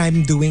when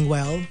I'm doing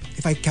well,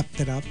 if I kept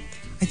it up,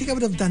 I think I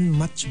would have done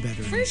much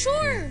better. For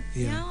sure.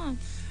 Yeah.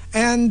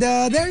 And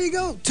there you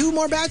go. 2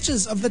 more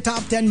batches of the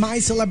top 10 My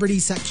Celebrity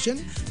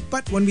section.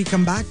 But when we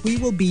come back, we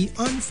will be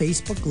on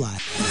Facebook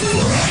Live.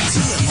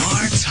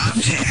 TMR Top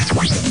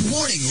 10.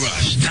 Morning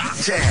Rush Top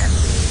 10.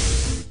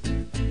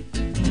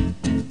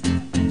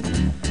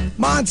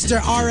 Monster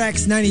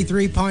RX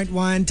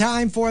 93.1.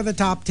 Time for the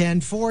top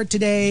 10 for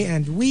today.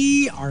 And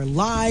we are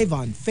live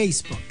on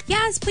Facebook.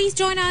 Yes, please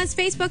join us,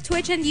 Facebook,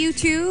 Twitch, and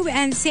YouTube,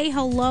 and say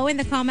hello in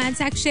the comment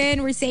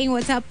section. We're saying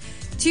what's up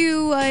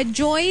to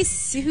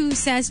Joyce, who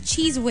says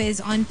Cheese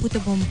Whiz on Puto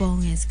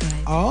Bongbong is good.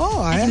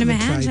 Oh, I can haven't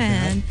tried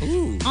imagine. that.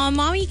 Ooh.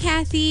 Mommy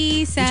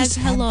Kathy I says just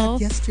had hello.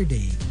 that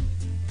yesterday.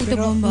 Puto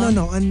Pero, Bongbong.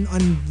 no,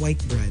 on white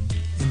bread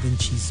and then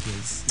cheese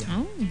whiz.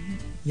 Yeah. Oh.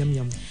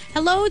 Yum.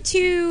 Hello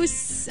to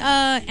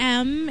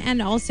M,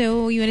 and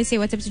also you want to say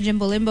what's up to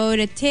Jimbo Limbo,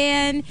 to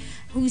Tin,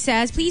 who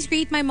says, please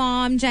greet my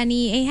mom,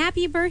 Jenny, a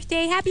happy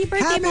birthday. Happy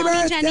birthday, Happy Mommy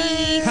birthday!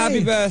 Jenny.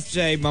 Happy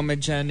birthday, Mama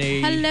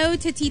Jenny. Hello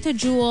to Tito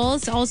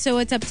Jules. Also,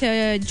 it's up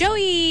to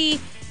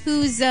Joey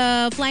who's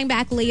flying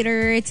back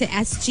later to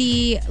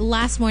SG.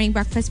 Last morning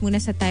breakfast muna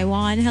sa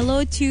Taiwan.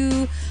 Hello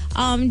to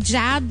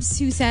Jabs,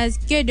 who says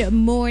good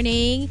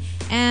morning.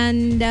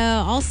 And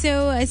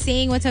also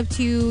saying what's up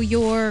to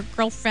your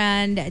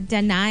girlfriend,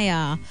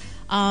 Danaya.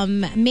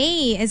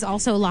 May is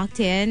also locked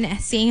in,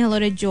 saying hello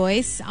to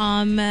Joyce.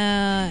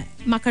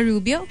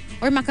 Macarubo.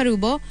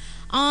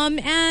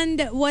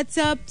 And what's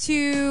up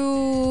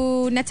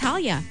to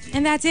Natalia.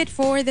 And that's it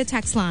for the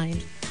text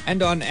line.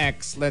 And on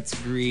X, let's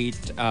greet,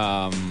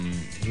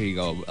 here you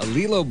go, a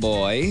Lilo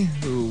boy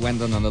who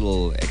went on a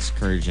little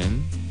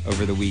excursion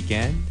over the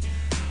weekend.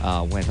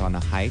 Went on a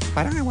hike.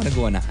 Parang I want to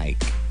go on a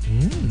hike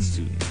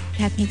soon.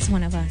 That makes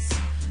one of us.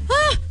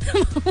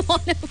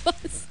 One of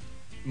us.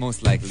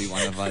 Most likely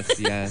one of us,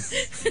 yes.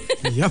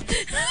 Yup.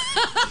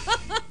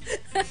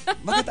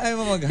 Bakit ayaw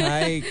mo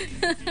mag-hike?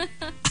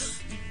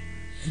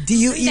 Do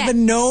you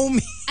even know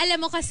me?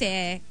 Alam mo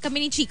kasi, kami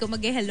ni Chico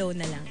mag-hello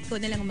na lang. Ikaw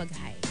na lang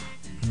mag-hi.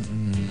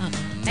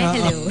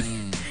 Hello.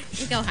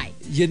 Ikaw, hi.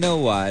 You know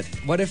what?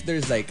 What if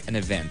there's like an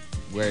event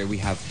where we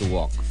have to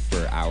walk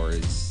for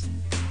hours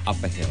up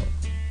a hill?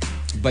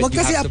 But Well, you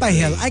kasi have up to a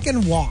hill, play. I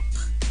can walk.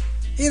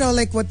 You know,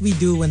 like what we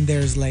do when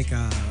there's like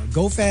a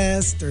Go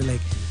Fest or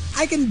like,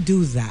 I can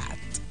do that.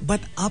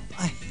 But up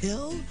a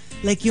hill?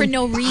 Like For yung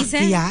no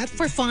reason? paakyat?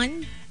 For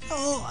fun?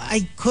 Oh,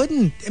 I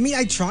couldn't. I mean,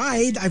 I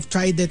tried. I've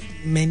tried it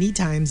many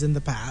times in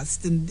the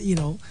past. And, you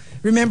know,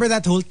 remember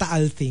that whole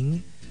Taal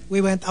thing? We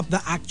went up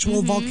the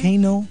actual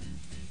volcano,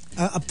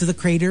 up to the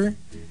crater.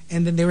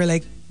 And then they were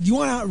like, do you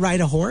want to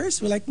ride a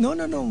horse? We're like, no,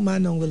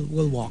 Manong,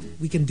 we'll walk.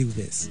 We can do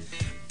this.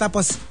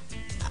 Tapos,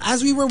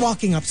 as we were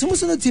walking up,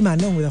 sumusunod si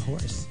Manong with a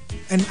horse.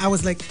 And I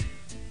was like,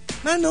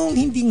 Manong,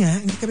 hindi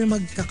kami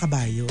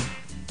magkakabayo.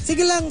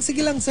 Sige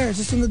lang, sir.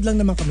 Susunod lang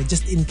naman kami,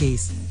 just in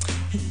case.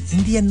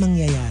 Hindi yan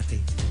mangyayari.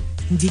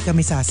 Hindi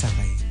kami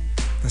sasakay.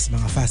 Tapos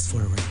mga fast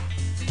forward.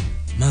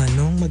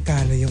 Manong,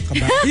 magkano yung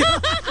kabayo?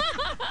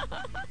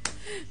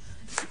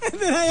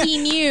 He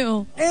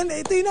knew. And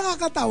ito yung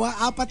nakakatawa.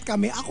 4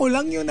 kami. Ako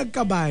lang yung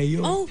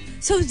nagkabayo. Oh,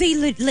 so they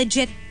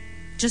legit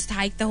just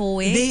hiked the whole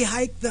way? They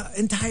hiked the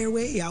entire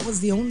way. I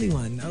was the only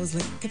one. I was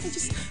like, can I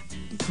just...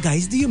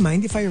 Guys, do you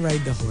mind if I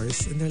ride the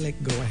horse? And they're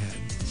like, go ahead.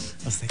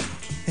 I was like,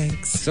 okay,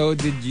 thanks. So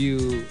did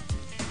you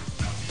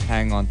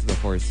hang on to the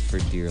horse for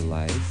dear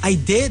life? I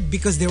did,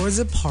 because there was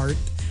a part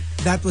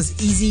that was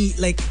easy.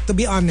 Like, to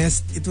be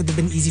honest, it would have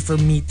been easy for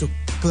me to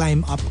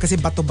climb up kasi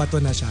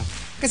bato-bato na siya.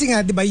 Kasi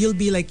nga, di ba, you'll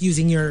be like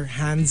using your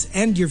hands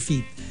and your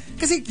feet.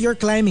 Kasi you're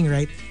climbing,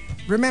 right?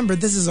 Remember,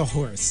 this is a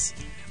horse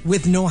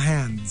with no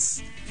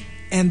hands.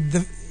 And,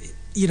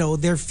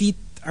 their feet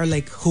are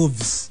like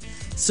hooves.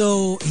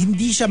 So,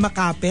 hindi siya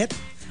makapit.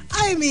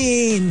 I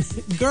mean,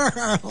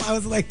 girl, I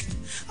was like,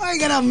 are you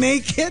gonna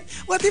make it?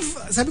 What if,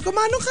 sabi ko,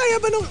 Manong, kaya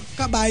ba nung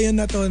kabayo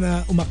na to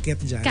na umakyat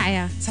dyan?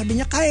 Kaya.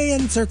 Sabi niya, kaya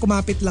yan, sir,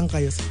 kumapit lang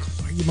kayo. Sabi ko,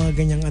 yung mga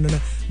ganyang na,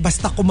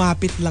 basta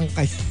kumapit lang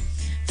kayo.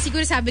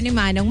 Siguro sabi ni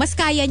Manong, mas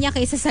kaya niya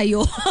kaysa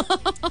sa'yo.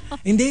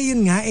 Hindi,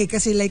 yun nga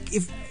kasi like,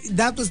 if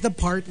that was the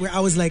part where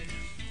I was like,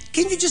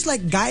 can you just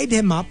like guide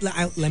him up?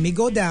 Let me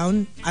go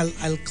down,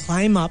 I'll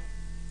climb up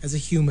as a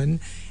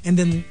human, and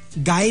then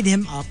guide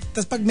him up.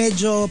 Tapos pag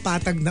medyo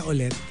patag na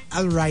ulit,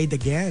 I'll ride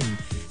again.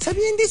 Sabi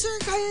niya, hindi sir,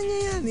 kaya niya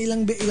yan.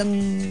 Ilang,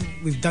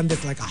 we've done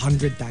that like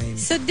 100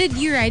 times. So did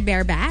you ride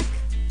bareback?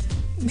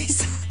 May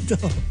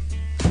saddle.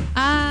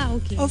 Ah,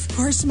 okay. Of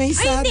course, may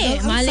saddle. hindi.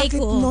 Ang Malay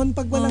sakit ko. nun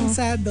pag walang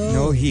saddle.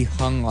 No, he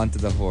hung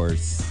onto the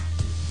horse.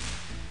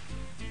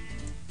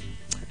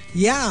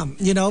 Yeah,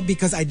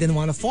 because I didn't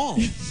want to fall.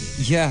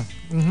 Yeah.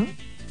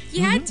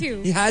 He had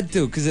to. He had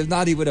to, because if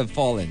not, he would have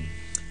fallen.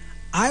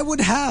 I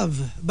would have.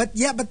 But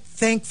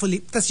thankfully,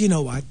 because you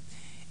know what?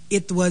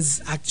 It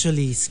was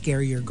actually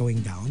scarier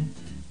going down.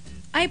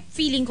 Ay,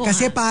 feeling ko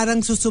Kasi nga.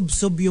 parang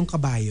susubsob yung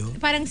kabayo.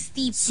 Parang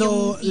steep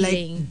So, yung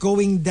feeling. like,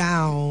 going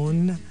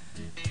down,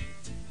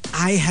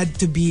 I had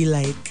to be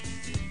like,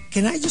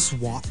 can I just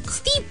walk?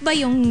 Steep ba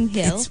yung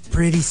hill? It's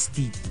pretty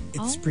steep.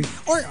 It's pretty...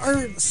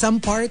 Or some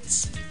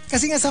parts...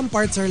 Kasi nga some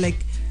parts are like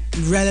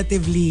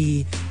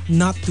relatively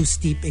not too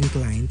steep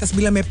incline. Tapos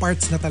bila may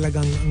parts na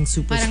talagang ang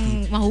super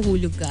Parang steep.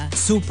 mahuhulog ka.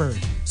 Super.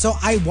 So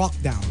I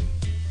walked down.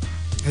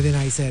 And then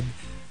I said,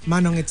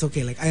 Manong, it's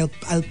okay. Like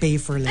I'll pay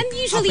for like And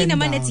usually up and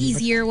naman down, it's but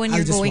easier when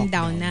I'll you're just going walk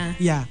down na.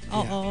 Yeah.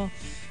 Oo.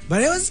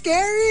 But it was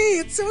scary.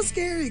 It's so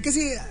scary.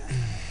 Kasi,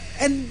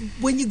 and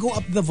when you go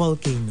up the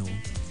volcano,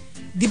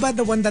 di ba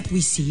the one that we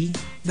see,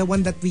 the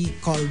one that we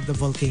call the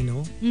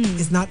volcano,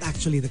 is not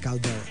actually the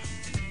caldera.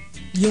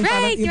 Yung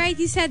Right, parang- right.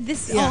 You said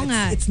this. Yeah, Oo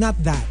nga. it's not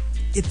that.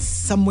 It's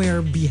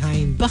somewhere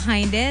behind.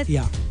 Behind it?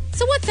 Yeah.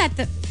 So what's that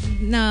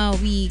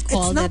we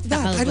call It's not the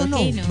that. I don't know.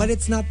 volcano? But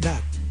it's not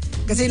that.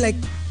 Kasi like,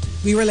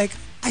 we were like,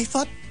 I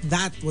thought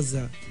that was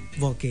a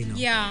volcano.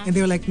 Yeah. And they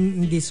were like,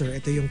 hindi sir,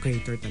 ito yung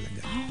crater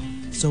talaga.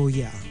 So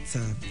yeah,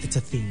 it's a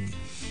thing.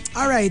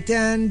 All right,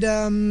 and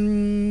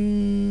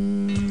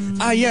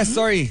Yes,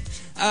 sorry.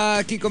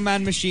 Kiko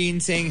Man Machine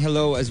saying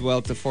hello as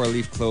well to 4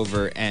 Leaf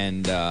Clover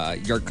and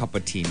your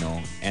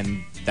Cappuccino.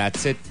 And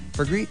that's it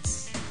for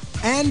greets.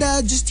 And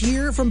just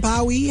here from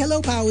Pawi.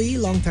 Hello, Pawi.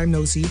 Long time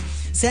no see.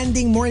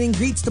 Sending morning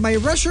greets to my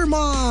Rusher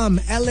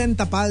mom, Ellen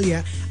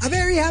Tapalya. A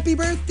very happy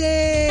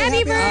birthday!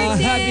 Happy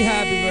birthday!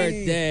 Happy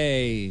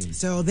birthday!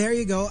 So there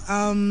you go.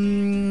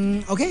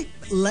 Okay,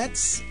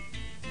 let's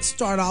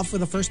start off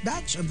with the first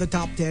batch of the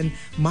top 10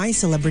 My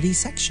Celebrity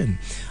section.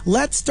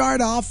 Let's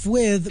start off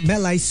with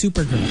Melai's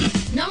Supergirl.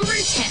 Number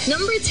 10.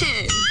 Number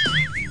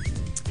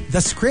 10.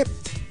 The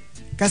script.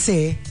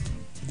 Kasi,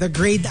 the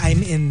grade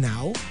I'm in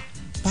now,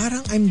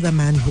 parang I'm the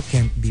man who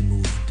can't be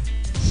moved.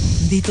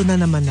 Dito na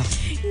naman ako.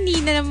 Hindi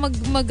na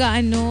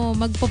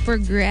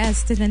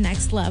magpo-progress to the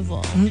next level.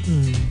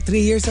 3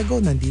 years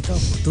ago, nandito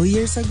ako. 2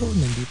 years ago,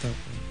 nandito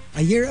ako.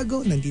 A year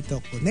ago,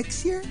 nandito ako.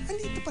 Next year,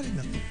 nandito pa rin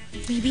ako.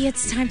 Maybe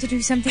it's time to do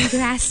something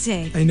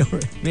drastic. I know,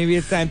 right? Maybe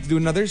it's time to do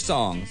another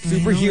song.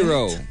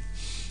 Superhero.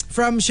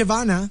 From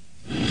Shivana,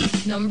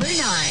 Number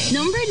 9.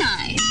 Number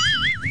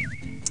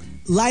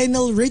 9.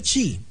 Lionel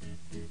Richie.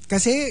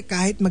 Kasi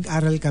kahit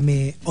mag-aral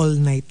kami all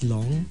night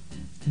long,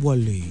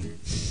 wala eh.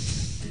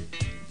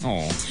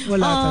 Oh.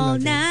 Wala All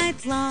talaga. night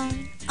long.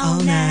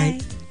 All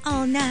night.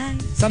 All night.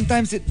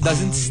 Sometimes it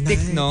doesn't All stick,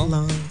 night no?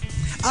 long.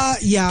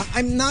 Yeah,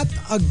 I'm not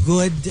a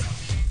good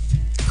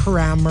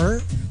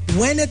crammer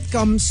when it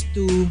comes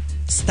to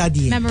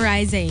studying.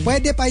 Memorizing.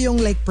 Pwede pa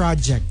yung like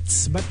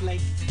projects, but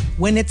like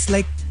when it's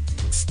like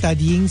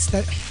studying,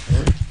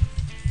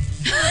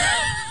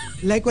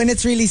 like when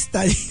it's really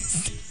studying,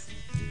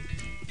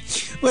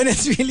 when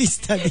it's really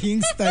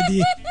studying.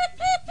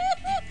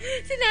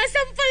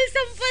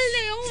 Sinasampal-sampal na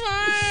yung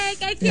mic.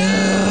 I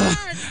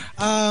can't.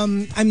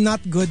 I'm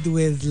not good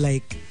with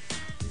like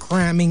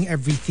cramming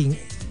everything,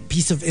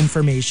 piece of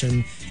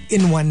information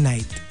in one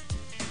night.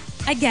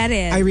 I get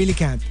it. I really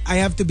can't. I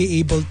have to be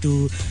able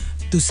to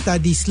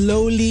study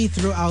slowly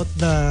throughout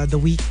the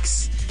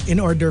weeks in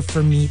order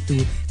for me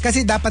to,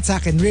 kasi dapat sa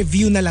akin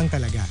review na lang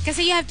talaga.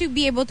 Kasi you have to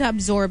be able to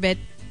absorb it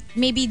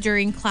maybe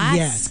during class.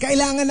 Yes,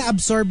 kailangan na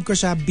absorb ko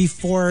siya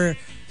before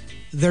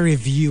the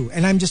review,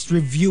 and I'm just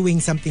reviewing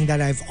something that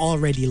I've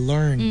already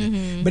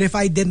learned. But if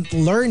I didn't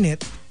learn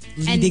it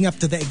leading up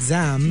to the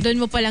exam, Doon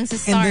mo pa lang sa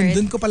and then start.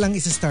 dun ko pa lang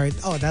isa-start,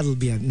 that'll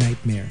be a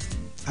nightmare.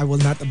 I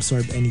will not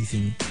absorb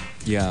anything.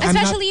 Yeah. I'm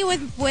not- Especially with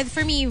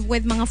for me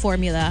with mga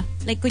formula,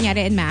 like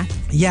kunyari in math.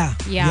 Yeah.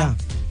 Yeah.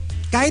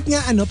 Kahit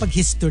nga pag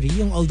history,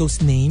 yung all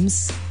those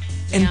names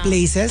and Yeah.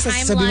 places,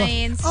 sabi mo,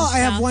 Timelines and I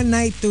have stuff. one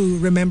night to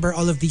remember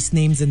all of these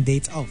names and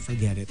dates. Oh,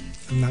 forget it.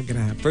 I'm not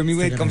gonna have. For me,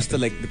 when it's it not comes to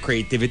gonna like the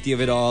creativity of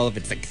it all, if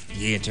it's like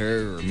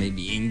theater or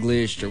maybe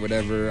English or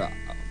whatever,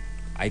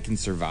 I can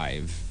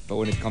survive.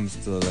 But when it comes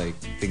to like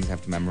things I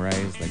have to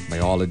memorize, like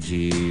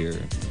biology or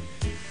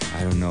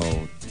I don't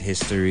know,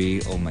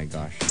 history, oh my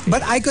gosh. happen.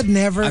 But I could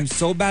never. I'm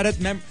so bad at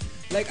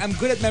I'm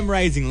good at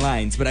memorizing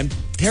lines, but I'm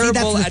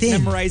terrible that's the at thing.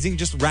 memorizing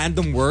just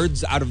random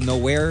words out of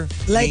nowhere.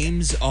 Like,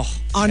 names. Oh,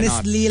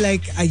 honestly,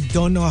 like I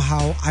don't know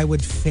how I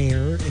would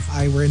fare if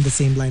I were in the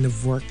same line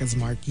of work as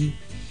Markki.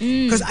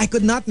 Because I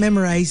could not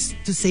memorize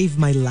to save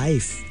my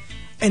life.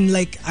 And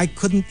like I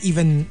couldn't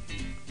even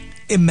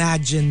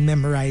imagine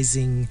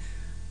memorizing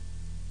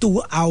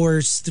 2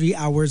 hours, 3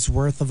 hours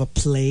worth of a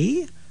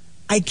play.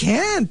 I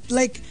can't.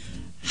 Like,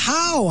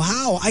 how?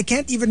 I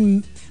can't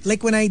even,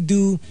 like when I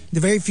do the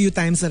very few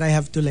times that I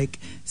have to like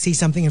say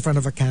something in front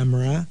of a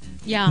camera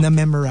Yeah. na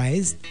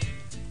memorized,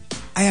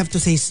 I have to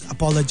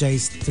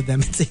apologize to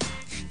them and say,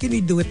 can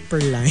we do it per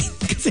line?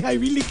 Because I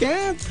really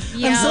can't.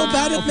 I'm so Yeah.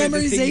 bad at Okay, the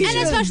thing memorization. And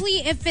especially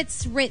if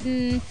it's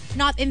written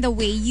not in the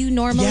way you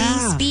normally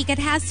Yeah. speak, it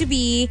has to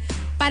be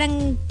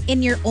parang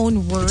in your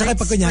own words Tsaka pag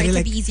for kunyari, it to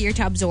like, be easier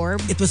to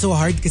absorb. it was so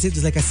hard because it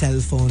was like a cell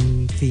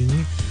phone thing.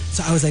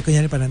 So I was like,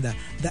 kunyari parang the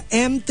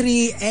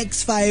M3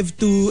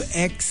 X52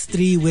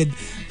 X3 with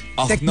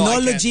Oh,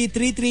 technology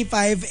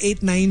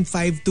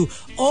 3358952.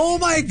 Oh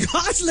my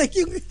gosh, like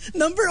yung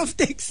number of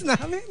texts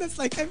namin. That's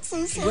like, I'm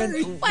so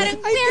sorry. Parang,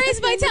 where is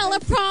my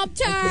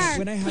teleprompter?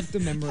 When I have to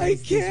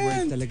memorize these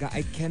words, talaga,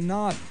 I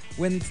cannot.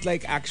 When it's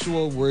like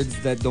actual words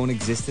that don't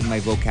exist in my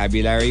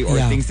vocabulary or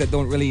Yeah. things that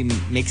don't really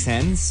make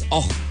sense,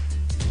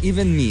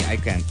 even me, I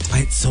can't.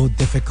 It's so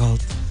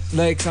difficult.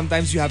 Like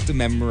sometimes you have to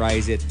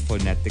memorize it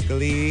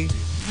phonetically,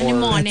 or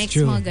Mnemonics,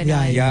 true. mga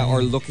ganun. Yeah, yeah,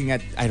 or looking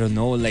at I don't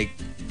know, like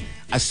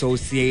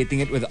associating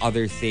it with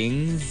other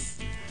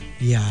things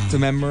Yeah. to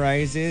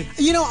memorize it.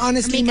 You know,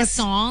 honestly, Make a mas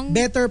song?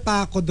 better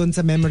pa ako dun sa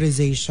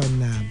memorization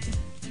na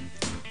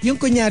yung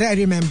kunyari, I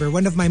remember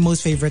one of my most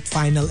favorite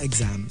final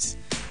exams.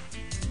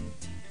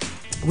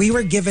 We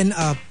were given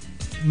a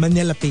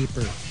Manila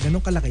paper. Ganun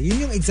kalaki. Yun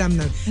yung exam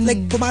na,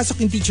 like, pumasok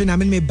yung teacher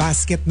namin, may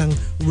basket ng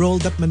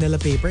rolled up Manila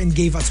paper and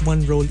gave us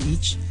one roll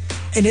each.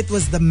 And it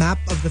was the map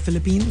of the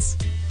Philippines.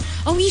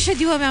 Oh, we should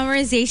do a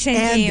memorization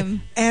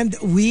game. And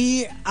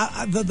we,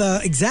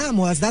 the exam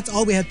was, that's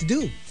all we had to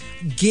do.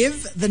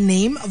 Give the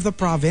name of the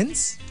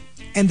province,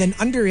 and then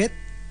under it,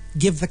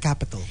 give the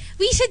capital.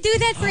 We should do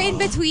that for in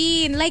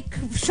between. Like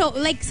show,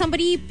 like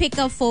somebody pick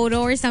a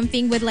photo or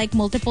something with like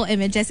multiple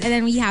images, and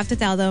then we have to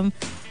tell them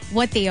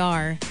what they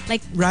are.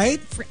 Like Right?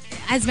 for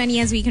as many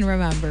as we can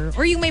remember.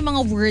 Or yung may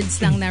mga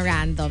words lang na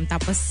random.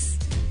 Tapos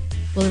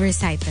will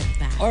recite that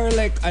back. Or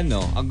like, a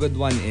good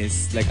one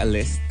is like a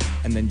list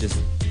and then just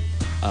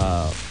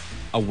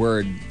a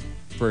word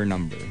per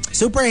number.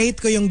 Super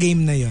hate ko yung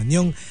game na yon.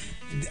 Yung,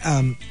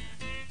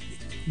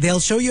 they'll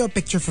show you a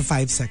picture for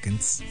 5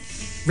 seconds.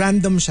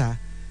 Random siya.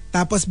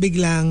 Tapos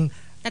biglang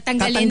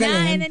Tatanggalin na,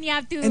 and then you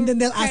have to and then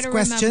they'll try ask to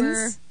questions.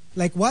 remember.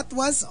 Like, what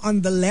was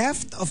on the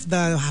left of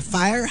the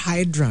fire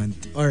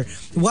hydrant? Or,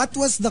 what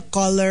was the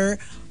color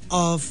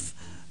of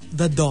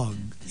the dog?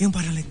 Yung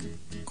parang like,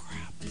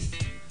 crap.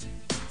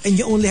 And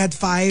you only had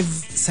 5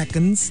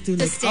 seconds to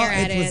like, stare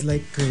at it was it.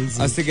 like crazy.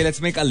 Sige, let's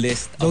make a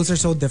list. Those are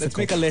so Let's difficult.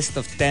 make a list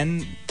of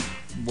 10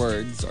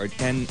 words or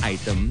 10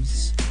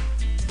 items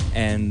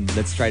and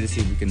let's try to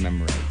see if we can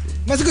memorize it.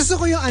 Mas gusto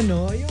ko yung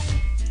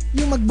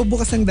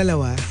magbubukas ng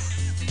dalawa.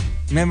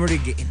 Memory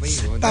game. Iba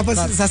yun. Tapos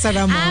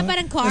sasara mo.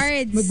 Parang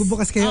cards. Tas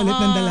magbubukas kayo ulit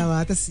ng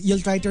dalawa. Tapos you'll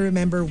try to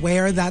remember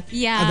where that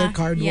other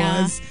card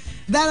was.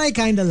 That I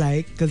kind of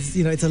like because,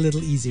 it's a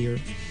little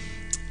easier.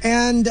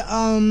 And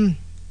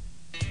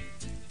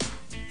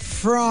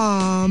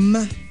from,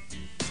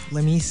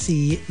 let me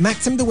see,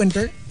 Maxim the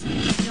Winter.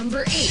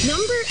 Number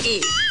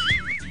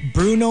 8.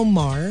 Bruno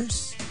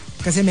Mars.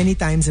 Kasi many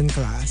times in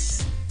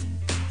class,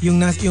 yung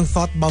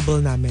thought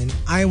bubble namin,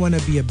 I wanna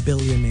be a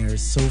billionaire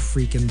so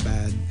freaking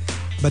bad.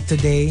 But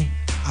today,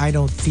 I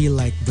don't feel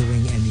like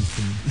doing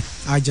anything.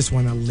 I just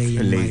wanna lay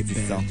in my Lazy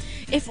bed. song.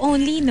 If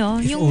only,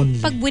 no? If Yung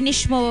only. pag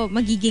winish mo,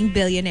 magiging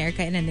billionaire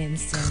ka in an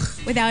instant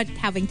without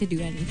having to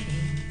do anything.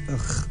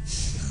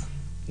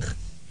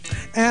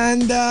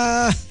 And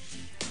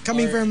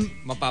coming Or, from...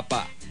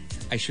 Mapapa,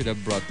 I should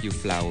have brought you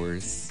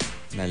flowers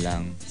na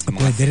lang. Sa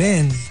mga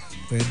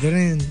Pwede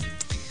rin.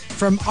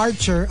 From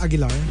Archer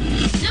Aguilar,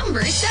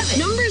 Number 7.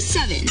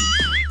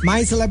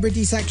 my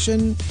celebrity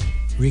section,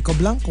 Rico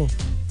Blanco.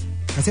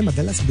 Kasi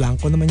madalas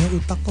blanco naman yung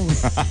utak ko.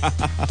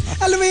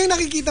 Alam mo yung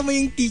nakikita mo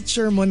yung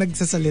teacher mo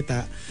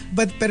nagsasalita,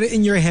 pero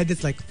in your head it's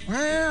like...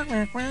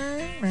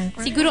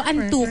 Siguro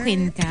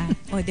antukin ka.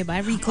 O, diba?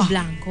 Rico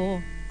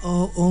Blanco.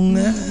 Oo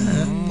nga.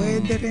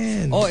 Pwede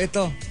rin. Oh,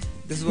 ito.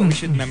 This is what we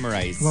should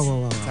memorize.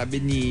 Wow. Sabi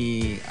ni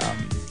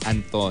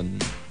Anton,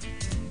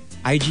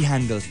 IG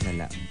handles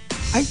na lang.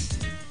 Ay,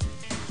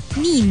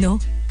 Nino.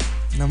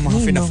 Na mga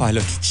Nino.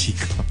 pina-follow ni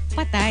Chico.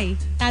 Patay.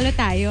 Talo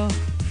tayo.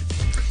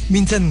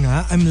 minsan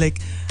nga, I'm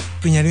like,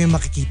 kunyari may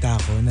makikita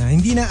ako na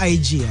hindi na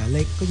IG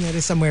like kunyari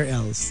somewhere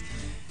else.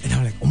 And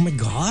I'm like, oh my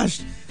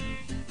gosh,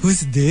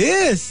 who's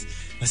this?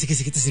 Sige,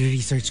 tapos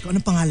research ko.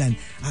 Anong pangalan?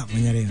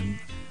 Kunyari,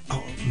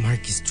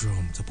 Markis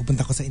Drome. So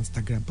pupunta ko sa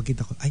Instagram.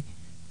 Pagkita ko, ay,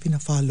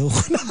 pina-follow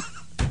ko na.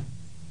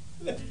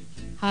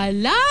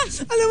 Hala?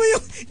 Alam mo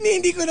yung,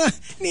 hindi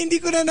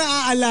ko na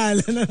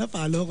naaalala na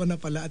na-follow ko na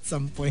pala at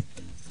some point.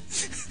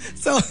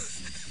 So,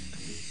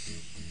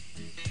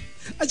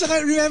 at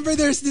saka remember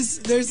there's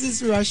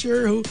this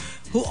rusher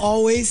who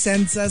always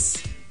sends us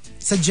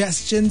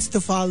suggestions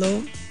to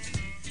follow.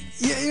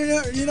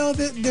 You know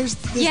there's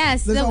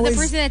Yes, the always,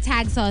 person that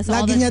tags us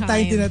all lagi the niya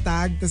tayo time.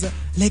 tinatag. Tas,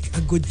 like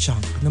a good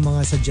chunk ng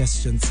mga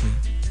suggestions niya.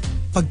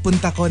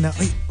 Pagpunta ko na,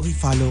 uy,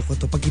 follow ko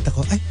to. Pagkita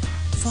ko, ay,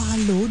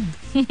 followed.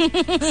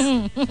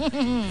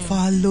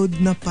 Followed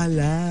na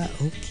pala.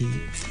 Okay.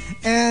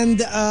 And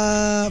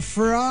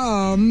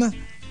from,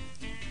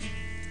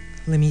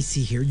 let me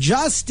see here,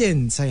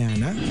 Justin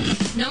Sayana.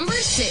 Number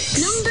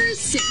 6.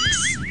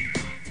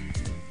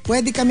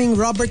 Pwede kaming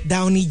Robert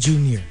Downey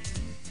Jr.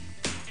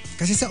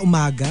 Kasi sa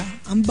umaga,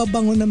 ang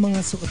babango ng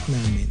mga suot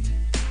namin.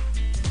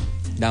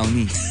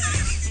 Downy.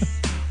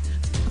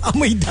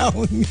 Amoy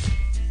Downey.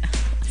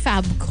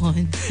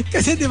 Fabcon.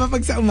 Kasi di ba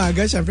pag sa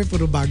umaga, syempre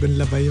puro bagong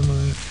laba yung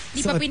mga Di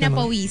pa suot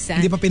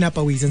pinapawisan. Hindi pa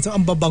pinapawisan. So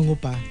ang babango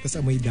pa, tapos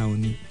amoy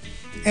Downey.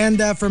 And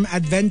from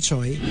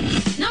Advenchoy,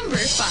 Number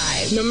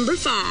 5.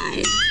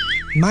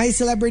 my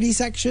celebrity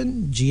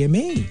section,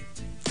 GMA.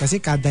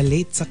 Kasi kada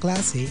late sa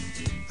klase,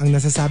 ang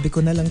nasasabi ko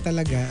na lang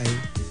talaga ay,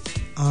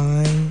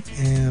 I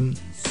am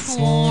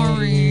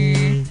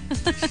sorry.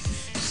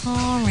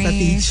 Sorry. Sa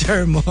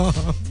teacher mo.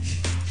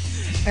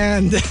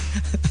 And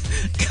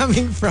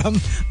coming from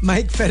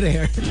Mike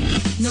Ferrer,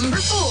 Number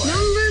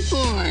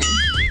 4.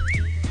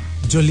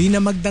 Jolina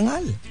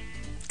Magdangal.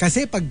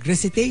 Kasi pag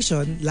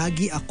recitation,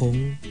 lagi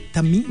akong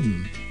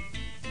tamim.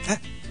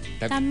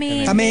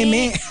 Tameme.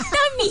 Tameme.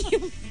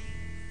 Tamim.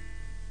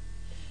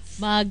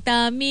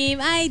 Magtamim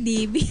ay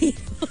di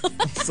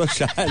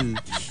Social.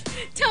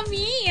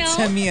 Tamim.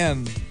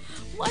 Samyam.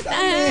 What the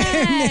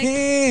heck?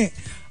 Tameme.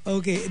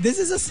 Okay,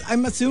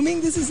 I'm assuming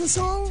this is a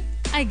song?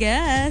 I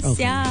guess,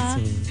 Okay, yeah.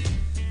 so,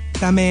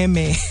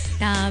 tameme.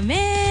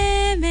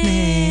 Tameme.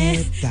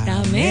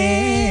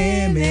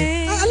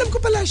 Tameme. Alam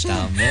ko pala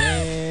siya.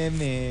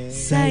 Tameme.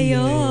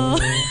 Sa'yo.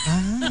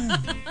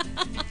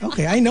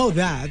 Okay, I know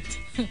that.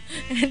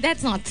 That's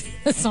not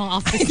the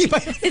song of the Hindi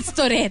ba? It's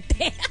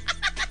Torete.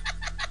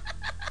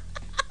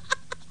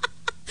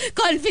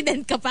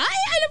 Confident ka pa?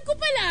 Ay, alam ko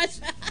pala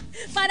siya.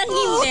 Parang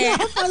hindi.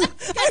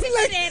 Kasi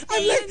Torete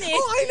yun eh.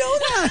 Oh, I know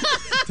that.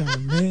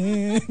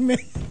 Tameme.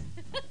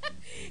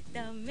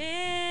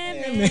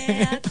 Tameme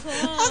ako.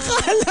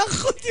 Akala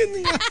ko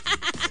yun nga.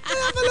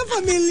 Kaya pala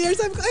familiar.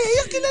 Sabi ko, ay,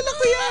 kilala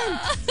ko yan.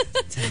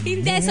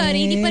 Hindi, sorry.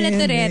 Hindi pala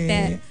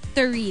Turete.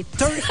 Turit.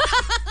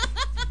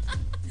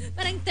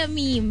 Parang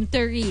Tamim.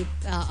 Turit.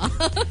 Oo.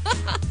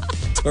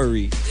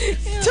 Turi.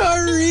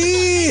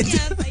 Tarit!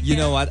 You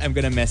know what? I'm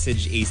gonna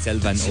message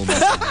Hazel Van Omen.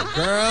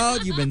 Girl,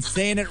 you've been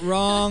saying it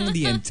wrong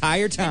the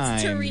entire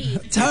time.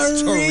 Turit.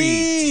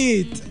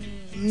 Tarit!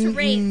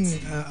 Turit.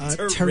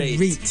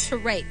 Tarit.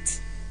 Turit.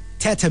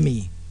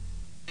 Tetami.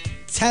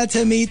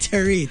 Tetami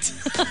Tarit.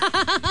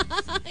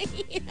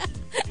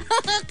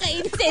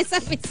 Kainis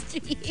Sesame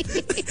Street.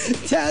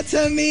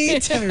 Tetami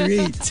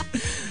Tarit.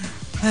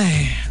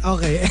 Ay,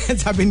 okay.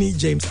 Sabi ni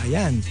James,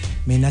 ayan,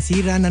 may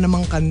nasira na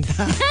namang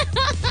kanta.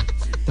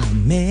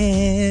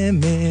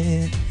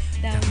 Tameme.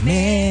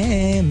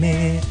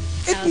 Tameme.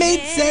 It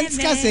made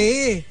sense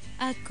kasi.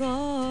 Ako.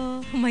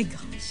 Oh my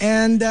gosh.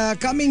 And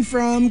coming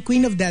from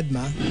Queen of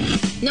Deadma,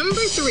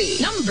 Number 3.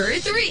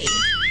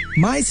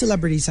 my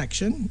celebrity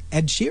section,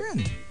 Ed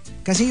Sheeran.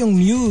 Kasi yung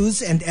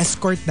muse and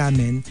escort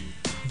namin,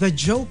 the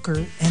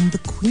Joker and the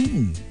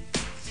Queen.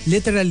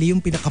 Literally,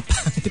 yung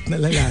pinakapangit na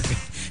lalaki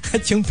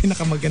at yung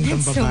pinakamagandang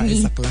That's so babae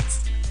mean. sa class.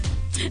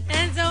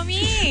 That's so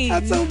mean.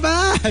 That's so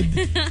bad.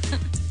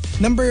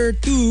 Number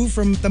 2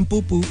 from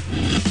Tampupu,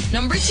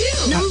 Number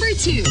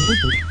 2.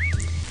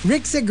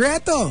 Rick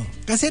Segreto.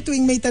 Kasi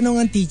tuwing may tanong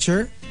ang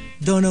teacher,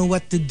 don't know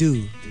what to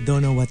do,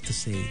 don't know what to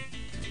say.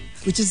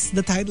 Which is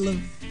the title of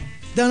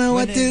Don't know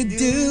what to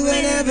do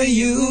whenever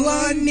you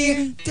are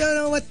near. Don't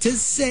know what to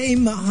say,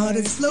 my heart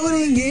is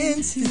floating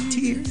into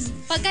tears.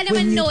 Pagka When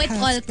naman you know it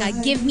all pass ka,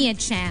 by. give me a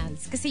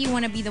chance. Kasi you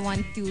wanna be the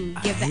one to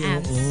give the Ay,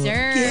 oo.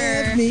 answer.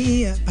 Give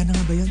me a... Paano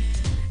nga ba yun?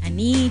 I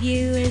need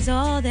you is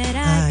all that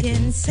I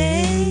can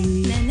say.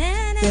 Na,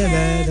 na, na,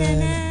 na, na,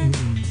 na.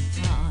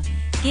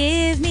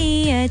 Give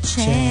me a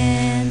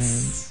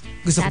chance.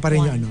 Gusto ko That pa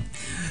rin one. yung ano.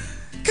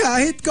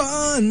 Kahit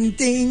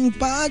konting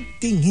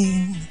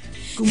pagtingin,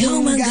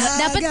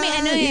 Dapat may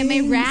ano eh,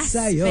 may rasp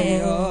sa'yo.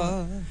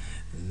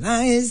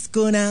 Nais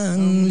ko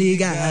ng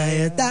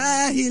ligaya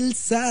dahil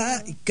sa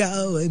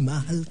ikaw ay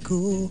mahal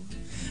ko.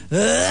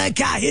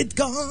 Kahit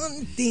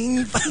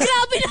konting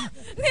Grabe na!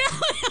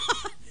 Grabe na!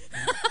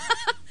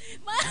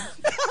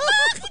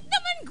 Bakit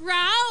naman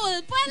growl?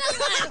 Parang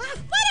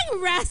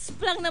rasp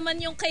lang naman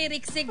yung kay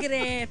Rick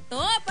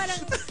Segreto. Parang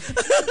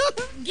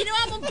ginawa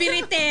mong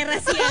biritera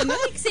si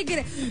Rick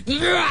Segreto.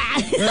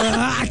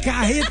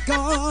 kahit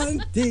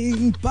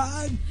konting My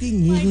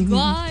pagtingin.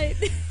 God.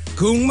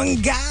 Kung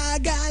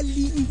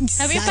manggagaling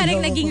Sabi sa'yo. parang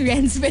naging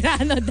Renz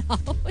Verano daw.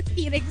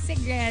 Hindi Rick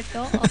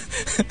Segreto.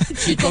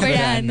 Chico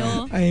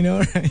Verano. I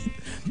know, right?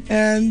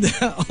 And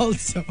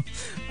also,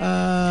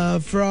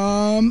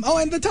 from... Oh,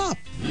 and the top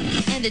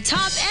And the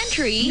top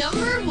entry,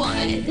 number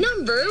 1.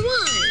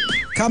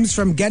 comes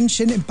from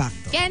Genshin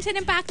Impacto. Genshin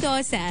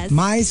Impacto says,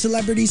 My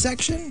celebrity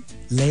section,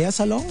 Lea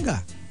Salonga.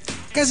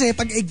 Kasi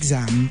pag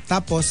exam,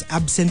 tapos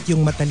absent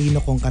yung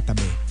matalino kong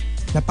katabi,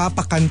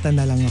 napapakanta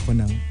na lang ako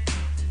ng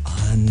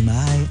On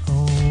my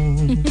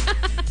own,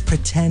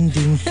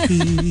 pretending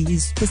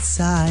he's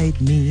beside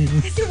me.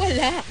 kasi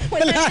wala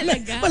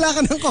talaga. Wala ka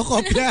nang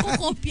kokopya.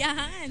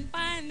 Kukopyahan.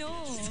 Paano?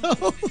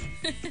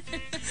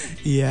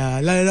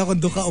 Yeah, lalo na kung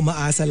doon ka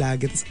umaasa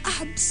lagi. Tapos,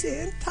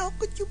 absent? How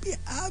could you be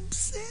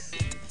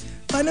absent?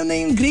 Paano na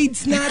yung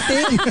grades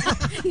natin?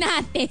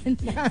 Natin.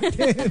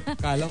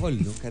 Kala ko,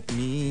 look at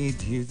me.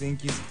 Do you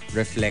think you...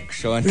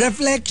 Reflection.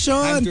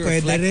 Reflection. Time to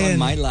Pwede reflect rin. on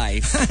my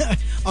life.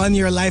 On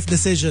your life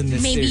decisions.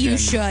 Maybe you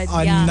should.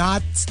 On Yeah. not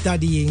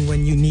studying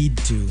when you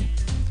need to.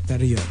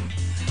 Pero yun.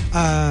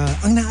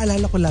 Ang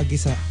naalala ko lagi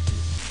sa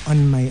On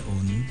My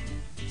Own,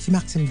 si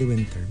Maxim De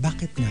Winter.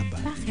 Bakit nga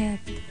ba?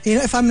 Bakit? You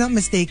know, if I'm not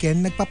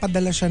mistaken,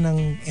 nagpapadala siya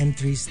ng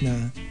entries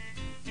na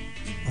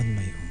On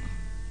My Own.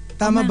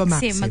 Tama ba,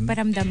 Maxim?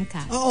 Magparamdam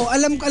ka. Oo,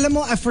 alam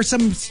mo, for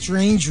some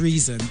strange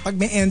reason, pag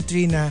may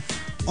entry na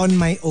On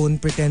My Own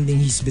pretending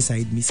he's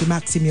beside me, si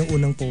Maxim yung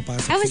unang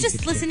pupasok. I was sa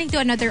just isip ko. listening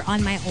to another On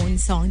My Own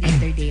song the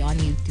other day on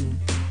YouTube.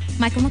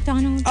 Michael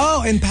McDonald.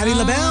 Oh, and Patti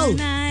LaBelle. On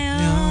my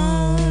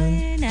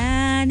own.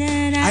 Na,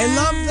 na, na. I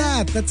love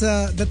that. That's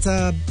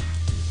a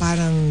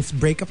parang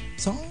breakup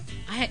song.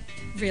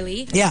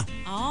 Really? Yeah.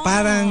 Oh.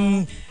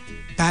 Parang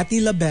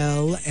Patti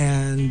LaBelle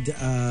and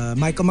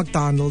Michael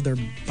McDonald are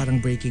parang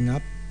breaking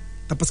up.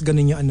 Tapos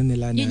ganun yung ano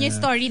nila na... Yun yung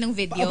story ng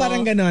video.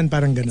 Parang ganun.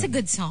 It's a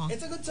good song.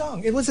 It's a good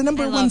song. It was a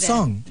number I one love it.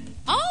 song.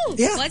 Oh,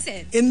 Yeah. was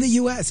it? In the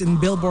US, in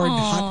Billboard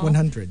Hot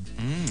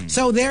 100.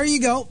 So there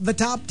you go. The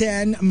top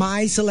 10,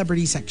 my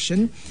celebrity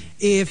section.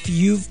 If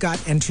you've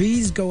got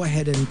entries, go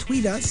ahead and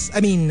tweet us.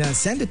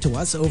 Send it to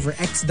us over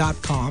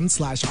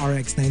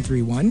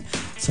x.com/rx931.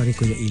 Sorry,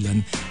 Kuya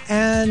Elon.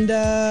 And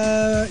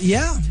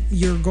yeah,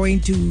 you're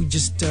going to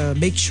just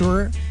make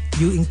sure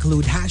you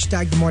include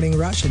hashtag The Morning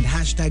Rush and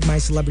hashtag My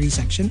Celebrity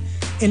Section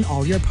in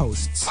all your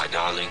posts. My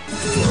darling.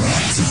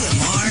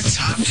 TMR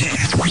Top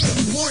 10.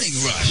 Morning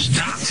Rush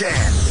Top 10.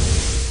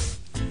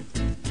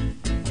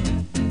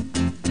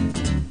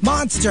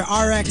 Monster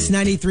RX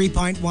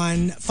 93.1.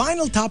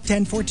 Final top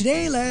 10 for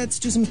today. Let's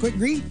do some quick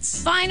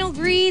greets. Final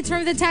greets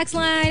from the text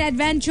line.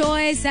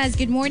 Adventure says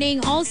good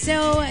morning.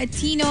 Also,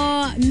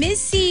 Tino,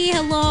 Missy,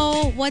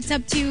 hello. What's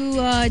up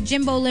to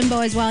Jimbo Limbo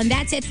as well? And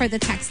that's it for the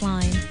text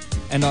line.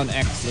 And on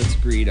X, let's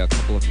greet a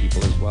couple of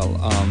people as well.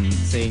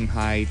 Saying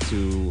hi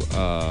to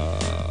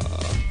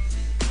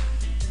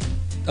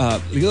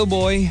Little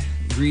Boy,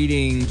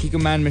 greeting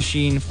Kiko Man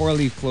Machine,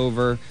 4-Leaf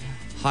Clover.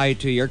 Hi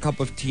to Your Cup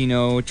of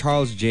Tino,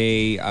 Charles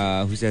J,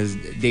 who says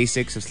day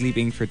 6 of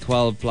sleeping for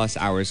 12 plus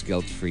hours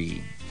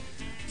guilt-free.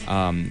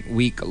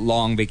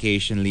 Week-long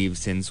vacation leave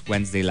since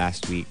Wednesday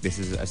last week. This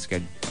is a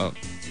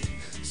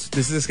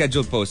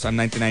scheduled post, so I'm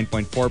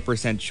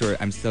 99.4% sure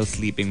I'm still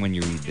sleeping when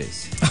you read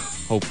this.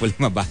 Hopefully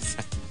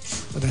mabasa.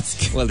 Well,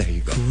 that's good. Well, there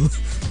you go. Cool.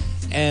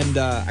 And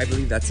I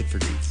believe that's it for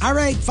greets. All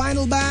right,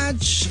 final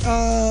batch.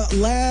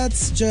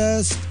 Let's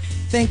just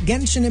thank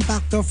Genshin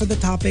Impacto for the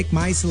topic,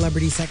 My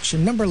Celebrity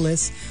Section number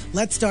list.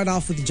 Let's start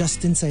off with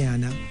Justin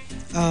Sayana.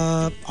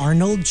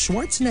 Arnold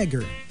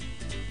Schwarzenegger.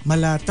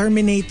 Mala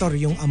Terminator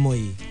yung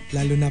amoy.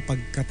 Lalo na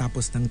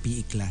pagkatapos ng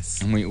PE class.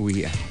 Amoy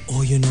uwi.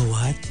 Oh, you know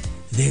what?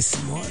 This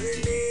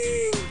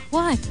morning,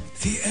 What?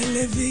 the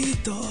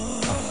elevator.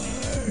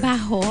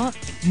 Baho?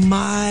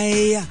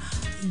 My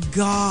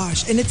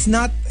gosh. And it's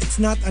not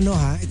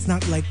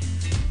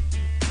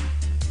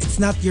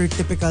your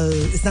typical,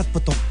 it's not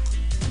putok.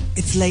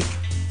 It's like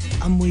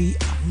amoy.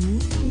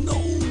 No.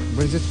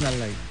 What does it smell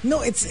like?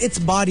 No, it's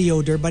body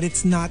odor, but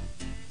it's not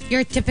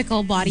Your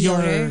typical body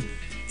your... odor?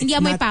 Hindi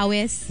amoy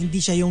pawis? Hindi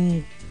siya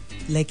yung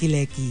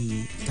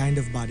leki-leki kind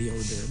of body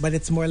odor. But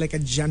it's more like a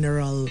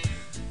general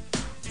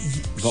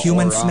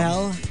human aura.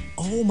 smell.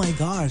 Oh my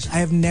gosh. I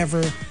have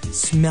never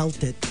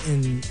smelt it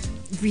in...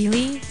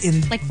 Really?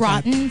 Like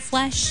rotten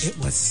flesh? It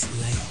was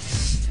like...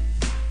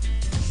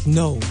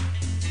 No.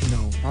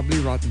 Probably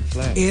rotten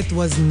flesh. It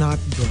was not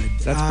good.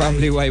 That's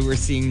probably why we're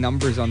seeing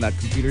numbers on that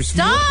computer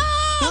screen.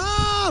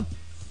 Stop!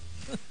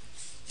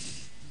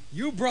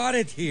 You brought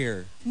it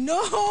here.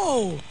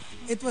 No!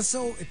 It was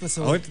so...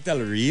 Oh, to tell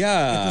Rhea.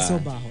 It was so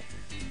baho.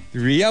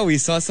 Rhea, we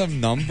saw some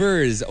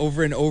numbers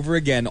over and over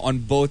again on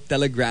both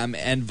Telegram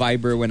and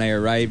Viber when I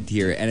arrived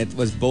here. And it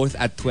was both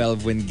at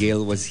 12 when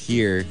Gail was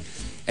here.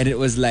 And it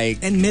was like...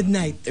 And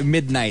midnight.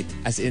 Midnight,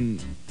 as in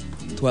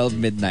 12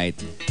 midnight.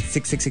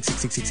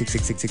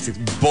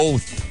 66666666666.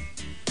 Both.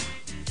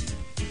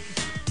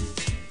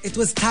 It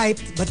was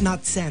typed but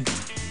not sent.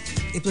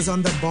 It was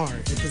on the bar.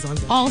 It was on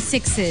the... All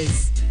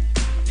sixes.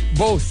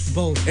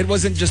 Both. It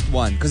wasn't just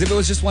one. Because if it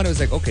was just one, it was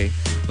like, okay.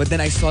 But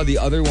then I saw the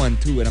other one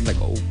too, and I'm like,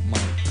 oh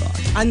my God.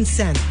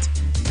 Unsent.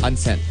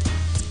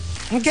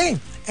 Okay.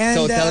 And,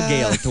 so tell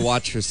Gail to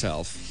watch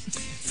herself.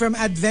 From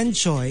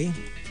Advenchoy,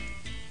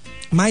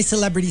 My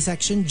Celebrity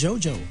Section,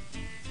 Jojo.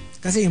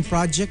 Kasi yung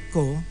project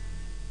ko,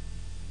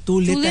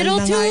 too little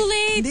na nga.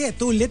 Hindi,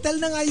 too little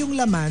na nga yung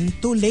laman,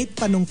 too late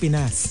pa nung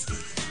pinas.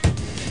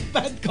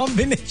 Bad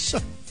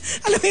combination.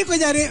 Alam mo yung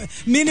kunyari,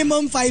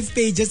 minimum 5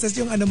 pages, tas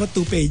yung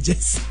 2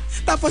 pages.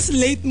 Tapos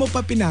late mo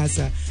pa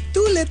pinasa.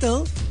 Too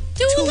little,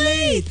 too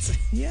late.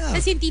 Yeah.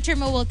 Kasi yung teacher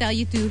mo will tell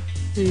you to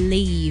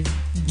leave.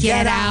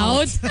 Get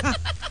out.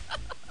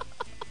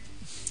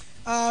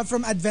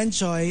 From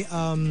Advenchoy,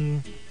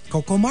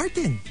 Coco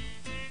Martin.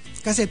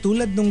 Kasi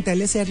tulad nung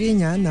teleserye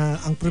niya na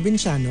ang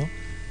probinsyano,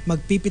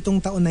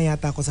 magpipitong taon na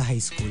yata ako sa high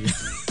school.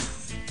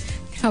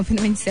 Grabe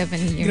naman 7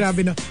 years.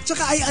 Grabe no.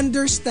 Tsaka I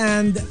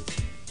understand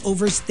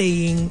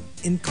overstaying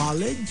in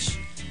college.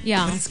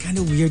 Yeah. But it's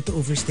kind of weird to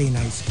overstay in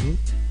high school.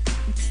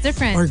 It's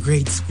different. Or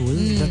grade school.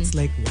 That's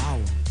like, wow.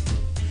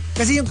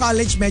 Kasi yung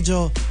college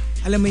medyo,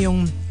 alam mo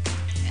yung...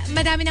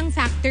 Madami ng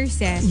factors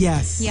eh.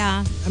 Yes.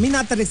 Yeah. I mean,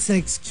 not that it's an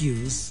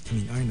excuse. I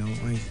mean, I know.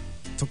 I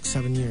took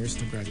 7 years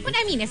to graduate. But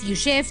I mean, if you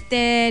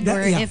shifted or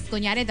if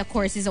kunyari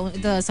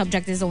the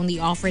subject is only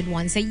offered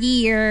once a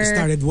year.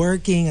 Started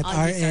working at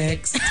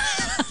RX.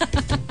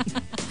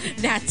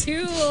 That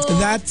too.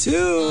 That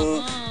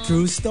too.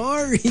 True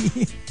story.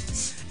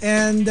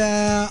 And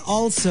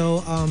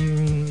also,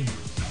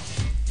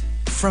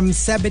 from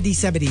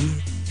Sebedy,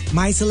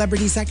 My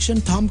Celebrity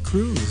Section, Tom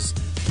Cruise.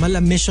 Mala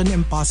Mission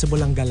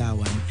Impossible ang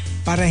galawan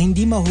para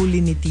hindi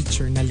mahuli ni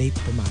teacher na late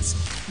pumasok.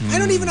 I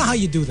don't even know how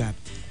you do that.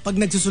 Pag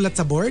nagsusulat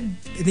sa board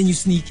and then you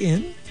sneak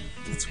in,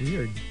 that's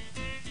weird.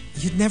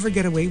 You'd never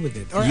get away with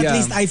it. Or at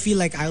least I feel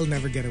like I'll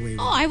never get away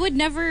with it.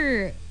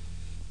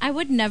 I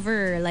would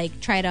never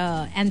like try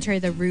to enter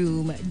the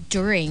room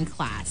during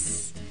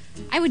class.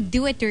 I would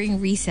do it during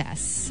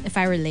recess if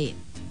I were late.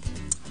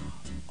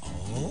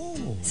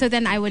 Oh. So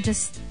then I would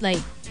just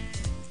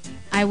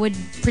I would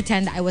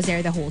pretend I was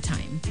there the whole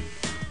time.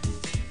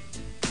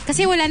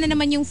 Kasi wala na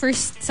naman yung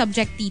first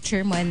subject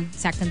teacher mo and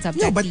second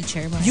subject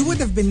teacher mo. You would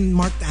have been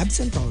marked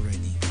absent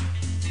already.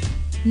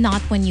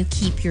 Not when you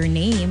keep your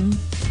name.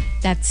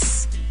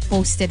 That's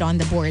posted on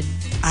the board.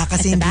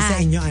 Kasi at the hindi sa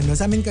back. inyo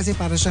Sa amin kasi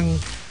para siyang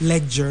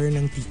ledger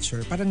ng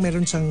teacher. Parang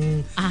meron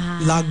siyang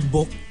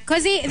logbook.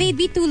 Because they'd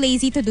be too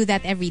lazy to do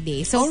that every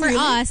day. So for really?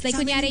 us, like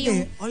Sa amin kunyari hindi. yung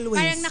Always.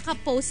 parang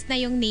naka-post na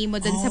yung name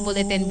mo dun sa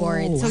bulletin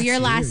board. So that's your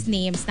last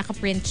weird. names,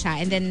 naka-print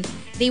siya. And then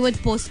they would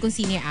post kung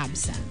sino yung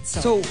absent.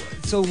 So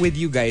with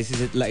you guys, is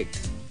it like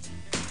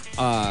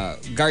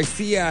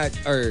Garcia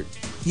or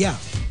Yeah.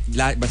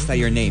 basta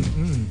your name?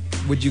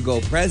 Would you go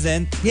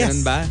present? Yes.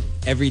 Ganun ba?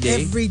 Every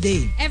day? Every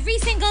day. every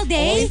single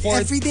day?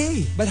 Every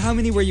day. But how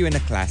many were you in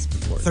a class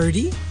before?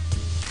 30?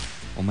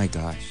 Oh my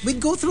gosh. We'd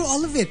go through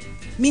all of it.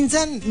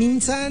 Minsan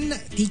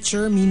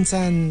teacher,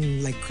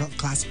 minsan like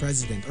class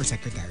president or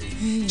secretary.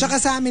 Tsaka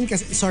sa amin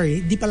kasi, sorry,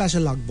 di pala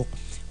siya logbook.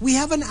 We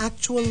have an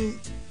actual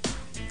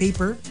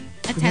paper.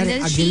 Kunyari,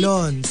 Attendance sheet?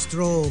 Aguilon,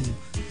 Strom,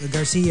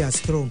 Garcia,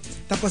 Strom.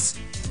 Tapos,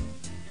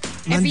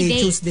 Every Monday,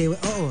 day. Tuesday,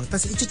 oo.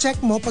 Tapos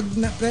i-check mo pag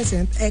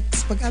na-present,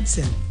 X pag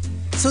absent.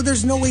 So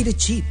there's no way to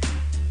cheat.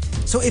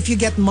 So if you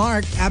get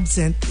marked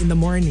absent in the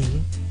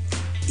morning,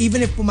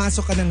 even if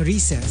pumasok ka ng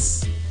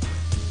recess,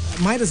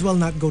 might as well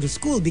not go to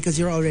school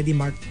because you're already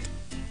marked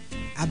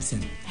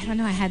absent. I don't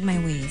know. I had my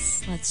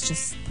ways. Let's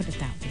just put it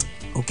that way.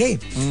 Okay.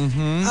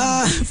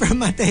 From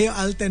Mateo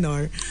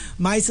Altenor,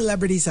 my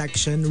celebrity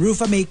section,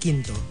 Rufa May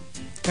Quinto.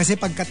 Kasi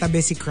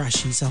pagkatabi si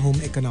Crushy sa home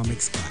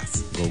economics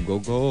class. Go.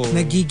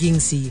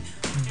 Nagiging si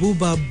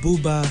Buba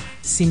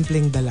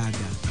simpleng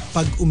dalaga.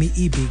 Pag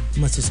umiibig,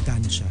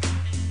 masustansya.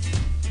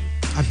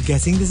 I'm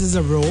guessing this is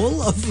a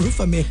role of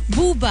Rufa May.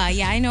 Booba.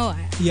 Yeah, I know.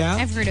 Yeah?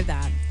 I've heard of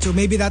that. So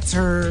maybe that's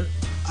her,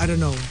 I don't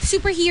know.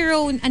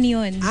 Superhero, ano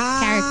yun?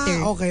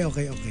 Character.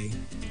 Okay.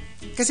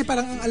 Kasi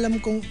parang ang alam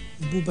kong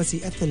Buba si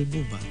Ethel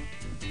Buba.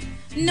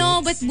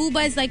 No, but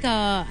Booba is like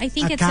I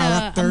think A it's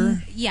character?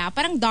 yeah,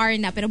 parang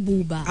Darna, pero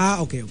Booba.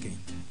 Okay.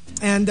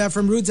 And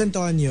from Rudes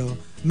Antonio,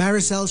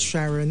 Maricel,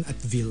 Sharon at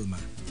Vilma.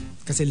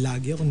 Kasi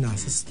lagi ako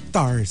nasa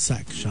star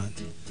section.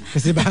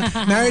 Kasi ba,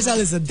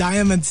 Maricel is a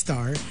diamond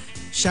star.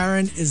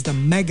 Sharon is the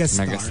mega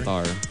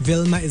star.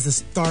 Vilma is a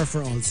star for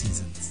all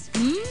seasons.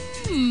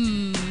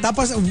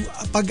 Tapos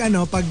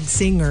pag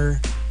singer,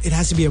 it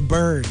has to be a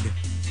bird.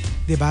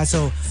 Diba?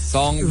 So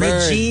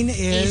Songbird. Regine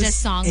is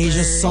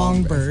Asia's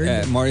songbird.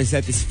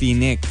 Morissette is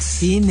Phoenix.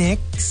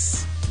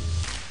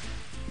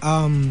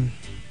 Ano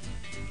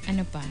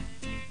pa?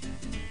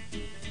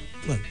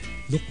 Well,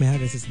 Luke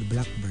Mejares is the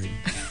blackbird.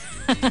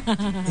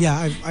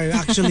 Yeah, I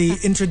actually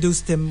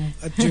introduced him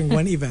during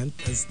one event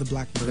as the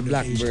blackbird. The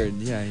blackbird,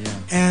 yeah.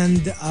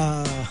 And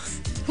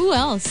Who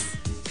else?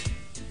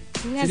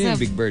 Who has Sino a yung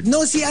big bird?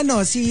 no,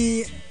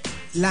 si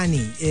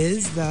Lani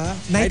is the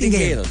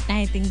nightingale.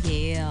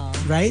 Nightingale.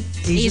 Right?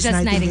 Asia's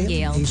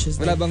nightingale.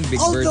 Wala bang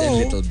big bird and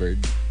little bird?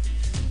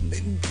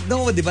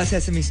 No, di ba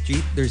Sesame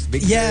Street? There's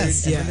big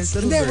Yes, bird and then there's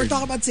little Hindi, bird. we're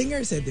talking about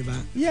singers di ba?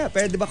 Yeah,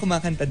 pero di ba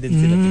kumakanta din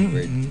sila big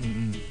bird?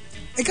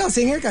 Ikaw,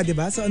 singer ka, di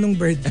ba? So, anong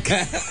bird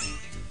ka?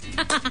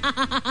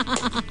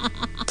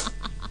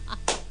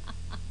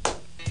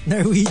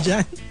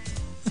 Norwegian?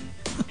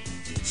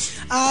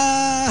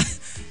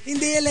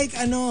 Hindi, like,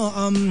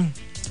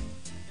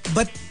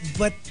 but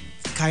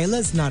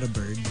Kyla's not a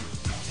bird.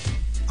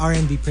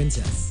 R&B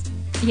princess.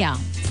 Yeah,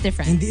 it's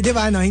different. Hindi, di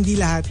ba, hindi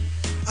lahat.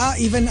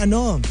 Even,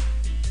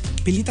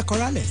 Pilita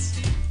Corrales.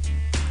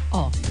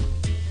 Oh.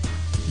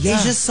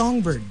 Asia's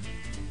songbird.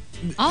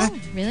 Oh,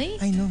 really?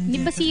 I know,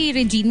 Hindi hindi. ba si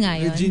Regine nga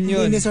yun? Regine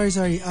yun. Hindi,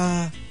 sorry.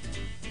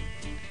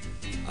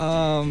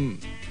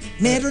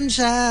 Meron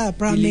siya,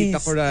 promise. Pilita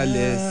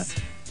Corrales.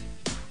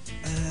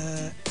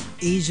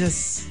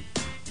 Asia's...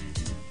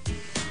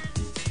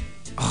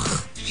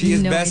 She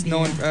is No best idea.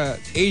 known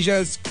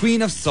Asia's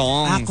Queen of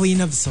Songs.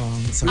 Queen of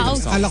Songs. Sorry, Oh,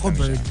 Kala ko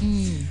bird.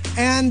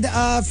 And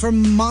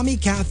from Mommy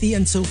Kathy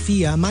and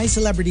Sophia, my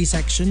celebrity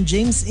section,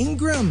 James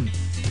Ingram.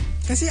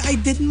 Kasi I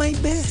did my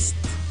best.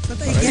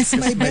 But I guess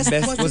my best,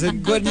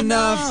 wasn't good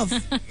enough.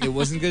 It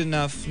wasn't good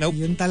enough. Nope.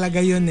 Yun talaga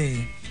yun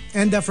eh.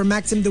 And from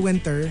Maxim De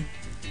Winter,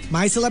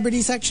 my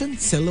celebrity section,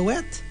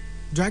 Silhouette,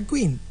 drag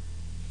queen.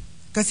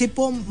 Kasi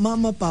po,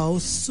 Mama Pao,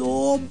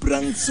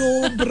 sobrang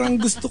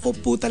gusto ko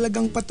po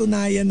talagang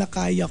patunayan na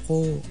kaya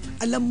ko.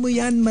 Alam mo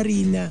yan,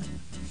 Marina.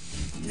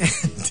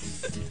 And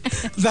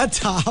the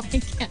top,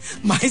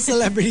 my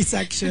celebrity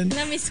section,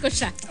 Na-miss ko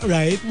siya.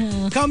 right,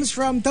 comes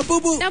from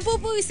Tapubu.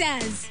 Tapupu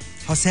says.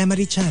 Jose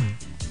Marichan.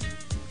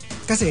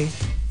 Kasi,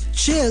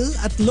 chill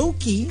at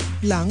low-key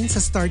lang sa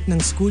start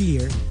ng school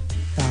year.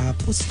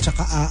 Tapos,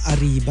 tsaka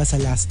aariba sa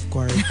last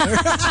quarter.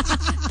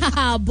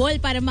 Habol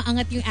para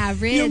maangat yung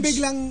average. Yung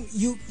biglang,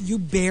 you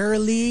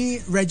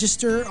barely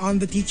register on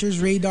the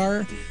teacher's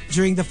radar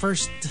during the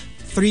first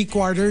 3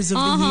 quarters of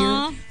the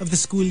year, of the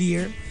school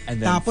year. And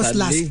then Tapos,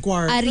 suddenly, last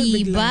quarter,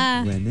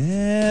 biglang, Ariba.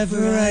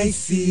 Whenever I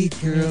see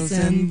girls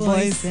and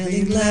boys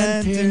setting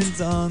lanterns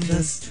on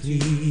the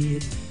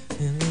street,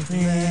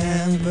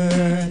 remember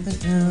the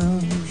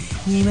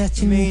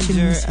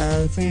major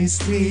Alpine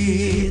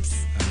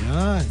streets.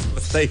 Ayan.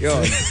 Basta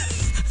yun.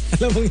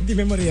 Alam mo, hindi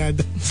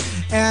memoryado.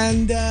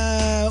 And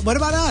what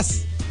about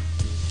us?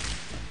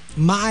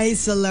 My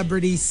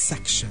celebrity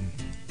section.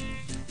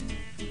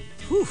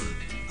 Whew.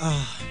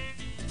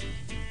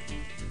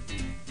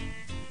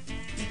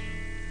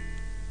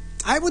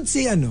 I would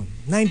say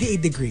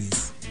 98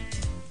 Degrees.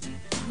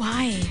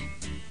 Why?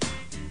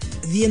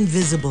 The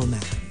Invisible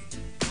Man.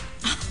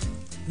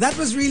 That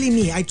was really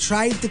me. I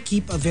tried to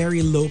keep a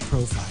very low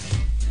profile.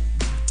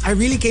 I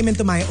really came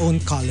into my own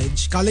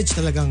college. College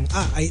talagang,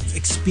 I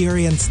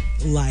experienced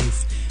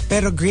life.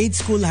 Pero grade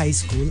school, high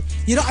school,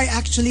 I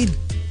actually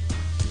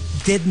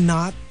did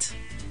not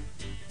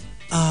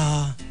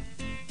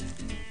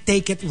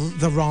take it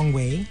the wrong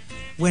way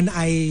when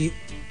I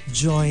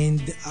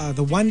joined,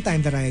 the one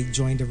time that I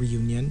joined a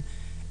reunion,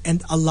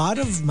 and a lot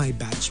of my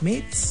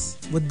batchmates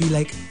would be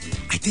like,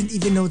 I didn't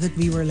even know that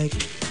we were like,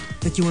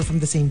 that you were from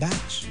the same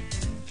batch.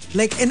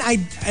 Like, and I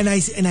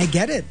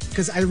get it,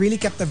 because I really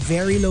kept a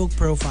very low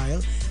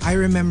profile. I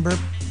remember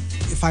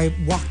if I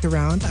walked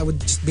around, I would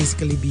just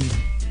basically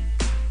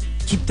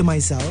keep to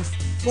myself.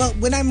 Well,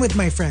 when I'm with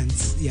my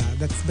friends, yeah,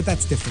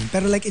 that's different.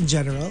 But like in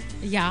general,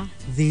 Yeah.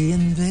 the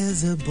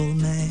Invisible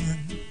Man.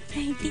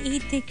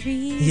 98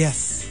 Degrees.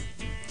 Yes,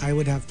 I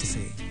would have to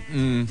say.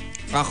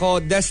 Ako,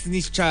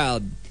 Destiny's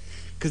Child.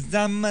 Cause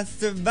I'm a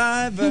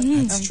survivor.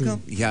 That's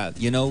true. Yeah,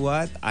 you know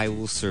what? I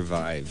will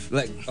survive.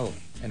 Like,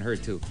 and her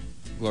too.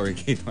 Gloria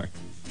Gaynor.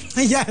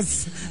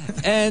 Yes.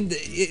 And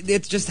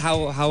it's just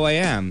how I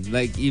am.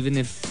 Like, even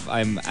if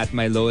I'm at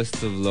my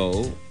lowest of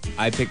low,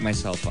 I pick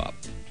myself up.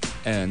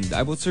 And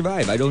I will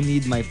survive. I don't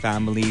need my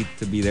family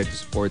to be there to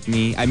support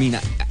me. I mean,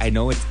 I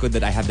know it's good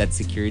that I have that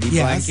security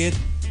blanket,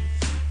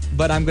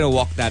 but I'm gonna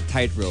walk that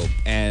tightrope.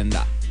 And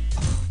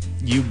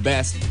you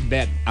best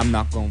bet I'm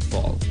not gonna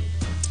fall.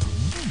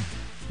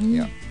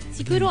 Yeah.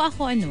 Siguro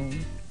ako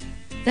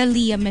the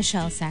Leah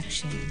Michelle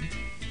section.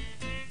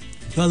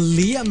 The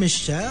Leah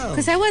Michelle.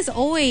 Because I was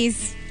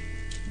always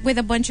with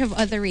a bunch of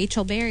other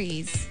Rachel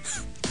Berries.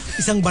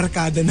 Isang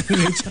barkada na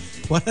Rachel.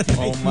 What a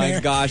Oh my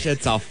gosh,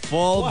 it's a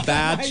full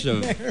batch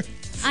of...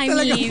 I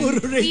Talagang mean, puro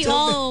we Rachel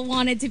all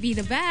wanted to be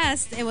the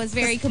best. It was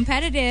very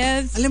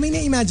competitive. Alam mo,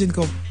 na-imagine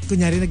ko,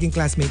 kunyari naging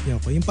classmate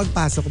niyo ako, yung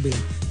pagpasok ko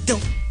bilang,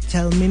 don't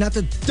tell me not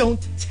to, don't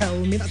tell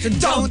me not to,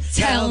 don't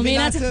tell me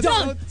not to,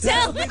 don't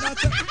tell me not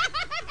to.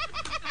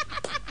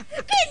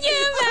 Can you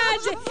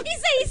imagine?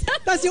 Isa-isa.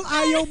 Tapos yung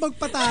ayaw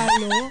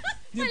magpatalo.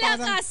 Yung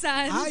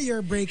Malakasan.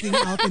 you're breaking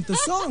out into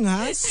song,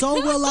 ha? So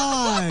will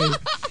I.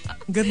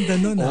 Ganda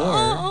nun, ha?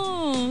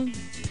 Oo.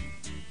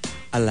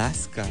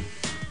 Alaska.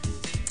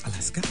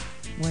 Alaska?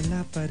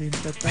 Wala pa rin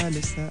tatalo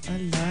sa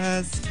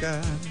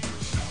Alaska.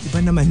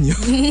 Iba naman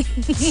yun.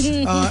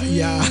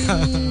 Yeah.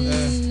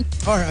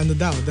 Or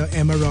the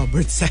Emma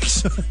Roberts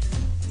section.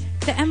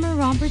 The Emma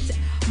Roberts.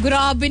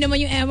 Grabe naman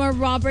yung Emma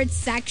Roberts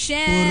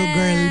section. Puro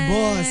girl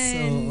boss.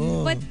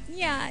 Oo. But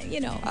yeah,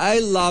 I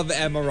love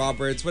Emma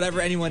Roberts. Whatever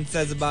anyone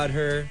says about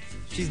her,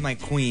 she's my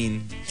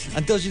queen.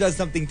 Until she does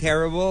something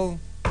terrible.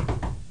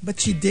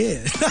 But she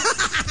did.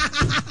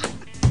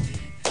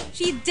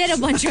 she did a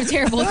bunch of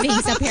terrible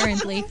things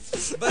apparently.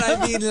 But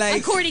I mean, like,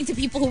 according to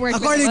people who work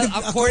According with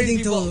to- her. according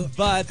to to people,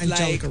 but like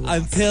Angelica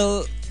Ross.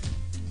 until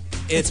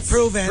it's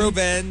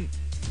proven.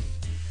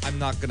 I'm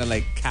not gonna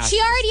like cast.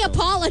 She already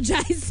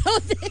apologized, so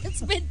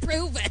it's been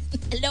proven.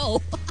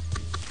 Hello.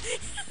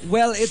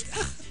 Well, it.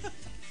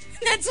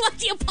 That's what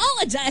she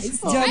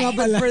apologized. Yeah, right? no,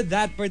 but for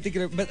that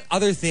particular, but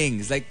other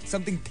things like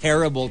something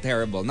terrible,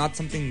 not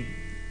something.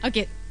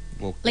 Okay,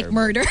 Well, like terrible.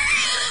 murder.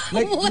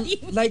 Like, What do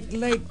you mean?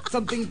 like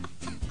something.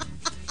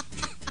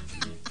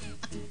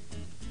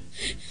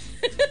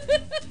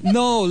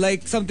 No,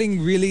 like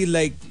something really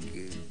like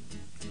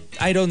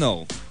I don't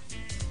know,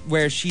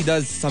 where she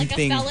does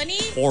something felony?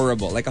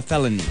 horrible, like a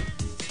felony.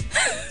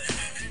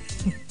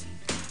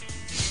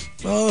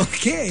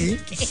 Okay.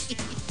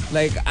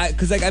 Like,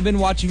 because I've been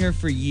watching her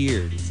for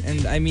years,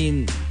 and I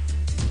mean,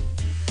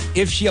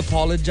 if she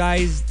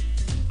apologized,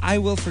 I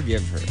will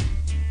forgive her.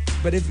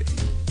 But if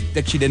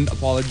that she didn't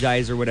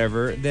apologize or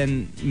whatever,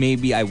 then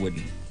maybe I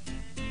wouldn't.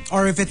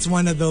 Or if it's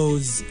one of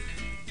those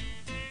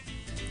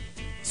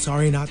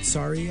sorry not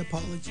sorry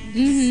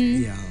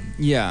apologies.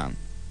 Yeah.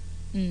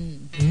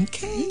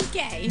 Okay.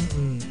 Okay.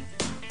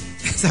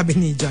 Sabi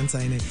ni John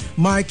Sinai,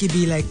 Marky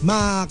be like,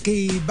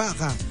 Maki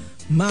baka,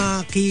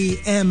 Maki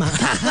Emma.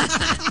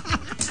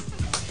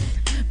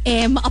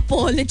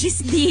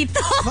 Apologies dito.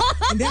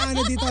 Hindi,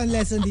 ano dito, ang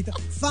lesson dito.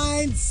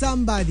 Find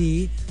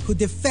somebody who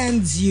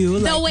defends you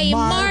The like way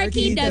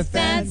Marky Marky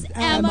defends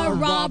Emma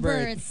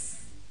Roberts.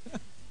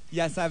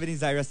 Yeah, sabi ni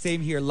Zaira,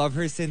 same here. Love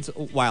her since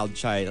Wild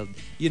Child.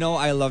 You know,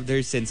 I loved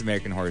her since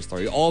American Horror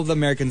Story. All the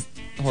American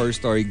Horror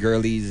Story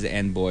girlies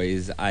and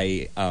boys,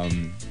 I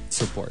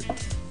support.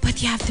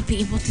 But you have to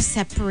be able to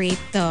separate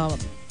the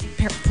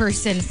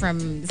person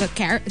from the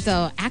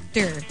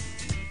actor.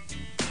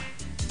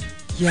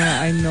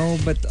 Yeah, I know,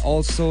 but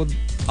also...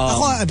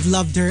 Ako, I've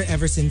loved her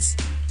ever since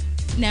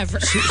Never.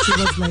 she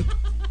was like,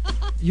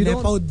 you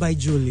don't... nepoed by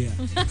Julia.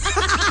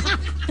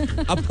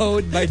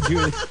 Upode by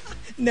Julia.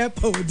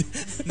 Nepoed.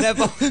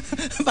 Nepo.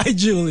 By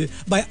Julia.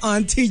 By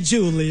Auntie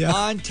Julia.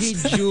 Auntie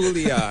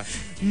Julia.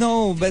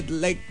 No, but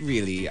like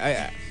really,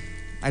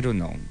 I don't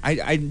know.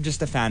 I'm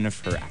just a fan of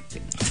her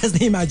acting. Tapos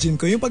na-imagine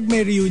ko, yung pag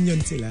may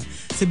reunion sila,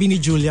 sabi ni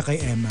Julia kay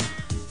Emma,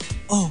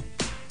 oh,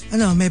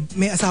 ano,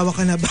 may asawa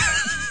ka na ba?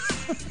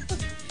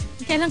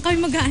 Kailan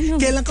kami mag-ano?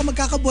 Kailan ka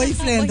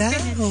magkaka-boyfriend, ha?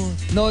 Oh.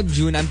 No,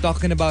 June, I'm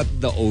talking about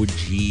the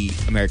OG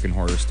American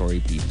Horror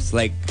Story peeps.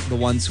 Like, the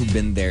ones who've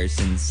been there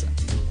since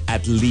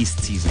at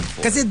least season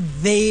 4. Kasi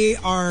they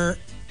are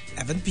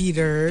Evan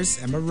Peters,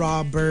 Emma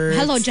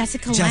Roberts. Hello,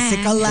 Jessica Lang.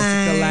 Jessica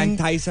Lang.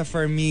 Taisa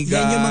Farmiga.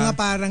 Yan yung mga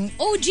parang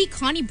OG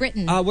Connie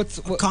Britton. What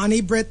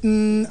Connie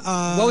Britton.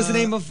 what was the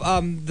name of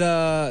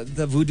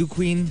the voodoo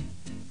queen?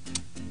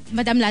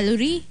 Madame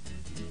Lalaurie.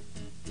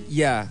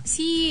 Yeah.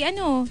 Si,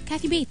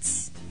 Kathy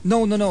Bates.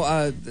 No.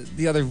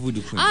 The other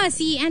voodoo queen.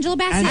 Si Angela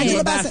Bassett.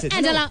 Angela Bassett.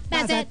 Angela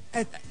Bassett.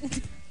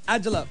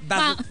 Angela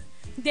Bassett. Wow.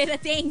 Did a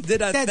thing.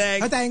 Did a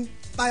thing. Hateng,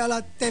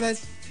 Viola,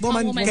 Teves,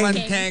 Woman, Woman King.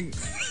 King. Tang.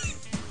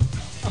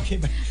 Okay,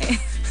 bye.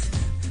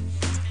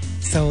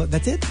 So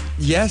that's it.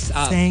 Yes.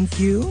 Thank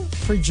you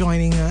for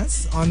joining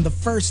us on the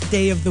first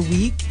day of the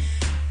week.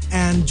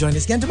 And join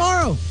us again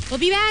tomorrow. We'll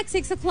be back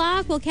 6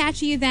 o'clock. We'll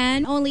catch you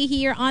then. Only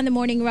here on The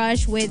Morning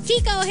Rush with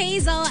Chico,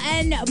 Hazel,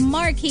 and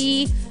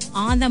Markki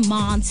on The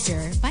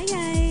Monster. Bye,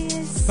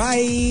 guys.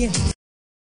 Bye.